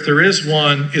error, if there is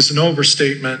one, is an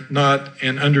overstatement, not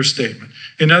an understatement.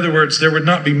 In other words, there would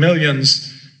not be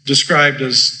millions described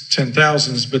as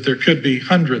 10,000s, but there could be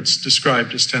hundreds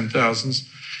described as 10,000s.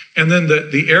 And then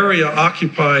the area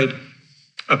occupied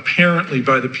apparently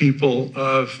by the people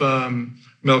of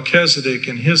Melchizedek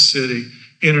and his city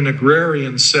in an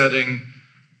agrarian setting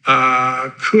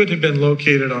could have been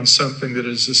located on something that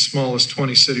is as small as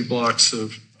 20 city blocks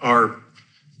of our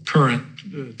current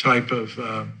type of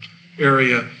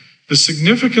area. The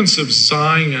significance of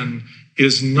Zion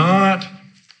is not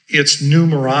its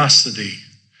numerosity.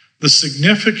 The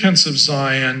significance of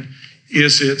Zion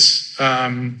is its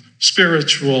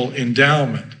spiritual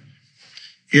endowment.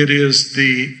 It is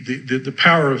the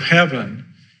power of heaven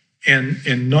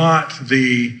and not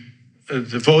the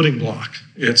voting block.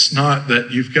 It's not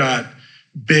that you've got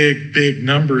big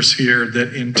numbers here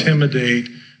that intimidate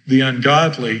the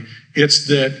ungodly. It's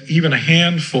that even a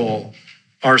handful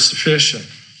are sufficient.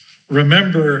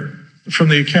 Remember from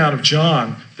the account of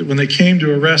John that when they came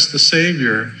to arrest the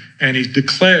Savior and he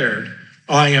declared,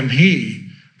 "I am he,"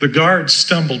 the guards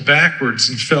stumbled backwards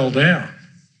and fell down.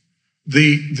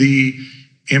 The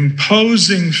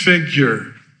imposing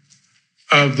figure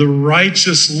of the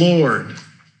righteous Lord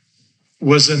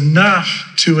was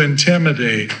enough to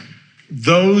intimidate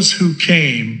those who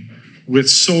came with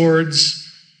swords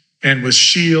and with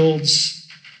shields,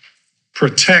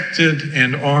 protected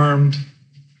and armed,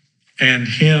 and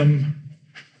him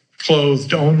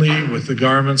clothed only with the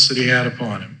garments that he had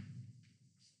upon him.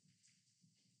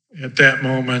 at that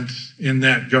moment, in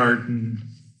that garden,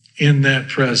 in that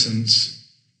presence,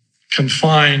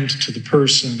 confined to the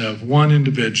person of one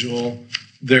individual,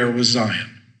 there was Zion.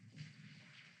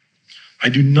 I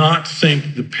do not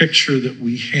think the picture that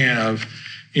we have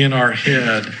in our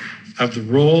head of the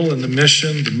role and the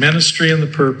mission, the ministry and the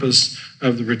purpose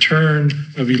of the return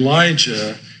of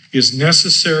Elijah is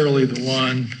necessarily the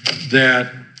one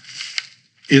that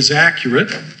is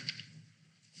accurate,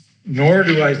 nor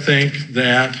do I think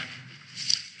that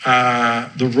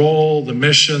the role, the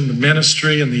mission, the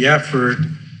ministry, and the effort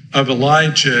of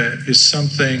Elijah is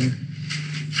something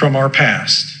from our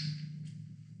past.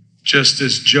 Just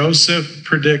as Joseph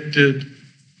predicted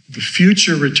the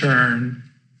future return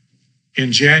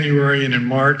in January and in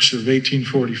March of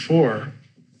 1844,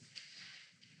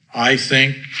 I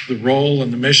think the role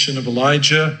and the mission of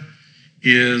Elijah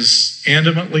is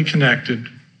intimately connected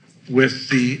with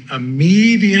the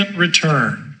immediate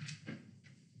return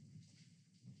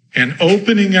and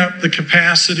opening up the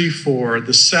capacity for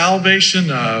the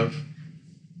salvation of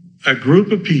a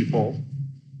group of people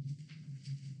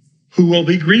who will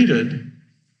be greeted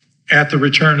at the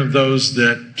return of those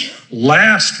that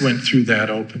last went through that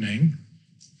opening,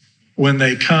 when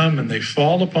they come and they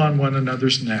fall upon one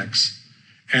another's necks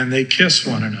and they kiss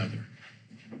one another.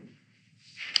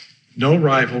 No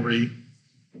rivalry,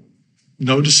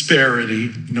 no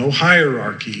disparity, no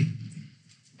hierarchy.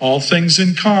 All things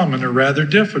in common are rather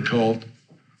difficult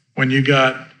when you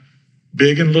got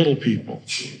big and little people,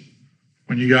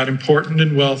 when you got important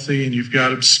and wealthy and you've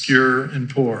got obscure and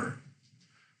poor,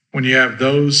 when you have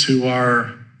those who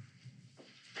are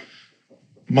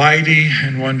mighty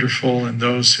and wonderful and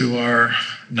those who are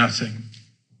nothing.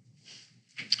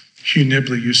 Hugh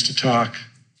Nibley used to talk,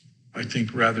 I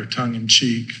think rather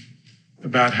tongue-in-cheek,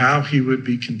 about how he would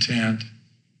be content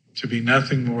to be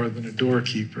nothing more than a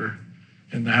doorkeeper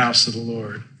in the house of the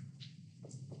Lord.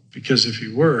 Because if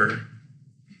he were,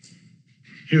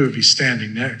 he would be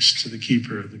standing next to the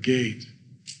keeper of the gate,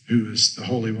 who is the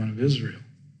Holy One of Israel,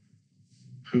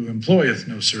 who employeth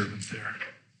no servant there.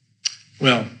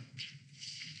 Well,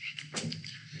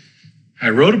 I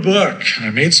wrote a book, and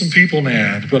I made some people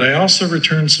mad, but I also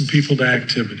returned some people to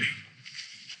activity.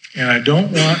 And I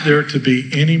don't want there to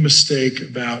be any mistake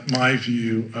about my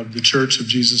view of the Church of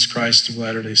Jesus Christ of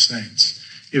Latter-day Saints.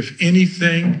 If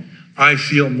anything, I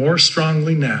feel more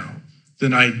strongly now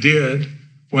than I did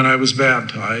when I was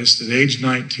baptized at age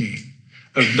 19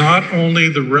 of not only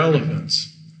the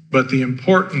relevance, but the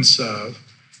importance of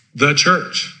the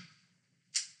church.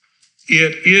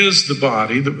 It is the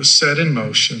body that was set in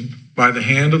motion by the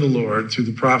hand of the Lord through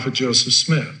the prophet Joseph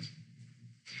Smith.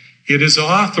 It is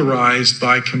authorized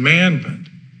by commandment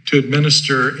to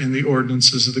administer in the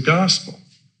ordinances of the gospel.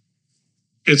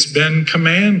 It's been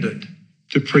commanded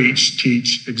to preach,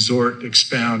 teach, exhort,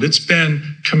 expound. It's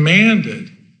been commanded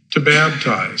to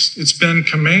baptize. It's been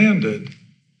commanded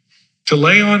to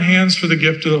lay on hands for the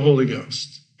gift of the Holy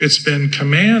Ghost. It's been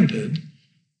commanded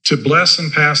to bless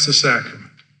and pass the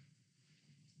sacrament.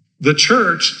 The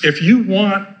church, if you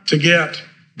want to get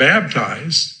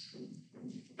baptized,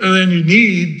 then you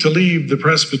need to leave the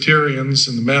Presbyterians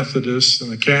and the Methodists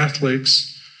and the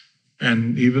Catholics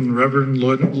and even Reverend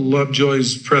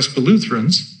Lovejoy's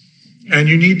Presbyterians, and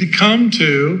you need to come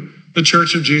to the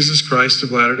Church of Jesus Christ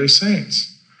of Latter-day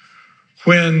Saints.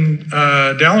 When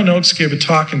Dallin Oates gave a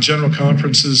talk in General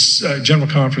Conference just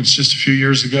a few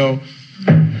years ago,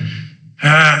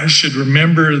 I should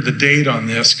remember the date on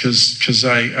this because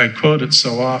I quote it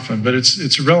so often, but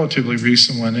it's a relatively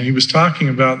recent one. And he was talking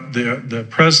about the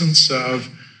presence of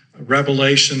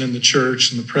revelation in the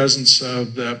church and the presence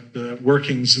of the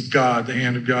workings of God, the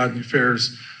hand of God in the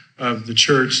affairs of the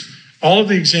church. All of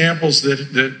the examples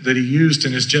that he used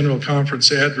in his General Conference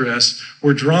address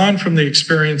were drawn from the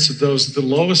experience of those at the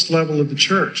lowest level of the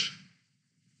church.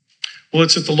 Well,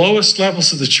 it's at the lowest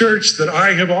levels of the church that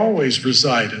I have always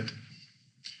resided.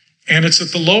 And it's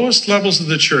at the lowest levels of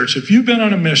the church. If you've been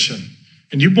on a mission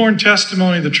and you've borne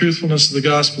testimony of the truthfulness of the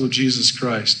gospel of Jesus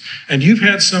Christ, and you've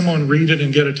had someone read it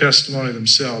and get a testimony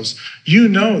themselves, you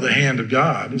know the hand of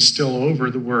God is still over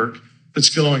the work that's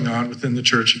going on within the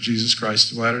Church of Jesus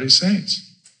Christ of Latter-day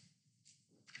Saints.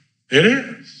 It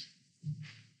is.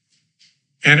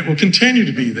 And it will continue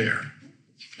to be there.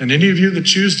 And any of you that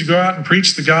choose to go out and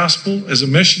preach the gospel as a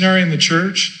missionary in the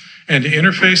church and to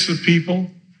interface with people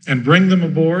and bring them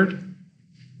aboard,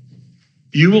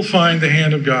 you will find the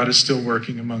hand of God is still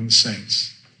working among the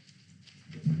saints.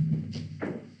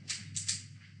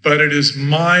 But it is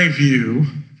my view,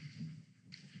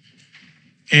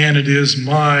 and it is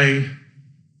my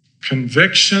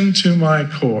conviction to my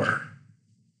core,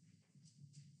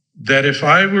 that if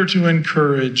I were to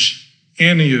encourage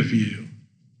any of you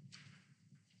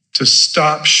to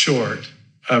stop short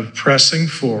of pressing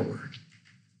forward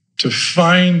to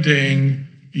finding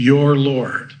your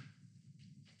Lord,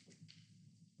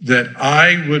 that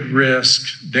I would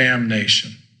risk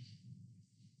damnation.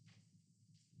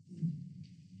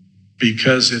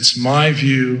 Because it's my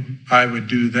view I would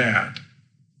do that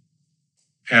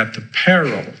at the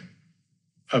peril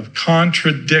of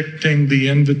contradicting the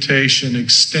invitation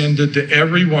extended to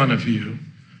every one of you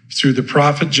through the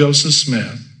prophet Joseph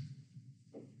Smith,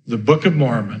 the Book of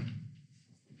Mormon,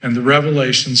 and the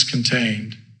revelations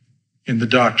contained in the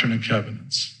Doctrine and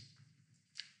Covenants.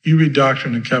 You read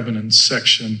Doctrine and Covenants,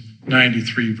 section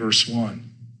 93, verse 1,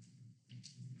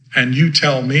 and you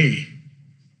tell me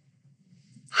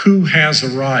who has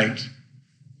a right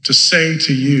to say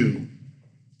to you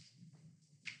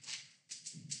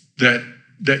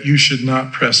that you should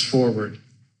not press forward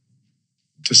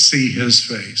to see his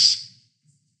face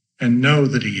and know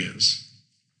that he is,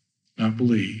 not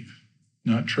believe,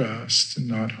 not trust, and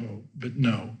not hope, but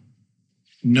know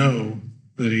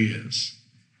that he is.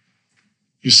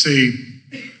 You see,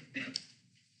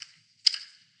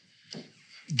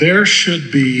 there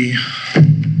should be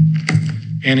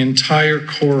an entire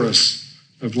chorus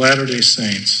of Latter-day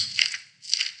Saints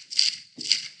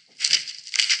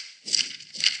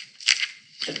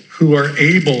who are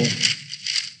able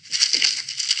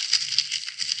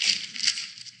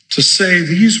to say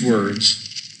these words: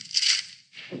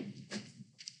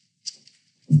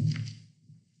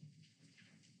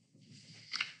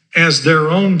 as their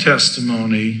own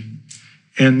testimony,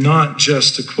 and not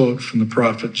just a quote from the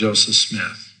prophet Joseph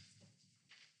Smith.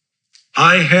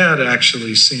 I had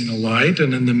actually seen a light,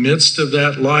 and in the midst of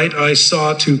that light, I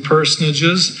saw two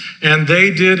personages, and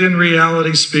they did in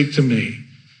reality speak to me.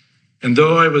 And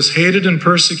though I was hated and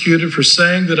persecuted for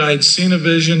saying that I had seen a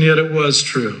vision, yet it was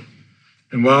true.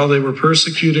 And while they were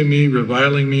persecuting me,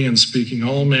 reviling me, and speaking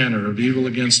all manner of evil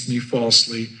against me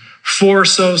falsely, for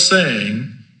so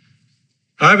saying,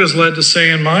 I was led to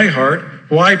say in my heart,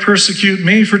 why persecute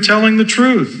me for telling the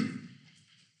truth?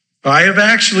 I have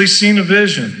actually seen a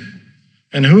vision.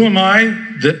 And who am I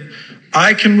that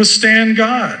I can withstand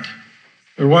God?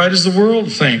 Or why does the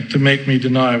world think to make me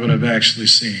deny what I've actually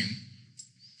seen?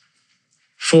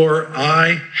 For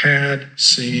I had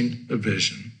seen a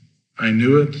vision. I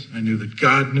knew it. I knew that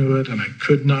God knew it, and I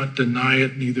could not deny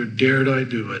it, neither dared I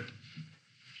do it.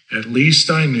 At least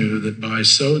I knew that by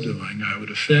so doing, I would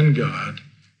offend God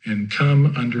and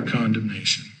come under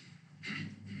condemnation.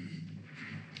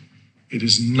 It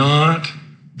is not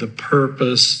the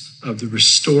purpose of the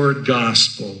restored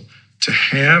gospel to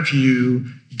have you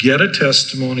get a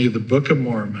testimony of the Book of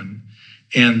Mormon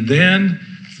and then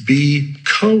be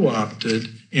co-opted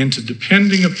into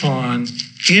depending upon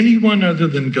anyone other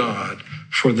than God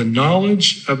for the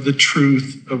knowledge of the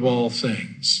truth of all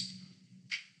things.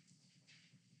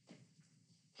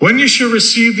 When you shall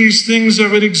receive these things, I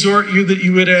would exhort you that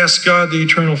you would ask God, the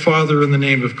eternal Father, in the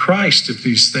name of Christ, if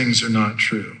these things are not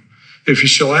true. If you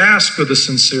shall ask with a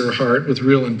sincere heart, with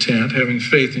real intent, having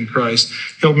faith in Christ,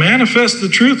 he'll manifest the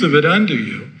truth of it unto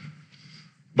you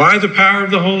by the power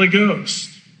of the Holy Ghost.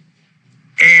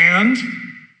 And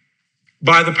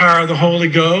by the power of the Holy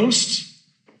Ghost,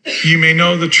 you may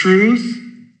know the truth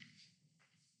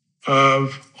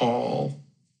of all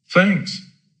things.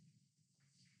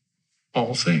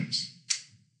 All things.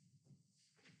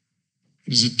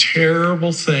 It is a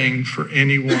terrible thing for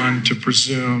anyone to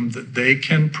presume that they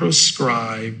can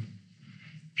prescribe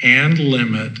and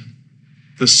limit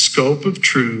the scope of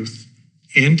truth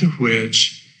into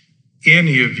which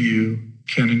any of you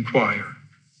can inquire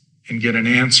and get an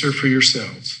answer for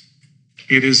yourselves.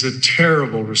 It is a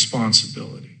terrible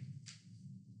responsibility.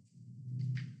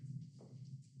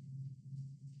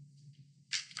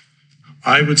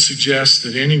 I would suggest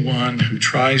that anyone who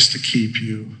tries to keep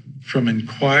you from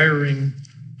inquiring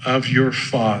of your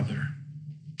Father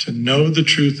to know the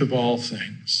truth of all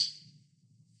things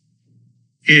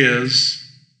is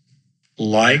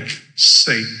like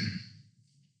Satan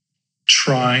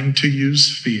trying to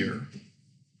use fear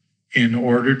in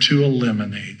order to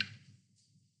eliminate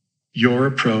your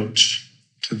approach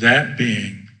to that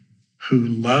being who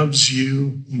loves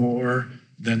you more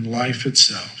than life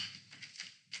itself,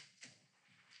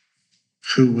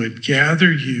 who would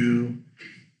gather you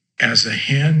as a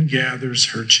hen gathers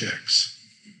her chicks,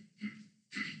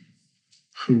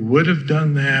 who would have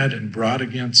done that and brought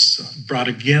again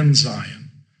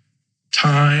Zion,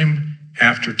 time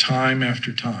after time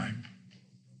after time.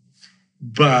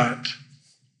 But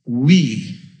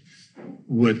we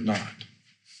would not.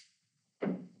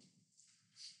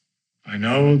 I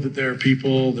know that there are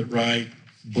people that write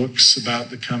books about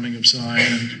the coming of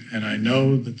Zion, and I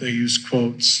know that they use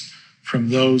quotes from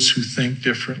those who think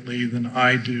differently than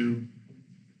I do.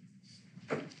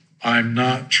 I'm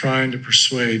not trying to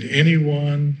persuade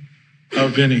anyone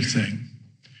of anything.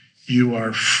 You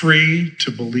are free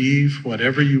to believe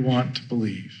whatever you want to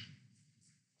believe.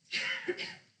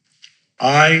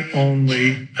 I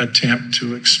only attempt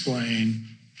to explain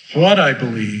what I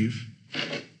believe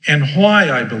and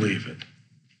why I believe it.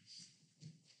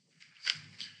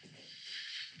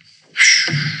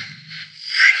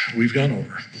 We've gone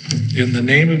over. In the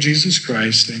name of Jesus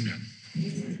Christ,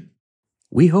 amen.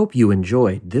 We hope you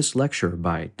enjoyed this lecture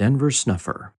by Denver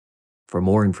Snuffer. For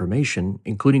more information,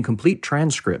 including complete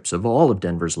transcripts of all of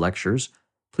Denver's lectures,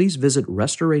 please visit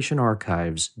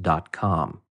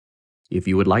restorationarchives.com. If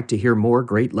you would like to hear more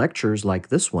great lectures like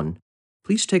this one,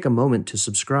 please take a moment to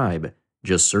subscribe.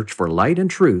 Just search for Light and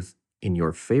Truth in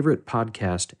your favorite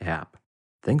podcast app.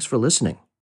 Thanks for listening.